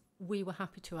that we were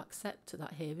happy to accept at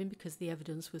that hearing because the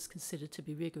evidence was considered to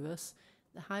be rigorous.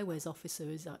 The highways officer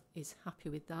is happy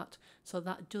with that, so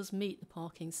that does meet the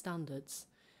parking standards.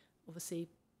 Obviously,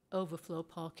 overflow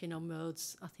parking on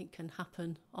roads, I think, can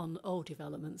happen on all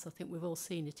developments. I think we've all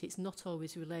seen it. It's not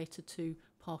always related to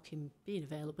parking being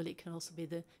available. It can also be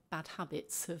the bad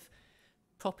habits of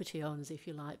property owners, if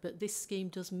you like. But this scheme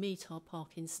does meet our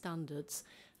parking standards,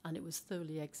 and it was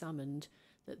thoroughly examined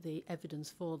that the evidence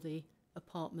for the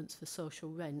apartments for social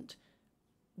rent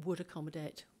would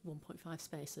accommodate 1.5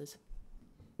 spaces.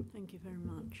 Thank you very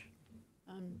much.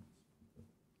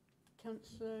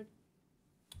 Councillor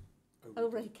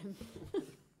O'Regan.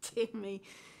 Dear me,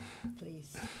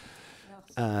 please.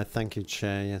 Thank you,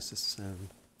 Chair. Yes, it's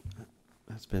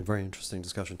been a very interesting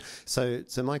discussion. So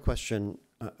my question,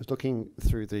 looking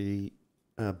through the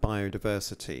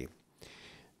biodiversity,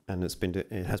 and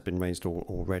it has been raised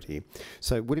already.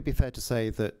 So would it be fair to say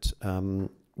that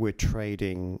we're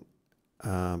trading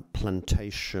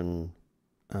plantation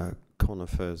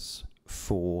conifers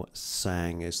for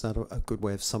sang? Is that a good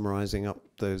way of summarising up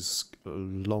those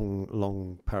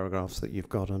long paragraphs that you've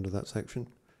got under that section?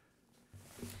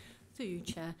 Through you,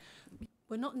 Chair.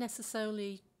 We're not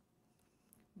necessarily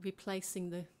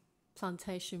replacing the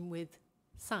plantation with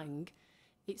sang.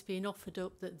 It's being offered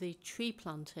up that the tree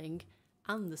planting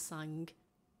and the sang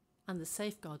and the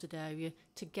safeguarded area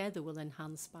together will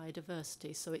enhance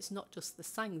biodiversity. So it's not just the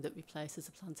sang that replaces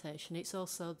the plantation, it's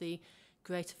also the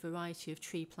greater variety of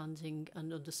tree planting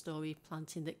and understory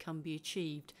planting that can be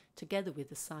achieved together with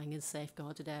the sang and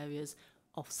safeguarded areas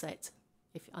offset,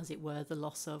 if, as it were, the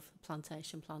loss of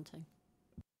plantation planting.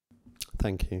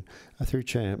 Thank you. Through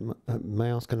Chair, may I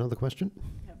ask another question?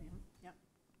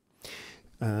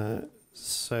 The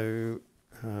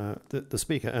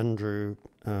Speaker, Andrew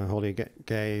Holly,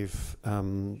 gave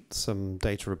some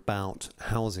data about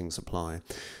housing supply.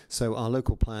 So our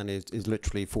local plan is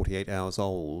literally 48 hours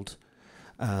old.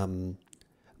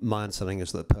 My understanding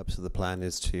is that the purpose of the plan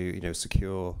is to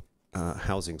secure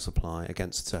housing supply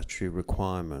against statutory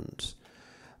requirement.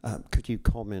 Could you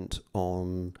comment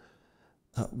on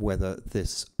whether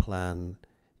this plan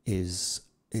is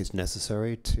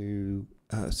necessary to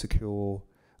secure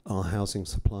our housing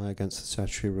supply against the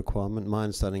statutory requirement? My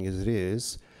understanding is it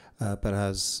is, but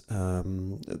as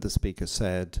the Speaker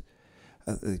said,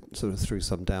 sort of threw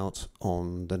some doubt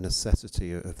on the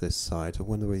necessity of this site. I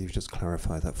wonder whether you could just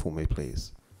clarify that for me,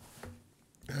 please.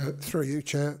 Through you,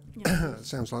 Chair.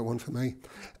 Sounds like one for me.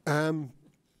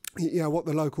 Yeah, what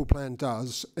the local plan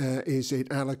does is it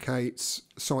allocates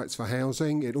sites for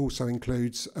housing. It also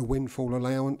includes a windfall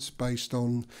allowance based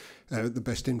on the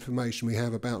best information we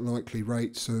have about likely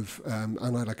rates of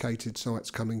unallocated sites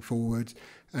coming forward.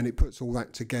 And it puts all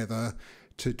that together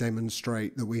to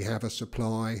demonstrate that we have a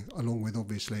supply, along with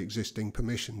obviously existing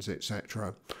permissions,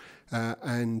 etc.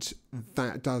 And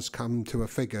that does come to a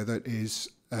figure that is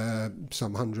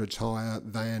some hundreds higher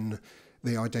than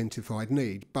the identified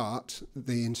need. But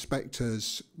the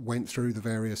inspectors went through the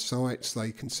various sites,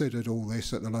 they considered all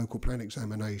this at the local plan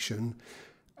examination,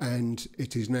 and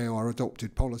it is now our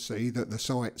adopted policy that the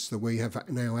sites that we have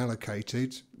now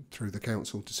allocated through the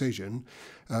council decision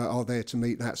are there to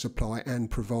meet that supply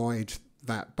and provide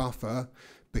that buffer,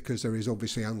 because there is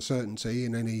obviously uncertainty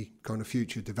in any kind of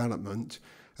future development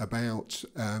about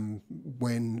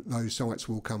when those sites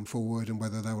will come forward and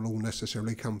whether they will all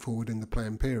necessarily come forward in the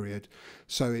plan period.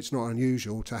 So it's not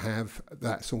unusual to have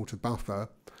that sort of buffer.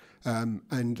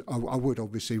 And I would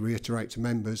obviously reiterate to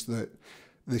members that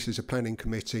this is a planning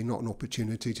committee, not an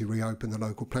opportunity to reopen the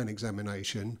local plan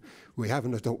examination. We have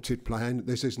an adopted plan.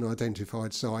 This is an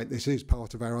identified site. This is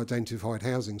part of our identified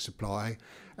housing supply,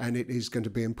 and it is going to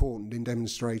be important in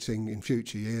demonstrating in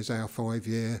future years our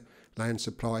 5-year land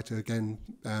supply to, again,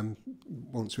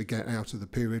 once we get out of the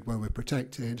period where we're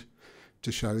protected,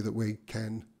 to show that we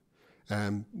can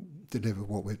deliver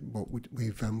what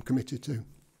we've committed to.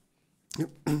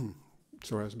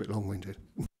 Sorry, I was a bit long-winded.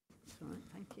 That's all right,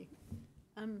 thank you.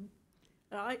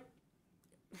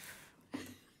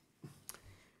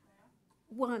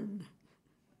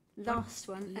 Last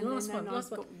one, and last then one, I've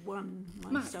got one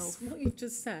myself. Max, what you've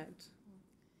just said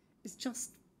is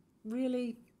just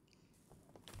really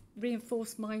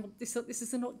reinforced my. This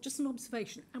is not just an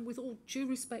observation, and with all due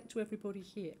respect to everybody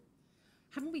here,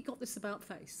 haven't we got this about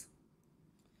face?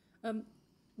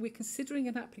 We're considering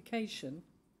an application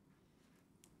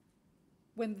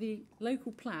when the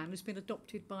local plan has been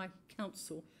adopted by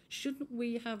council. Shouldn't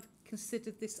we have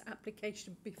considered this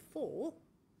application before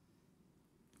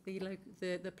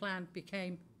the plan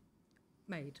became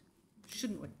made?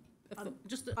 Shouldn't we? I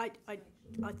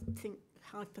think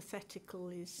hypothetical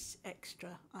is extra.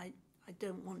 I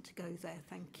don't want to go there,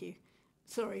 thank you.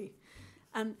 Sorry.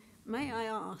 May I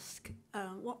ask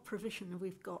what provision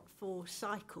we've got for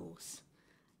cycles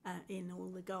in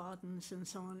all the gardens and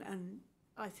so on? And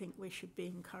I think we should be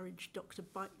encouraging Dr.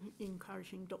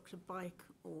 Bike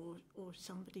or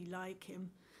somebody like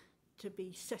him to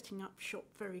be setting up shop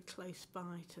very close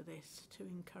by to this, to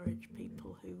encourage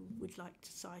people who would like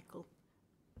to cycle.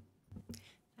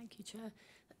 Thank you, Chair.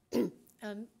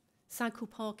 Cycle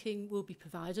parking will be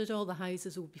provided. All the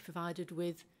houses will be provided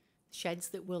with sheds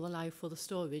that will allow for the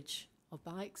storage of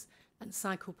bikes, and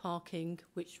cycle parking,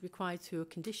 which required through a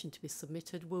condition to be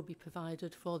submitted, will be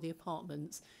provided for the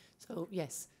apartments. So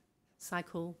yes,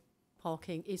 cycle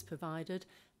parking is provided,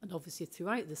 and obviously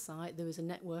throughout the site there is a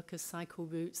network of cycle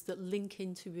routes that link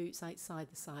into routes outside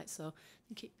the site. So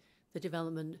I think the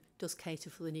development does cater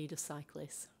for the need of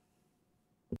cyclists.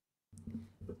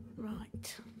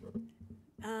 Right.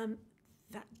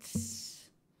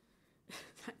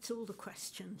 That's all the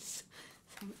questions.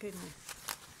 Thank goodness.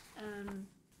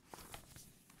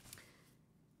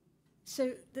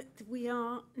 So we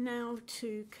are now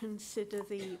to consider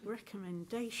the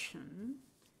recommendation,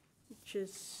 which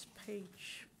is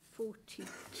page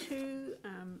 42,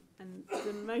 and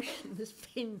the motion has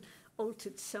been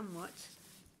altered somewhat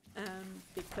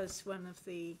because one of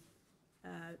the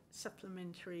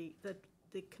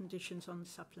the conditions on the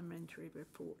supplementary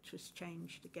report was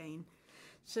changed again.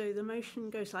 So the motion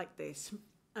goes like this.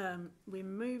 We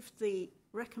move the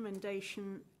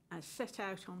recommendation as set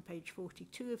out on page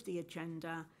 42 of the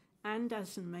agenda and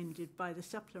as amended by the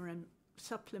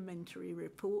supplementary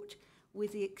report,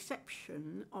 with the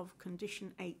exception of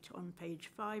condition 8 on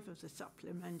page 5 of the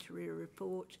supplementary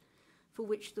report, for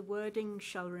which the wording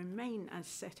shall remain as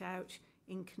set out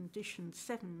in condition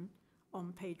 7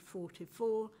 on page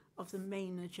 44 of the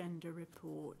main agenda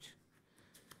report.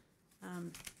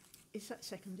 Is that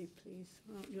seconded, please?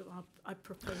 Well, I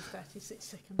propose that. Is it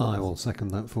seconded? I will second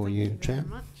that for you, Chair.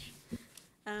 Thank you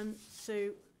very much.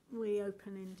 So we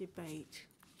open in debate.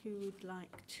 Who would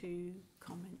like to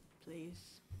comment,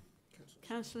 please?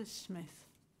 Councillor Smith.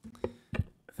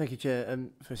 Thank you, Chair.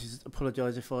 Firstly, just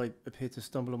apologise if I appear to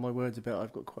stumble on my words a bit.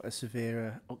 I've got quite a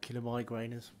severe ocular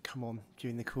migraine has come on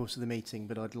during the course of the meeting,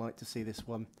 but I'd like to see this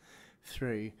one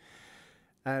through.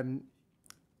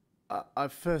 I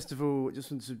first of all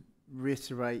just want to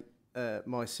reiterate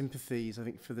my sympathies, I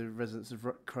think, for the residents of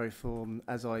Crowthorne,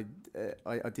 as I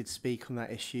did speak on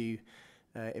that issue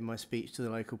in my speech to the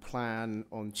local plan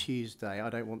on Tuesday. I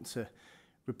don't want to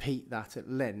repeat that at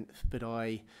length, but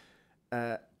I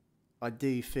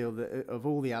do feel that of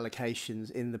all the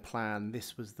allocations in the plan,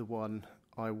 this was the one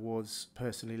I was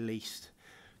personally least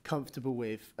comfortable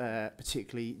with,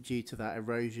 particularly due to that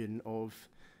erosion of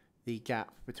the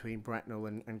gap between Bracknell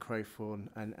and Crowthorne.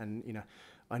 And you know,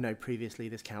 I know previously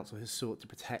this council has sought to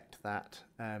protect that,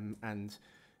 and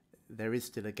there is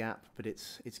still a gap, but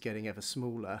it's getting ever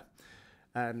smaller.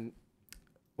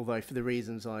 Although for the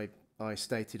reasons I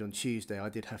stated on Tuesday, I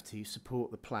did have to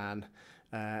support the plan,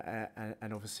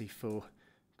 and obviously for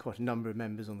quite a number of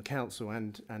members on the council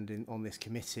and on this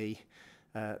committee,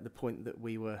 the point that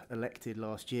we were elected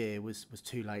last year was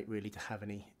too late really to have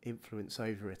any influence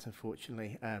over it,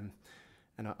 unfortunately.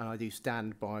 And I do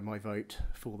stand by my vote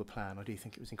for the plan. I do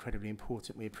think it was incredibly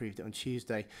important we approved it on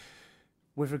Tuesday.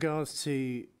 With regards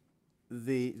to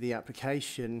the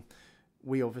application,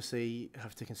 we obviously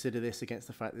have to consider this against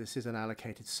the fact that this is an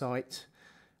allocated site.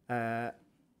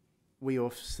 We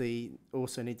obviously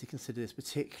also need to consider this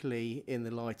particularly in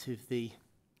the light of the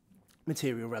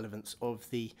material relevance of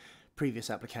the previous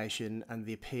application and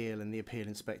the appeal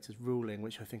inspector's ruling,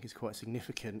 which I think is quite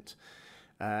significant.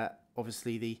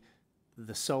 Obviously,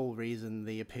 the sole reason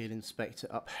the appeal inspector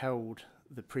upheld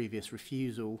the previous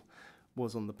refusal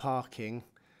was on the parking,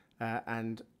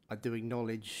 and I do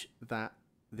acknowledge that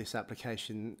this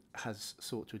application has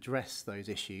sought to address those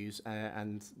issues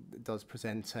and does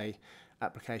present a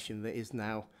application that is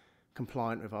now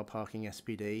compliant with our parking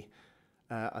SPD.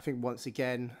 I think once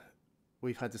again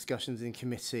we've had discussions in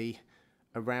committee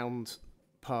around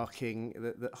parking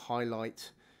that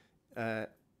highlight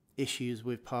issues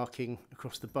with parking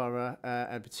across the borough,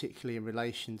 and particularly in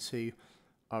relation to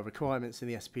our requirements in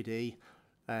the SPD.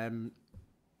 I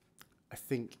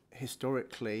think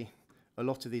historically a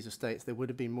lot of these estates there would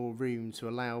have been more room to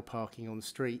allow parking on the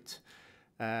street,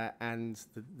 and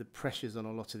the pressures on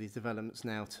a lot of these developments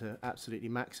now to absolutely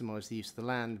maximise the use of the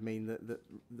land mean that the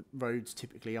roads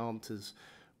typically aren't as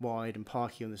wide, and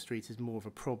parking on the street is more of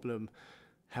a problem.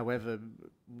 However,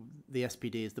 the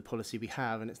SPD is the policy we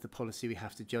have, and it's the policy we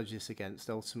have to judge this against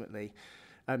ultimately.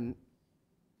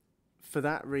 For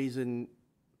that reason,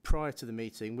 prior to the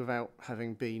meeting, without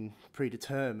having been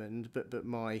predetermined, but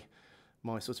my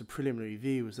sort of preliminary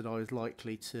view was that I was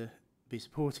likely to be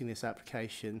supporting this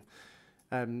application.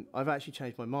 I've actually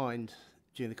changed my mind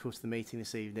during the course of the meeting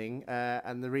this evening,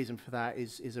 and the reason for that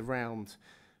is around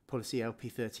policy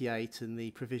LP38 and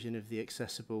the provision of the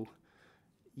accessible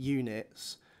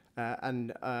units,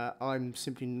 and I'm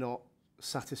simply not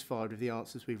satisfied with the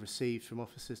answers we've received from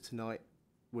officers tonight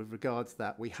with regards to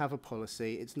that. We have a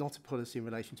policy. It's not a policy in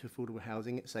relation to affordable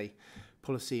housing. It's a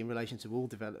policy in relation to all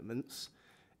developments.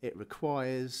 It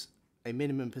requires a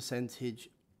minimum percentage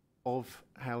of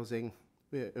housing,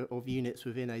 of units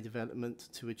within a development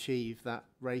to achieve that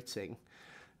rating.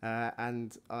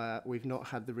 And we've not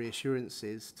had the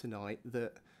reassurances tonight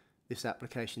that this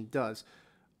application does.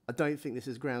 I don't think this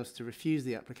is grounds to refuse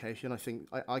the application. I think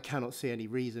I cannot see any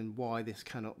reason why this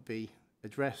cannot be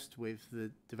addressed with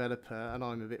the developer, and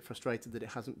I'm a bit frustrated that it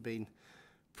hasn't been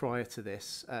prior to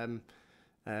this.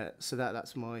 So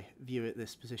that's my view at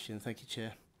this position. Thank you,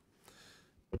 Chair.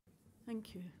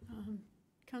 Thank you.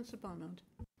 Councillor Barnard.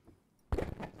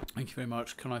 Thank you very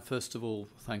much. Can I first of all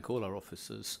thank all our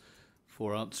officers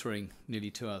for answering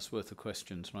nearly 2 hours worth of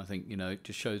questions, and I think, you know, it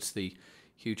just shows the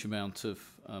huge amount of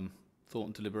thought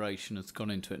and deliberation has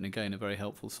gone into it, and again, a very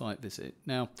helpful site visit.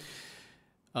 Now,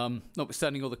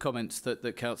 notwithstanding all the comments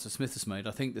that Councillor Smith has made,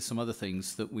 I think there's some other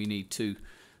things that we need to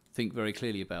think very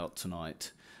clearly about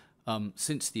tonight.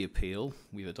 Since the appeal,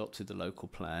 we've adopted the local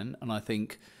plan, and I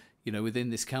think, within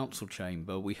this council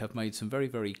chamber, we have made some very,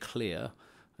 very clear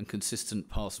and consistent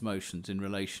past motions in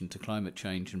relation to climate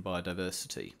change and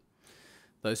biodiversity.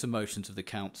 Those are motions of the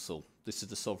council. This is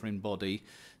the sovereign body.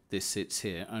 This sits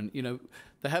here. And,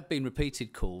 there have been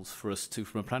repeated calls for us to,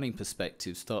 from a planning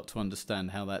perspective, start to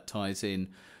understand how that ties in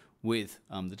with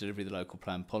the delivery of the local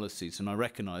plan policies. And I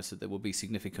recognise that there will be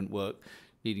significant work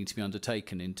needing to be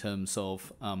undertaken in terms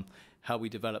of how we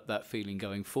develop that feeling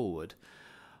going forward.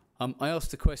 I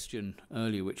asked a question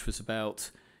earlier which was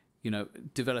about,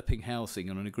 developing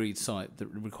housing on an agreed site that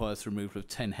requires the removal of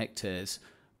 10 hectares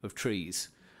of trees.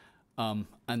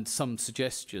 And some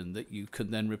suggestion that you can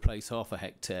then replace half a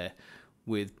hectare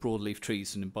with broadleaf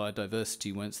trees and in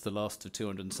biodiversity once the last of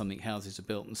 200 and something houses are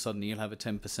built, and suddenly you'll have a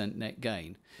 10% net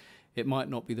gain. It might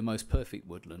not be the most perfect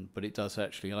woodland, but it does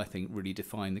actually, I think, really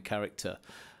define the character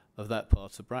of that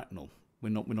part of Bracknell. We're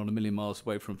not a million miles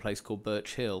away from a place called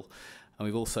Birch Hill, and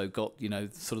we've also got,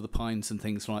 sort of the pines and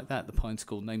things like that. The Pine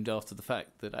School named after the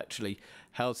fact that actually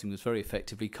housing was very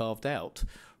effectively carved out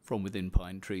from within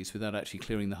pine trees without actually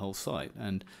clearing the whole site.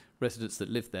 And residents that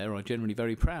live there are generally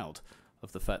very proud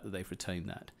of the fact that they've retained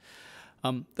that.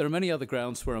 There are many other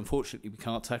grounds where unfortunately we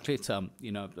can't tackle it.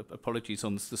 Apologies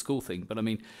on the school thing, but I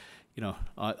mean,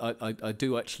 I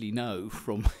do actually know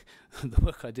from the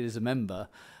work I did as a member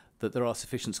that there are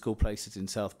sufficient school places in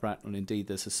South Bracknell. Indeed,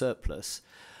 there's a surplus.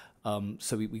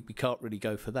 So we can't really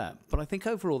go for that. But I think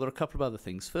overall there are a couple of other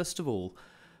things. First of all,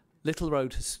 little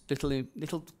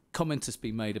comment has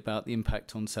been made about the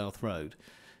impact on South Road.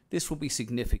 This will be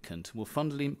significant and will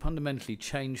fundamentally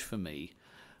change for me,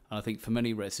 and I think for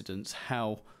many residents,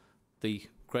 how the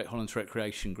Great Hollands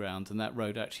Recreation Ground and that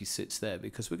road actually sits there,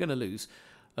 because we're going to lose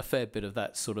a fair bit of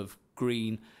that sort of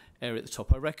green area at the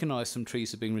top. I recognise some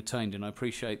trees are being retained, and I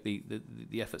appreciate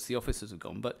the efforts the officers have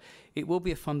gone, but it will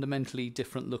be a fundamentally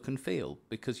different look and feel,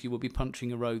 because you will be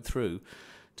punching a road through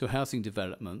to a housing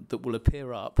development that will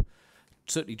appear up,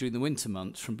 certainly during the winter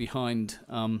months, from behind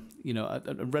a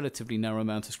relatively narrow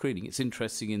amount of screening. It's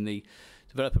interesting, in the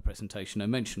developer presentation, no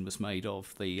mention was made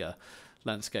of the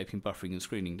landscaping, buffering and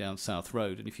screening down South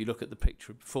Road, and if you look at the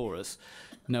picture before us,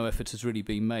 no effort has really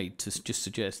been made to just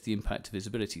suggest the impact of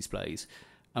visibility displays.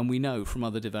 And we know from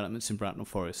other developments in Bracknell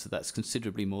Forest that that's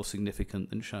considerably more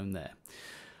significant than shown there.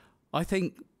 I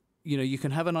think, you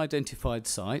can have an identified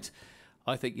site.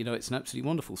 I think, it's an absolutely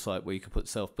wonderful site where you could put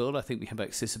self-build. I think we have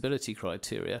accessibility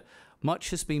criteria.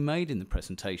 Much has been made in the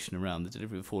presentation around the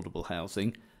delivery of affordable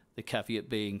housing, the caveat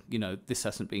being, this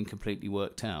hasn't been completely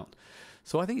worked out.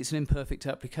 So I think it's an imperfect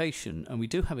application, and we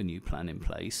do have a new plan in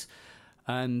place.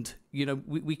 And,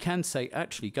 we can say,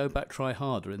 actually, go back, try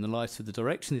harder in the light of the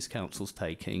direction this council's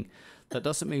taking. That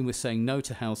doesn't mean we're saying no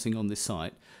to housing on this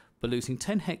site, but losing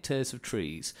 10 hectares of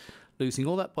trees, losing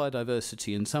all that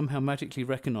biodiversity, and somehow magically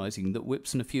recognising that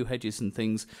whips and a few hedges and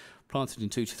things planted in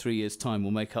 2 to 3 years' time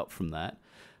will make up from that,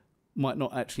 might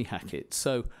not actually hack it.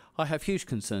 So I have huge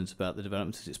concerns about the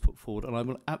development as it's put forward, and I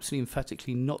will absolutely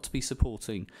emphatically not be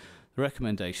supporting the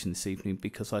recommendation this evening,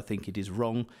 because I think it is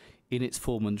wrong in its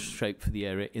form and shape for the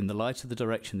area in the light of the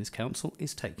direction this council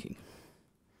is taking.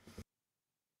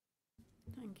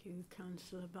 Thank you,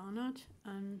 Councillor Barnard.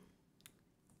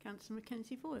 Councillor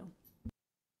Mackenzie Foyle.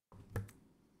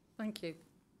 Thank you.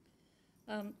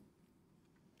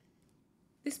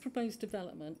 This proposed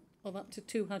development of up to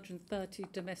 230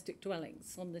 domestic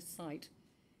dwellings on this site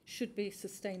should be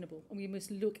sustainable, and we must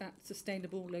look at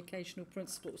sustainable locational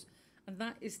principles, and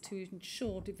that is to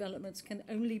ensure developments can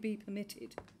only be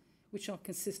permitted which are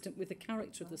consistent with the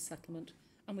character of the settlement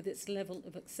and with its level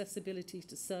of accessibility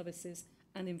to services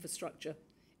and infrastructure.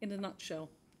 In a nutshell,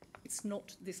 it's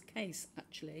not this case,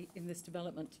 actually, in this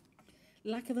development.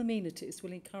 Lack of amenities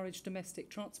will encourage domestic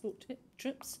transport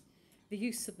trips. The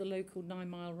use of the local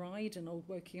 9-mile ride and Old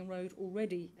Woking Road,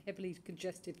 already heavily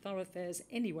congested thoroughfares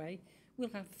anyway, will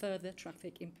have further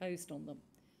traffic imposed on them.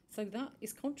 So that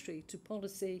is contrary to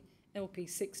policy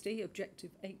LP60,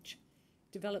 Objective H.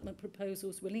 Development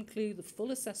proposals will include the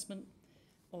full assessment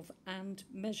of and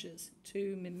measures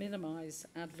to minimise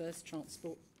adverse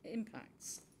transport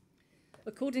impacts.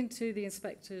 According to the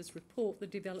inspector's report, the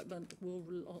development will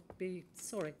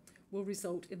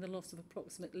result in the loss of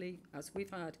approximately, as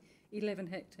we've had, 11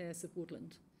 hectares of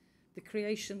woodland. The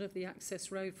creation of the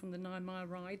access road from the 9-mile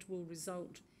ride will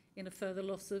result in a further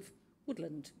loss of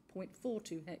woodland,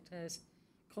 0.42 hectares,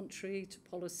 contrary to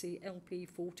policy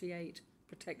LP48,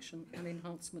 protection and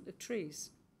enhancement of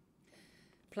trees.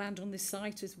 Planned on this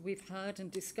site, as we've heard and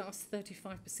discussed,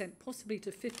 35%, possibly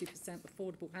to 50%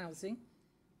 affordable housing.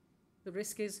 The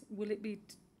risk is, will it be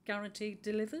guaranteed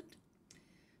delivered?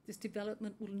 This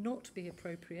development will not be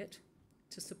appropriate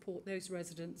to support those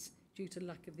residents due to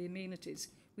lack of the amenities.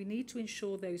 We need to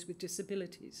ensure those with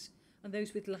disabilities and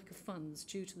those with lack of funds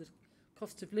due to the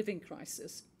cost of living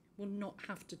crisis will not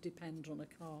have to depend on a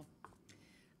car.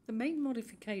 The main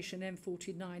modification,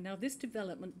 M49, now this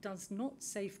development does not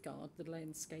safeguard the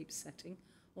landscape setting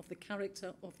of the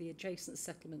character of the adjacent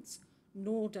settlements,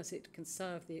 nor does it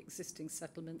conserve the existing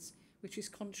settlements, which is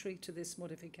contrary to this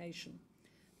modification.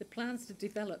 The plans to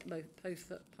develop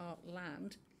Beaufort Park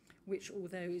land, which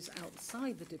although is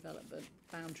outside the development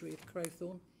boundary of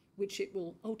Crowthorne, which it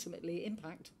will ultimately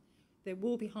impact, there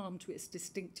will be harm to its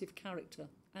distinctive character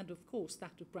and of course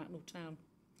that of Bracknell Town.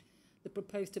 The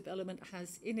proposed development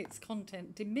has in its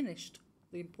content diminished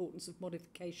the importance of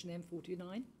modification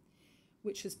M49,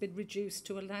 which has been reduced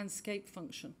to a landscape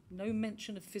function, no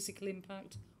mention of physical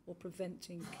impact or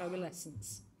preventing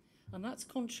coalescence. And that's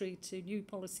contrary to new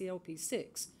policy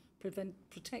LP6,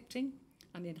 protecting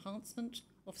and enhancement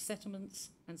of settlements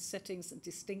and settings and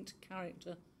distinct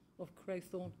character of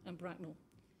Crowthorne and Bracknell.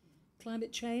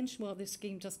 Climate change, while this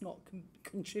scheme does not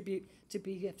contribute to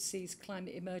BFC's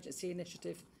climate emergency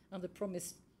initiative and the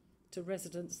promise to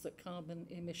residents that carbon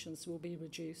emissions will be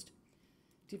reduced,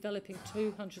 developing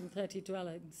 230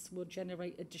 dwellings will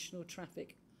generate additional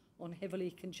traffic on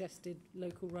heavily congested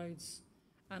local roads.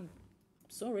 And,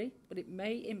 sorry, but it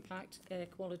may impact air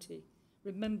quality.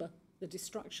 Remember, the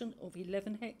destruction of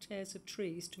 11 hectares of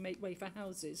trees to make way for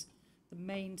houses, the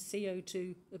main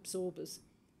CO2 absorbers.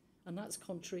 And that's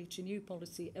contrary to new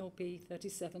policy LP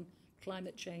 37,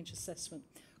 climate change assessment.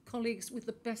 Colleagues, with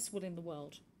the best will in the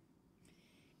world,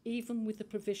 even with the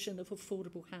provision of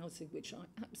affordable housing, which I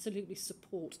absolutely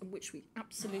support and which we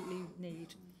absolutely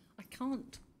need, I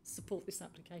can't support this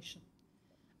application.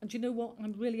 And do you know what?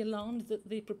 I'm really alarmed that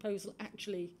the proposal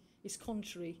actually is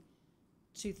contrary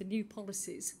to the new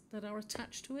policies that are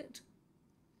attached to it.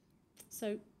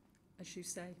 So, as you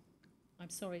say, I'm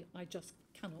sorry, I just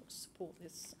cannot support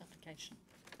this application.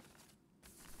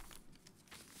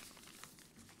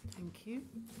 Thank you.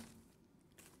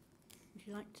 Would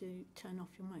you like to turn off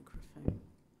your microphone?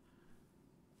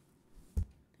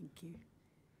 Thank you.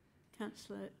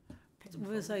 Councillor Penfold.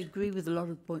 Whereas I agree with a lot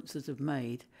of points that have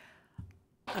made,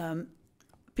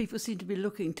 people seem to be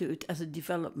looking to it as a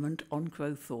development on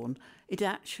Crowthorne. It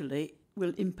actually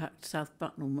will impact South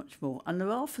Bracknell much more. And there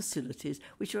are facilities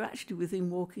which are actually within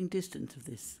walking distance of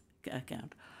this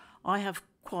account. I have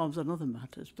qualms on other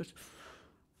matters, but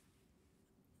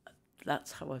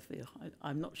that's how I feel.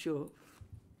 I'm not sure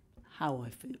how I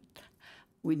feel.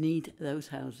 We need those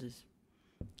houses.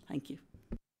 Thank you.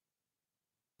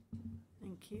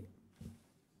 Thank you.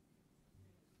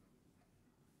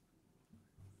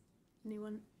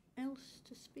 Anyone else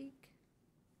to speak?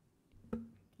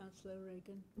 Councillor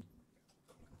Reagan.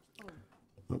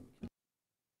 Oh.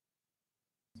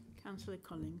 Councillor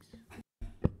Collins.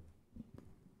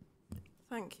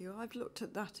 Thank you. I've looked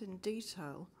at that in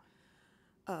detail.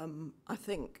 I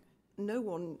think no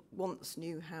one wants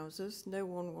new houses, no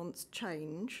one wants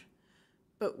change,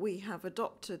 but we have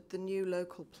adopted the new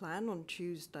local plan on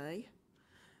Tuesday.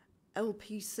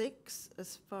 LP6,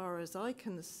 as far as I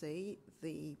can see,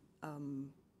 the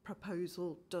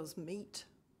proposal does meet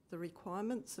the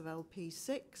requirements of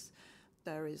LP6.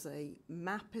 There is a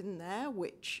map in there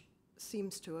which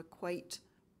seems to equate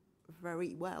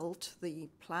very well to the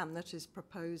plan that is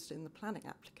proposed in the planning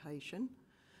application.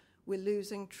 We're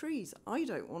losing trees. I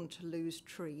don't want to lose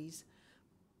trees,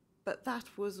 but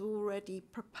that was already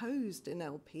proposed in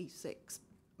LP6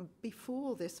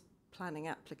 before this planning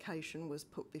application was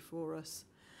put before us.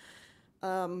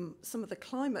 Some of the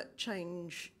climate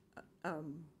change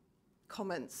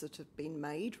comments that have been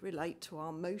made relate to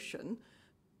our motion,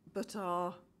 but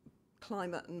our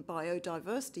climate and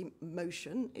biodiversity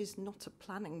motion is not a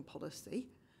planning policy.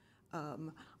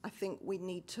 I think we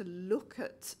need to look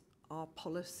at our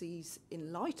policies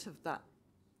in light of that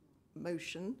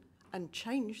motion and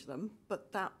change them,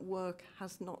 but that work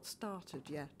has not started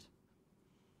yet.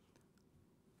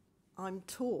 I'm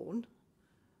torn,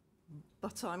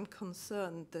 but I'm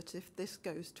concerned that if this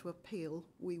goes to appeal,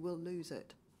 we will lose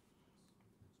it.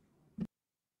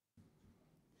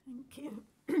 Thank you.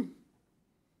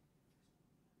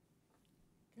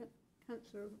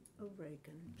 Councillor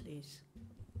O'Regan, please.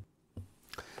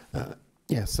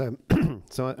 Yes,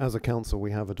 so as a council,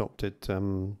 we have adopted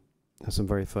some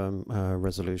very firm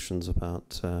resolutions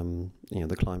about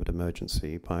the climate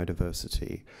emergency,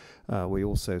 biodiversity. We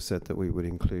also said that we would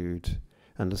include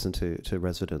and listen to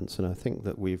residents, and I think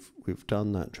that we've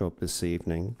done that job this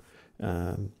evening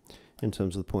in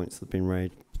terms of the points that have been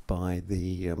raised by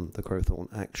the Crowthorne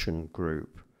Action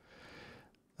Group.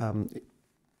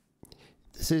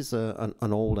 This is an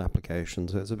old application,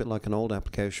 so it's a bit like an old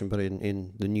application, but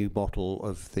in the new bottle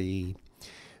of the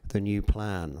new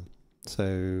plan.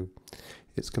 So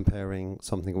it's comparing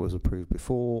something that was approved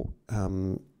before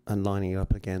and lining it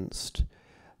up against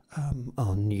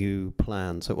our new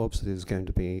plan. So obviously there's going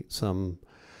to be some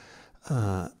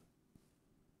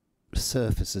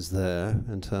surfaces there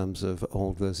in terms of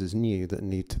old versus new that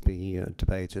need to be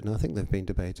debated, and I think they've been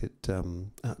debated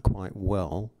quite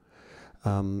well.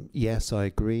 Yes, I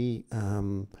agree.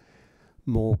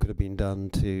 More could have been done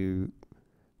to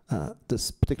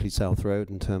this, particularly South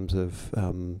Road, in terms of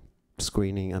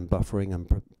screening and buffering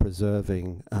and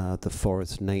preserving the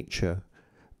forest nature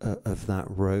of that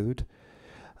road.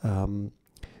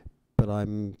 But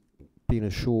I'm being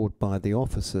assured by the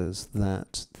officers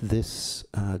that this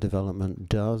development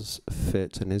does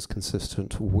fit and is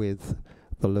consistent with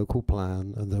the local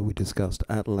plan and that we discussed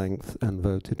at length and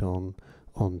voted on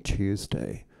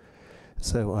Tuesday.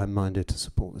 So I'm minded to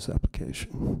support this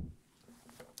application.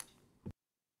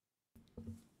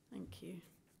 Thank you.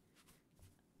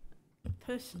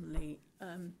 Personally,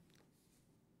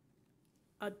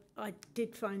 I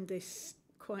did find this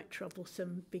quite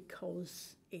troublesome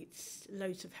because it's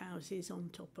loads of houses on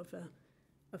top of a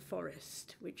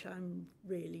forest, which I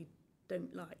really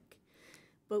don't like.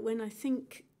 But when I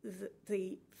think that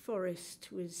the forest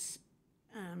was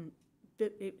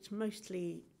it's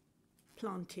mostly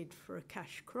planted for a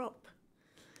cash crop,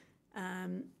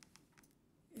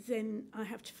 then I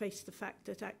have to face the fact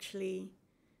that actually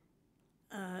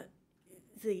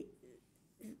the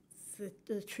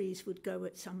trees would go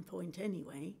at some point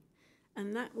anyway,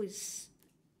 and that was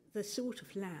the sort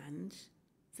of land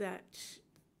that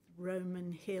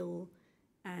Roman Hill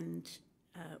and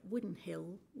Wooden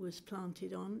Hill was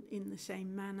planted on in the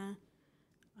same manner,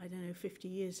 I don't know, 50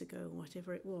 years ago, or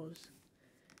whatever it was.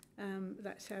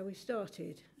 That's how we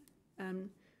started.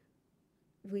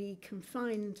 We can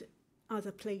find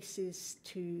other places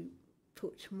to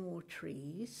put more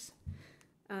trees.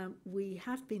 We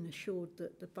have been assured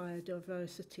that the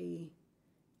biodiversity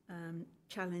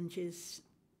challenges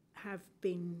have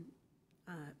been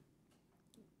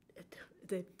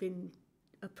they've been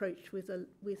approached with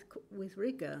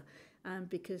rigour,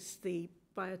 because the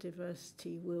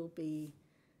biodiversity will be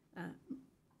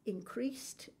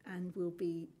increased and will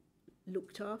be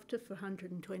looked after for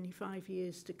 125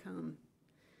 years to come.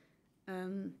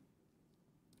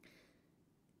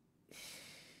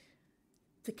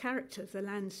 The character of the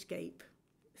landscape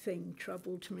thing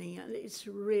troubled me, and it's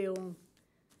a real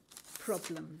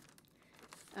problem.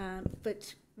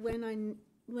 But when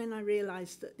I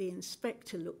realised that the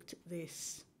inspector looked at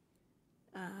this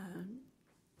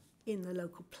in the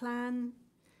local plan,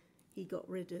 he got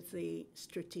rid of the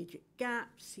strategic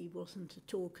gaps. He wasn't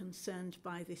at all concerned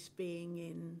by this being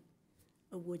in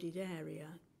a wooded area.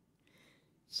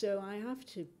 So I have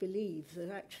to believe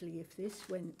that actually if this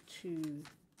went to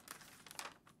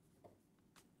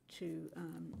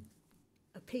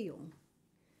appeal,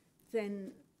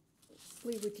 then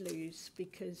we would lose,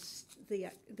 because the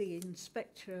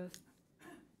inspector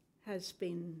has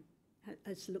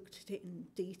looked at it in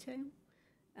detail.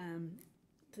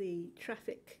 The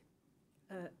traffic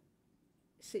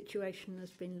situation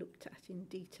has been looked at in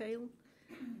detail.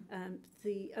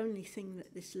 The only thing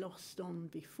that this lost on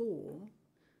before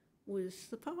was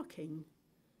the parking.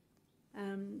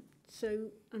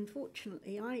 So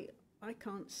unfortunately, I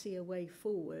can't see a way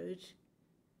forward,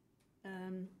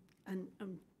 and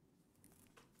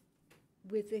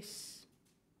with this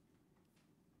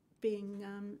being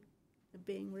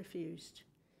refused.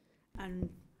 And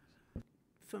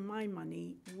for my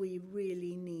money, we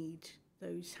really need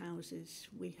those houses.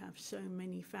 We have so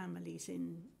many families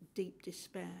in deep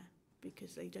despair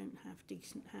because they don't have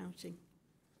decent housing.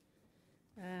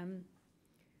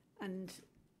 And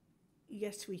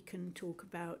yes, we can talk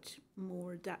about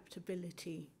more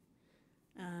adaptability,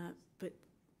 but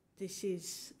this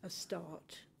is a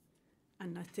start,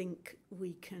 and I think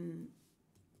we can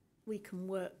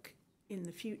work in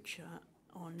the future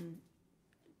on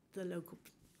the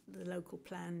local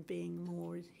plan being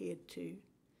more adhered to.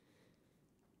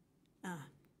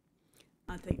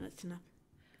 I think that's enough.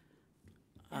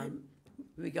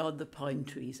 Regard the pine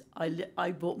trees.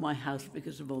 I bought my house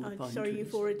because of all the pine trees. Sorry,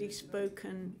 you've already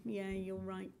spoken. Yeah, you're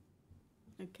right.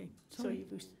 Okay. Sorry,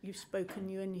 you've spoken.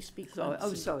 You only speak Sorry. once.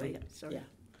 Oh, sorry. Sorry. Yeah.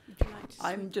 Would you like to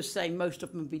I'm just saying most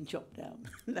of them have been chopped down.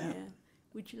 No. Yeah.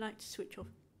 Would you like to switch off?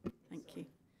 Thank you.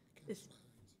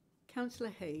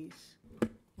 Councillor Hayes.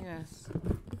 Yes.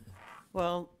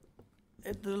 Well,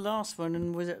 the last one,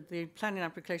 and was it the planning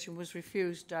application was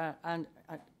refused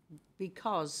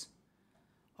because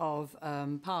of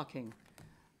parking.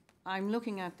 I'm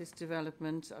looking at this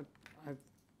development. I'm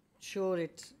sure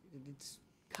it's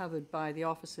covered by the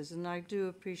officers, and I do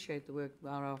appreciate the work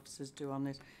our officers do on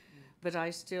this. But I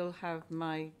still have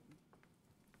my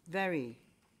very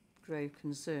grave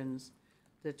concerns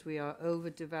that we are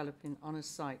overdeveloping on a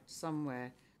site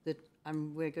somewhere that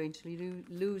we're going to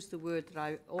lose the word that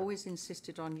I always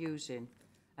insisted on using,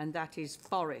 and that is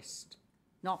forest,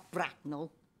 not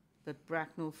Bracknell, but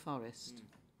Bracknell Forest.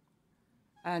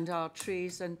 And our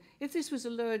trees, and if this was a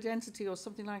lower density or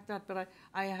something like that, but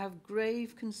I have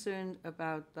grave concern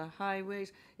about the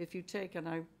highways. If you take, and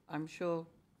I'm sure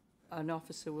an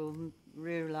officer will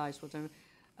realise what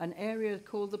an area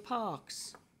called the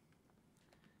parks.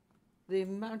 The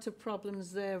amount of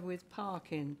problems there with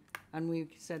parking, and we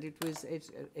said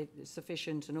it's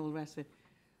sufficient and all the rest of it.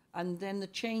 And then the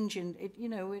change in it,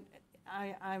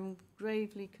 I'm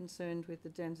gravely concerned with the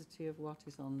density of what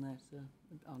is on there,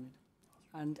 on it.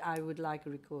 And I would like a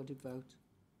recorded vote.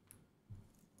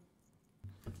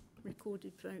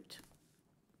 Recorded vote.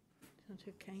 Is that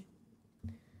okay?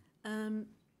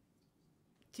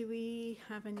 Do we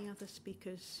have any other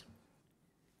speakers?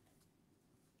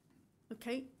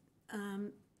 Okay.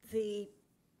 The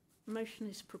motion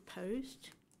is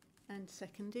proposed and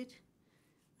seconded.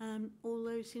 All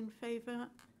those in favour?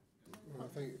 Well,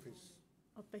 I think if it's...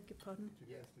 I beg your pardon?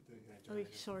 You have to do that. Oh,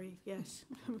 sorry, yes.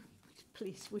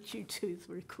 Please, would you do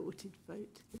the recorded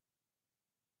vote?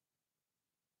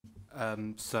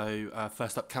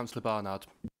 First up, Councillor Barnard.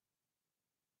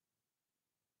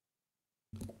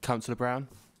 Councillor Brown.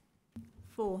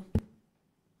 4.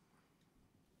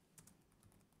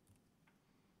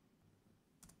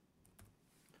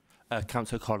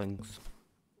 Councillor Collins.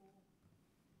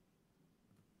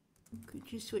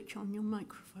 Could you switch on your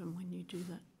microphone when you do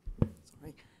that?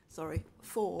 Sorry.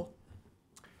 4.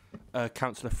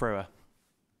 Councillor Frewer.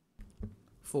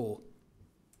 4.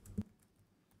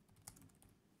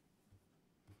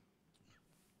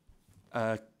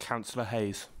 Councillor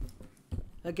Hayes.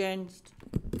 Against.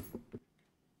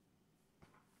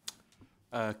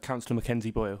 Councillor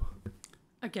Mackenzie Boyle.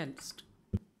 Against.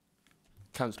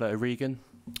 Councillor O'Regan.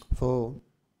 4.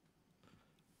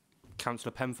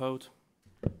 Councillor Penfold.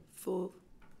 4.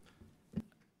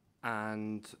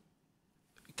 And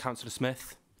Councillor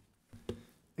Smith.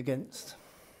 Against.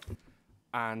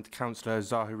 And Councillor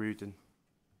Zahiruddin.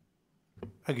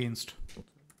 Against.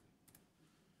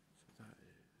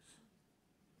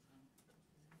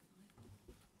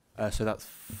 So that's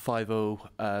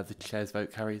 5-0. The chair's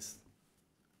vote carries.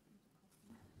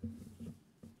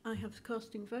 I have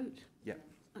casting vote. Yeah.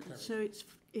 So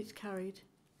it's carried.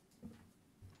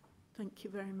 Thank you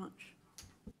very much.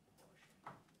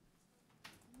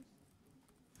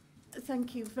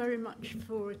 Thank you very much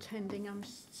for attending. I'm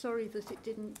sorry that it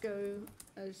didn't go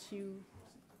as you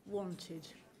wanted,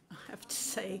 I have to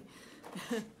say.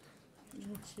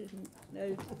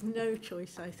 No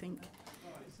choice, I think.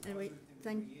 Anyway,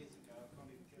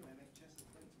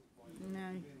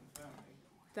 no,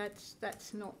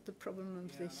 that's not the problem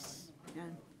of this. No.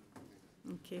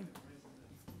 Thank you.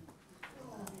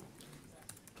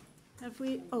 Have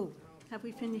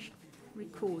we finished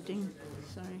recording?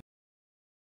 Sorry.